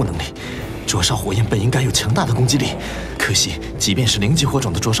的保护能力，灼烧火焰本应该有强大的攻击力，可惜即便是0级火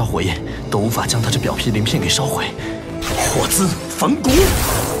种的灼烧火焰，都无法将它这表皮鳞片给烧毁。火姿缝骨，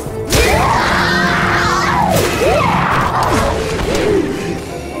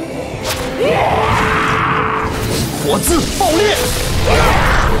火姿爆裂。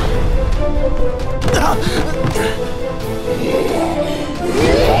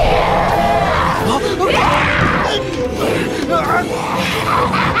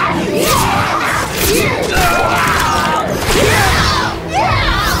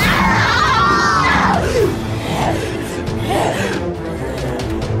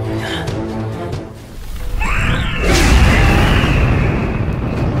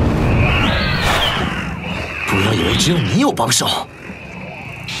不要以为只有你有帮手。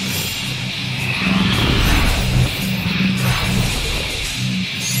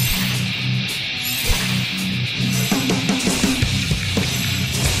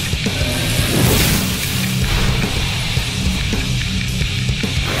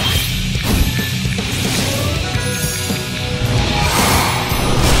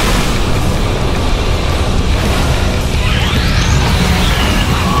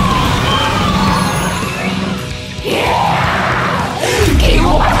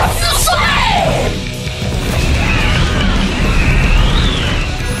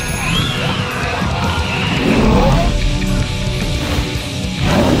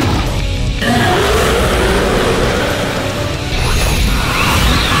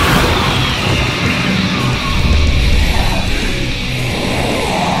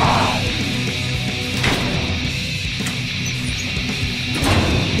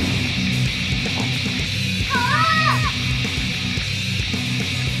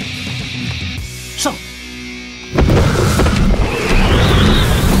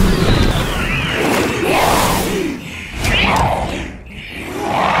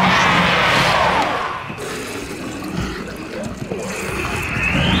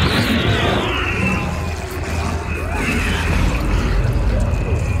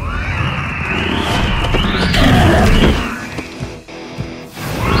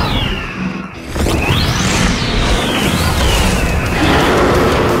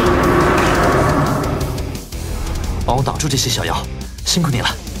帮我挡住这些小妖，辛苦你了。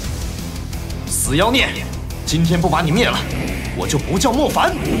死妖孽，今天不把你灭了，我就不叫莫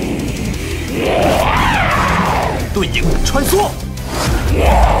凡。盾影穿梭。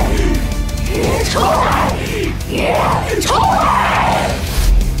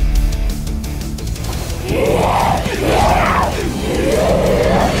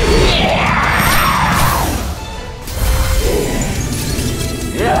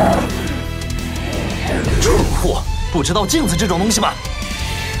蠢货，不知道镜子这种东西吗？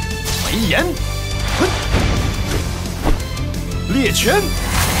眉眼，猎拳，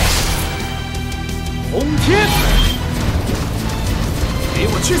轰天，给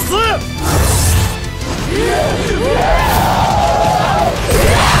我去死！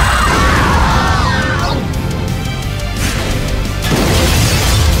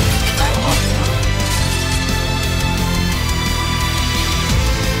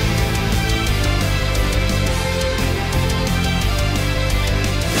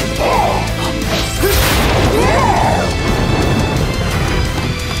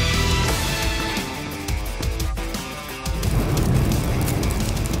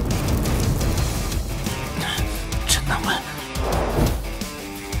真难闻。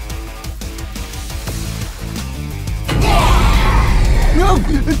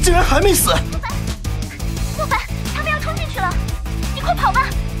竟然还没死！莫凡，他们要冲进去了，你快跑吧，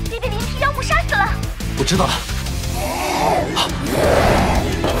别被连体妖魔杀死了。我知道了。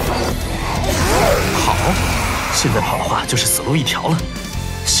好，现在跑的话就是死路一条了。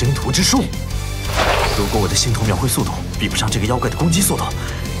星图之术，如果我的星图描绘速度比不上这个妖怪的攻击速度，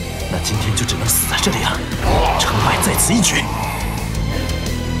那今天就只能死在这里了。成败在此一举。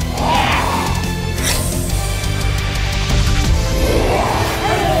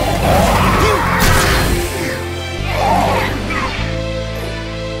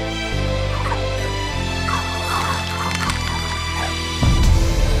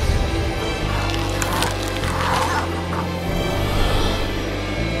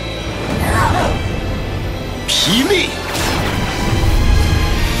霹雳！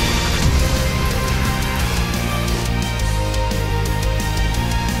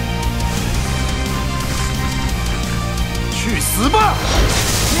去死吧！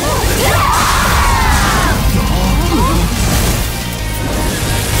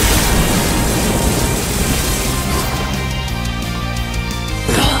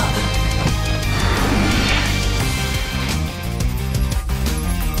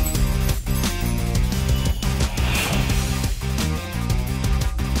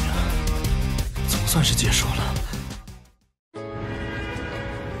算是结束了。